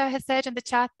Portia has said in the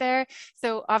chat there.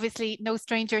 So obviously no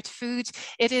stranger to food.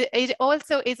 It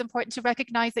also is important to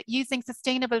recognise that using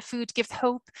sustainable food gives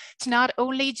hope to not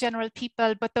only general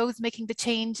people, but those making the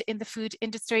change in the food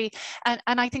industry. And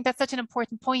I think that's such an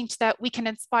important point, that we can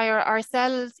inspire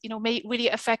ourselves, may really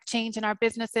affect change in our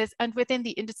businesses and within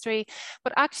the industry.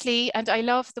 But actually, and I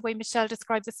love the way Michelle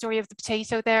described the story of the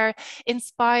potato there,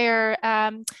 inspire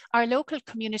our local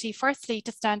community firstly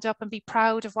to stand up and be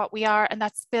proud of what we are, and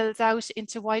that spills out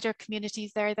into wider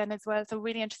communities there then as well. So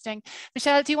really interesting.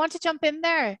 Michelle, do you want to jump in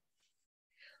there?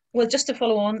 Well, just to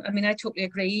follow on, I totally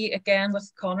agree again with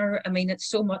Connor. It's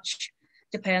so much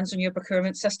depends on your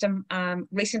procurement system.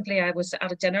 Recently I was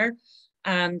at a dinner,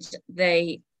 and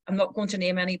I'm not going to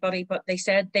name anybody, but they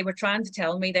said they were trying to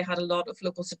tell me they had a lot of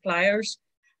local suppliers,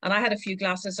 and I had a few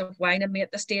glasses of wine in me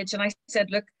at the stage, and I said,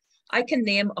 look, I can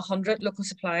name 100 local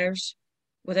suppliers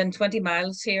within 20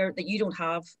 miles here that you don't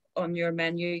have on your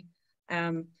menu.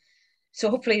 So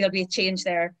hopefully there'll be a change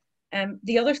there.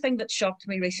 The other thing that shocked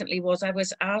me recently was I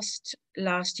was asked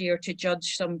last year to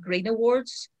judge some green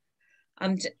awards,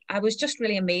 and I was just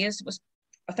really amazed.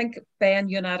 I think, Ben,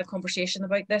 you and I had a conversation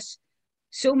about this.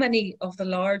 So many of the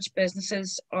large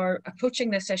businesses are approaching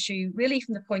this issue really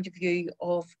from the point of view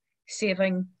of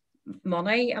saving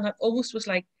money, and it almost was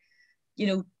like,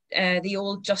 the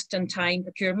old just-in-time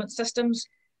procurement systems.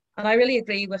 And I really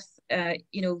agree with,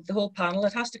 the whole panel.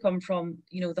 It has to come from,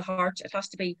 the heart. It has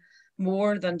to be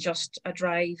more than just a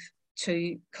drive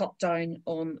to cut down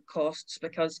on costs,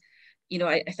 because,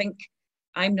 I think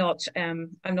I'm not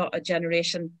a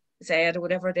Generation Z or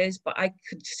whatever it is, but I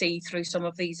could see through some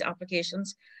of these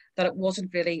applications that it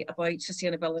wasn't really about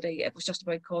sustainability. It was just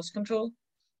about cost control.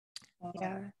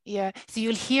 Yeah. So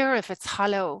you'll hear if it's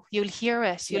hollow, you'll hear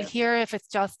it, you'll hear if it's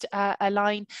just a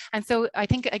line. And so I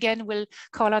think, again, we'll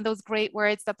call on those great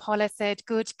words that Paula said,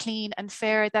 good, clean and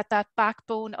fair, that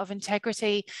backbone of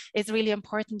integrity is really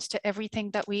important to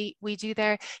everything that we do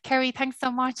there. Kerry, thanks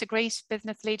so much, a great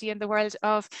business lady in the world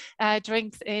of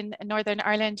drinks in Northern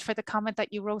Ireland, for the comment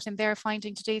that you wrote in there,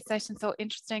 finding today's session so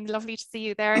interesting. Lovely to see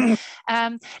you there.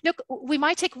 Look, we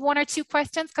might take one or two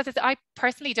questions, because I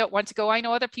personally don't want to go. I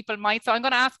know other people might, so I'm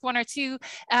going to ask one or two.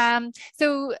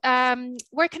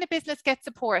 Where can a business get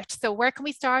support? So where can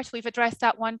we start? We've addressed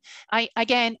that one.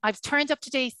 I've turned up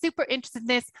today, super interested in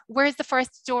this. Where's the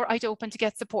first door I'd open to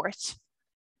get support?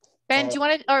 Ben, do you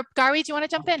want to, or Gary, do you want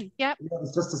to jump in? Yeah.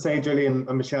 It's just to say, Julie and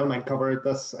Michelle might cover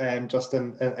this just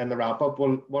in the wrap up.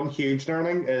 Well, one huge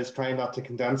learning is trying not to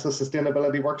condense a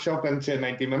sustainability workshop into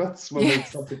 90 minutes when we've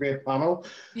such a great panel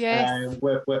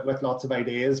with lots of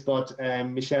ideas. But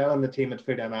Michelle and the team at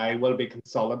Food NI will be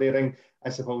consolidating, I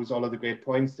suppose, all of the great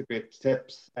points, the great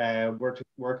tips. Where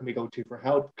can we go to for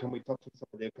help? Can we touch on some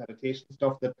of the accreditation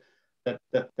stuff that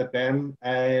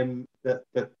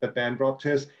Ben brought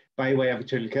to us by way of a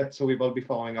toolkit? So we will be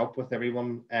following up with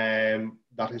everyone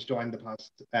that has joined the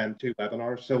past 2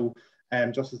 webinars. So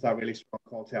just as that really strong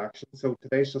call to action. So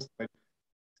today's just about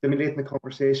stimulating the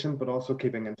conversation, but also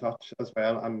keeping in touch as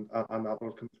well. And that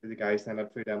will come through the guys then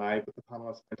at Food NI, but the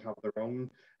panelists might have their own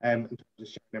in terms of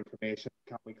sharing information.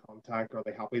 Can we contact? Are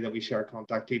they happy that we share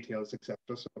contact details, etc.?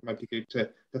 So it might be good to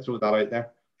throw that out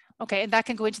there. Okay, and that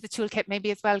can go into the toolkit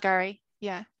maybe as well, Gary.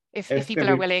 Yeah, if people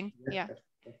are willing. Yeah.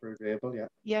 If we're agreeable,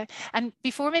 yeah. And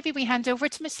before maybe we hand over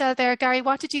to Michelle there, Gary,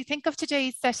 what did you think of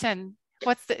today's session?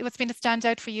 What's been a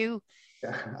standout for you?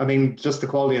 Yeah, I mean, just the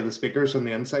quality of the speakers and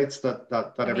the insights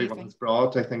that everyone has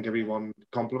brought. I think everyone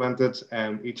complemented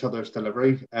each other's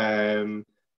delivery.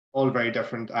 All very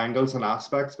different angles and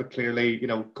aspects, but clearly, you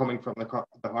know, coming from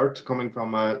the heart, coming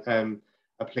from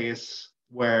a place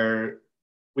where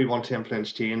we want to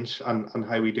influence change and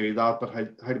how we do that, but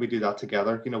how do we do that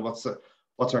together? You know, what's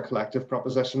our collective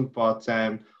proposition? But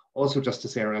also just to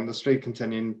see our industry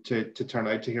continuing to turn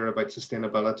out to hear about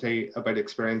sustainability, about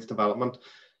experience development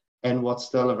in what's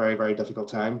still a very, very difficult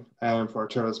time for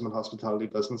tourism and hospitality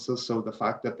businesses. So the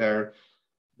fact that they're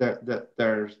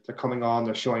coming on,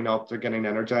 they're showing up, they're getting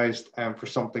energized for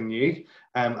something new,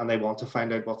 and they want to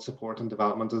find out what support and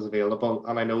development is available.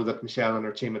 And I know that Michelle and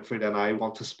her team at Food NI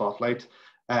want to spotlight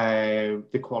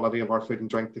the quality of our food and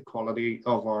drink, the quality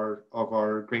of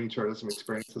our green tourism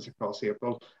experiences across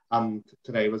April. And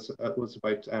today was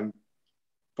about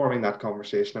forming that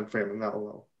conversation and framing that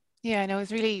well. Yeah, no, it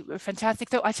was really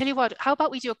fantastic. So I tell you what, how about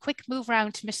we do a quick move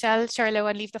round to Michelle Sherlow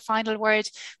and leave the final word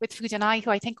with Food NI, who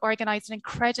I think organised an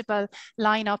incredible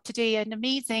lineup today, an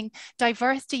amazing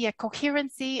diversity, a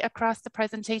coherency across the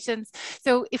presentations.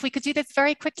 So if we could do this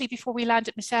very quickly before we land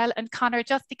at Michelle and Conor,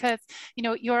 just because, you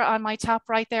know, you're on my top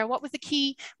right there. What would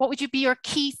you be your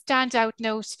key standout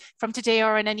note from today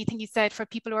or in anything you said for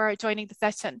people who are joining the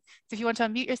session? So if you want to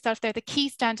unmute yourself there, the key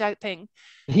standout thing.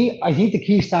 I think the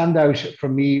key standout for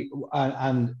me,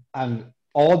 and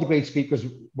all the great speakers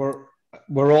were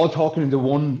all talking in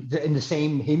the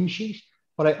same hymn sheet.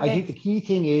 But I think the key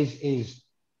thing is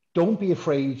don't be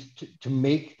afraid to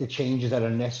make the changes that are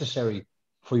necessary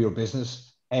for your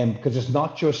business, because it's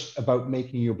not just about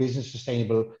making your business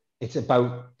sustainable. It's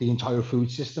about the entire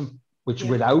food system, which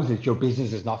without it, your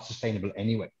business is not sustainable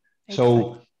anyway. Exactly.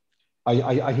 So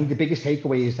I think the biggest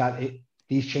takeaway is that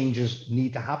these changes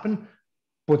need to happen,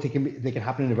 but they can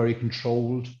happen in a very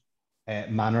controlled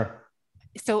manner.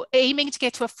 So aiming to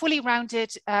get to a fully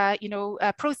rounded,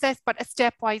 process, but a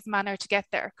stepwise manner to get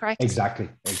there, correct? Exactly.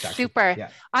 Super. Yeah.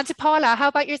 On to Paula, how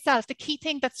about yourself? The key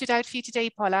thing that stood out for you today,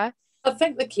 Paula? I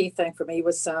think the key thing for me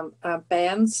was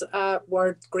Ben's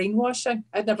word greenwashing.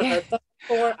 I'd never heard that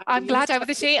before. I'm glad. I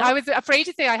was afraid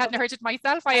to say I hadn't heard it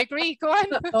myself. I agree. Go on.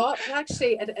 No,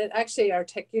 it actually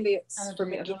articulates for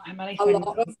me a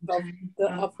lot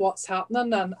of what's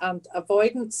happening, and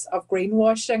avoidance of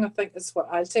greenwashing, I think, is what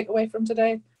I'll take away from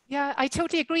today. Yeah, I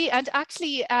totally agree. And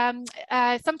actually,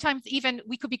 sometimes even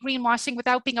we could be greenwashing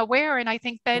without being aware. And I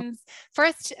think Ben's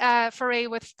first foray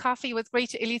with coffee was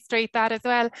great to illustrate that as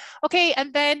well. Okay,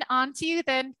 and then on to you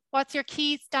then. What's your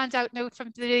key standout note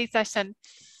from today's session?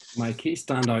 My key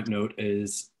standout note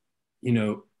is, you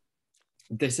know,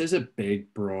 this is a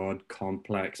big, broad,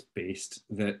 complex beast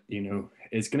that, you know,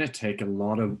 is going to take a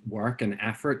lot of work and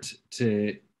effort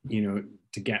to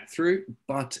get through,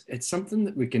 but it's something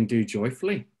that we can do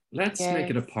joyfully. Let's make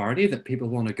it a party that people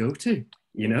want to go to,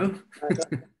 you know?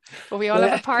 Well, we all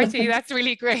have a party. That's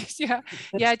really great. Yeah,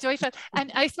 yeah, joyful.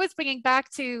 And I suppose bringing back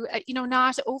to, you know,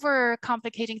 not over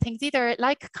complicating things either.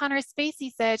 Like Conor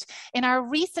Spacey said, in our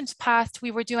recent past,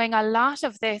 we were doing a lot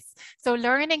of this. So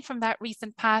learning from that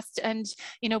recent past and,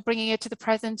 you know, bringing it to the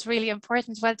present, really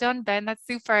important. Well done, Ben. That's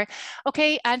super.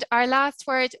 Okay, and our last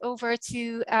word over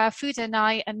to Food and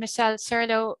I and Michelle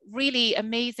Sherlow. Really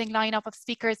amazing lineup of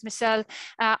speakers, Michelle.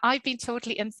 I've been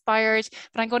totally inspired,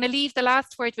 but I'm going to leave the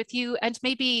last word with you and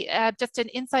maybe just an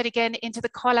insight again into the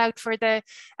call out for the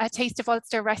Taste of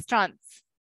Ulster restaurants.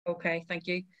 Okay, thank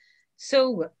you.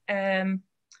 So well, I'm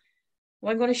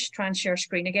going to try and share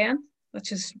screen again,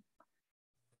 which is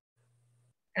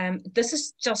this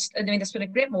is just, I mean, it's been a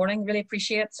great morning. Really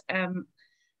appreciate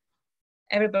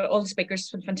everybody, all the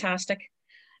speakers have been fantastic.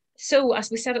 So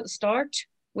as we said at the start,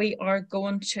 we are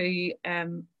going to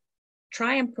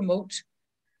try and promote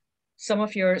some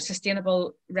of your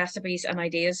sustainable recipes and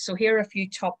ideas. So here are a few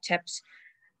top tips.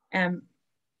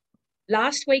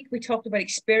 Last week we talked about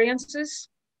experiences.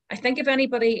 I think if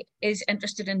anybody is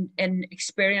interested in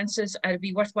experiences, it'd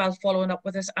be worthwhile following up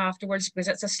with us afterwards, because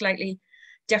it's a slightly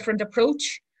different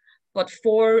approach. But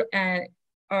for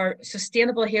our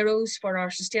sustainable heroes, for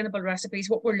our sustainable recipes,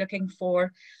 what we're looking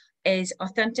for is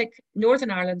authentic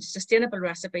Northern Ireland sustainable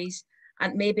recipes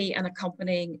and maybe an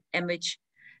accompanying image.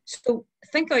 So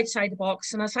think outside the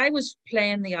box. And as I was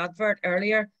playing the advert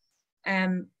earlier,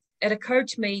 it occurred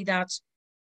to me that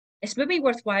it's maybe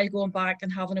worthwhile going back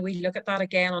and having a wee look at that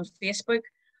again on Facebook,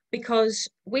 because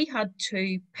we had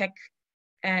to pick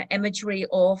imagery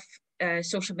off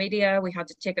social media. We had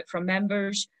to take it from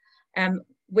members.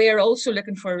 We're also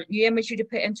looking for new imagery to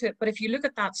put into it. But if you look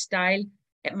at that style,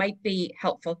 it might be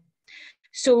helpful.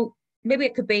 So maybe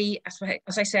it could be,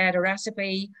 as I said, a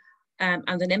recipe and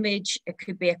an image. It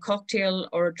could be a cocktail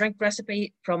or a drink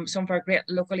recipe from some of our great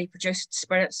locally produced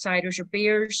spirits, ciders or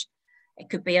beers. It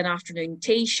could be an afternoon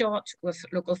tea shot with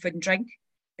local food and drink.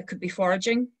 It could be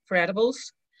foraging for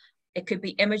edibles. It could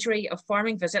be imagery of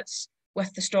farming visits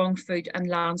with the strong food and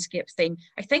landscape theme.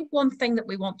 I think one thing that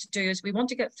we want to do is we want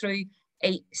to get through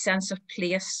a sense of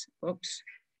place. Oops,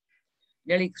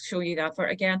 nearly show you that for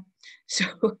again. So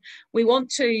we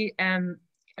want to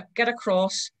get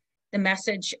across the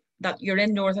message that you're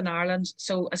in Northern Ireland.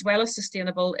 So as well as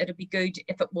sustainable, it'd be good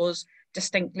if it was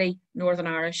distinctly Northern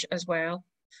Irish as well.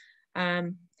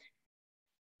 And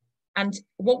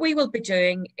what we will be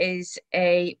doing is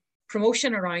a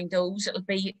promotion around those. It'll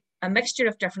be a mixture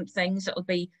of different things. It'll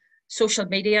be social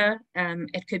media.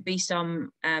 It could be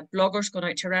some bloggers going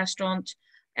out to a restaurant.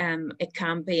 It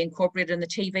can be incorporated in the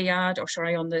TV ad, or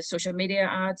sorry, on the social media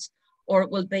ads, or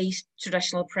it will be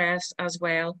traditional press as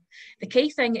well. The key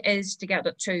thing is to get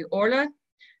it to Orla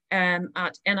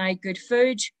at NI Good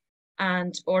Food,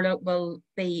 and Orla will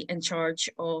be in charge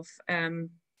of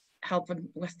helping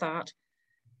with that.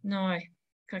 No, I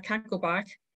can't go back.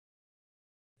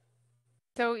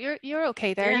 So you're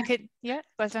okay there. Yeah. You could, yeah,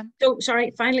 well done. So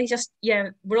sorry, finally, just, yeah,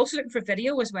 we're also looking for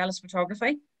video as well as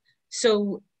photography.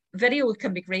 So video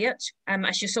can be great.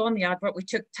 As you saw in the advert, we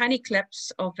took tiny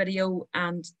clips of video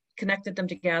and connected them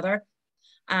together,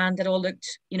 and it all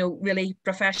looked, you know, really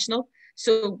professional.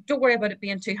 So don't worry about it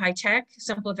being too high tech.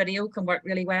 Simple video can work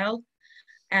really well.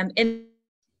 In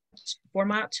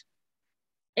format,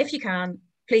 if you can,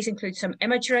 please include some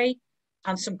imagery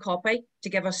and some copy to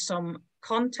give us some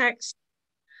context.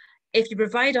 If you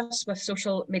provide us with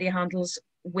social media handles,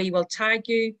 we will tag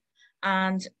you.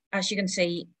 And as you can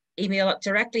see, email it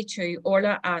directly to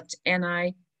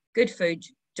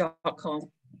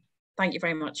orla@nigoodfood.com. Thank you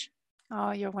very much.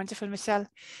 Oh, you're wonderful, Michelle.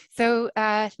 So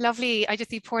lovely. I just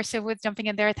see Portia Woods jumping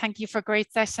in there. Thank you for a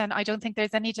great session. I don't think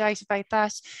there's any doubt about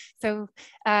that. So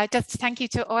just thank you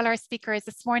to all our speakers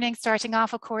this morning, starting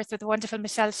off, of course, with the wonderful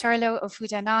Michelle Sherlow of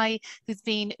Food NI, who's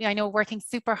been, I know, working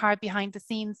super hard behind the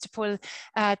scenes to pull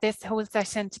this whole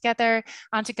session together,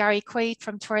 and to Gary Quaid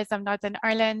from Tourism Northern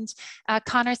Ireland,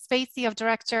 Conor Spacey of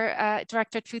Director at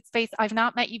Food Space. I've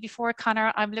not met you before,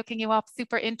 Conor. I'm looking you up,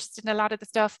 super interested in a lot of the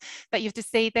stuff that you have to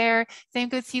say there. Same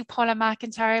goes to you, Paula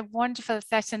McIntyre. Wonderful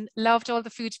session. Loved all the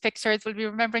food pictures. We'll be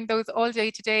remembering those all day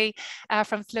today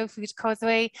from Slow Food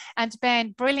Causeway. And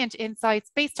Ben, brilliant insights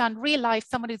based on real life,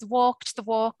 someone who's walked the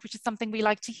walk, which is something we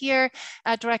like to hear,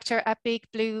 director at Big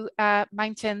Blue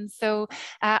Mountains. So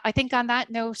I think on that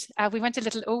note, we went a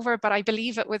little over, but I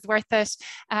believe it was worth it.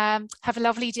 Have a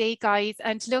lovely day, guys.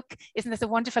 And look, isn't this a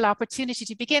wonderful opportunity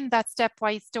to begin that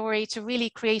stepwise story to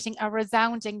really creating a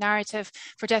resounding narrative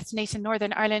for Destination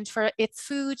Northern Ireland for its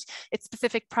food, its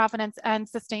specific provenance and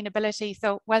sustainability.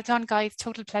 So well done, guys.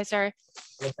 Total pleasure.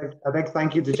 A big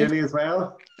thank you to Julie as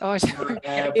well for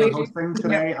hosting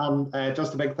today, and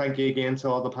just a big thank you again to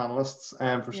all the panelists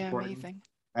for supporting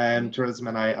Tourism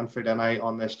and Food and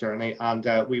on this journey.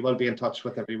 And we will be in touch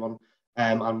with everyone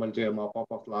and we'll do a mop-up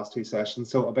of the last 2 sessions.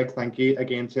 So a big thank you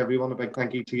again to everyone. A big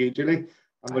thank you to you, Julie,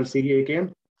 and we'll see you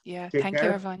again. Thank you,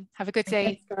 everyone. Have a good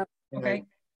day. Okay.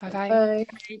 Bye-bye.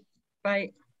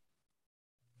 Bye.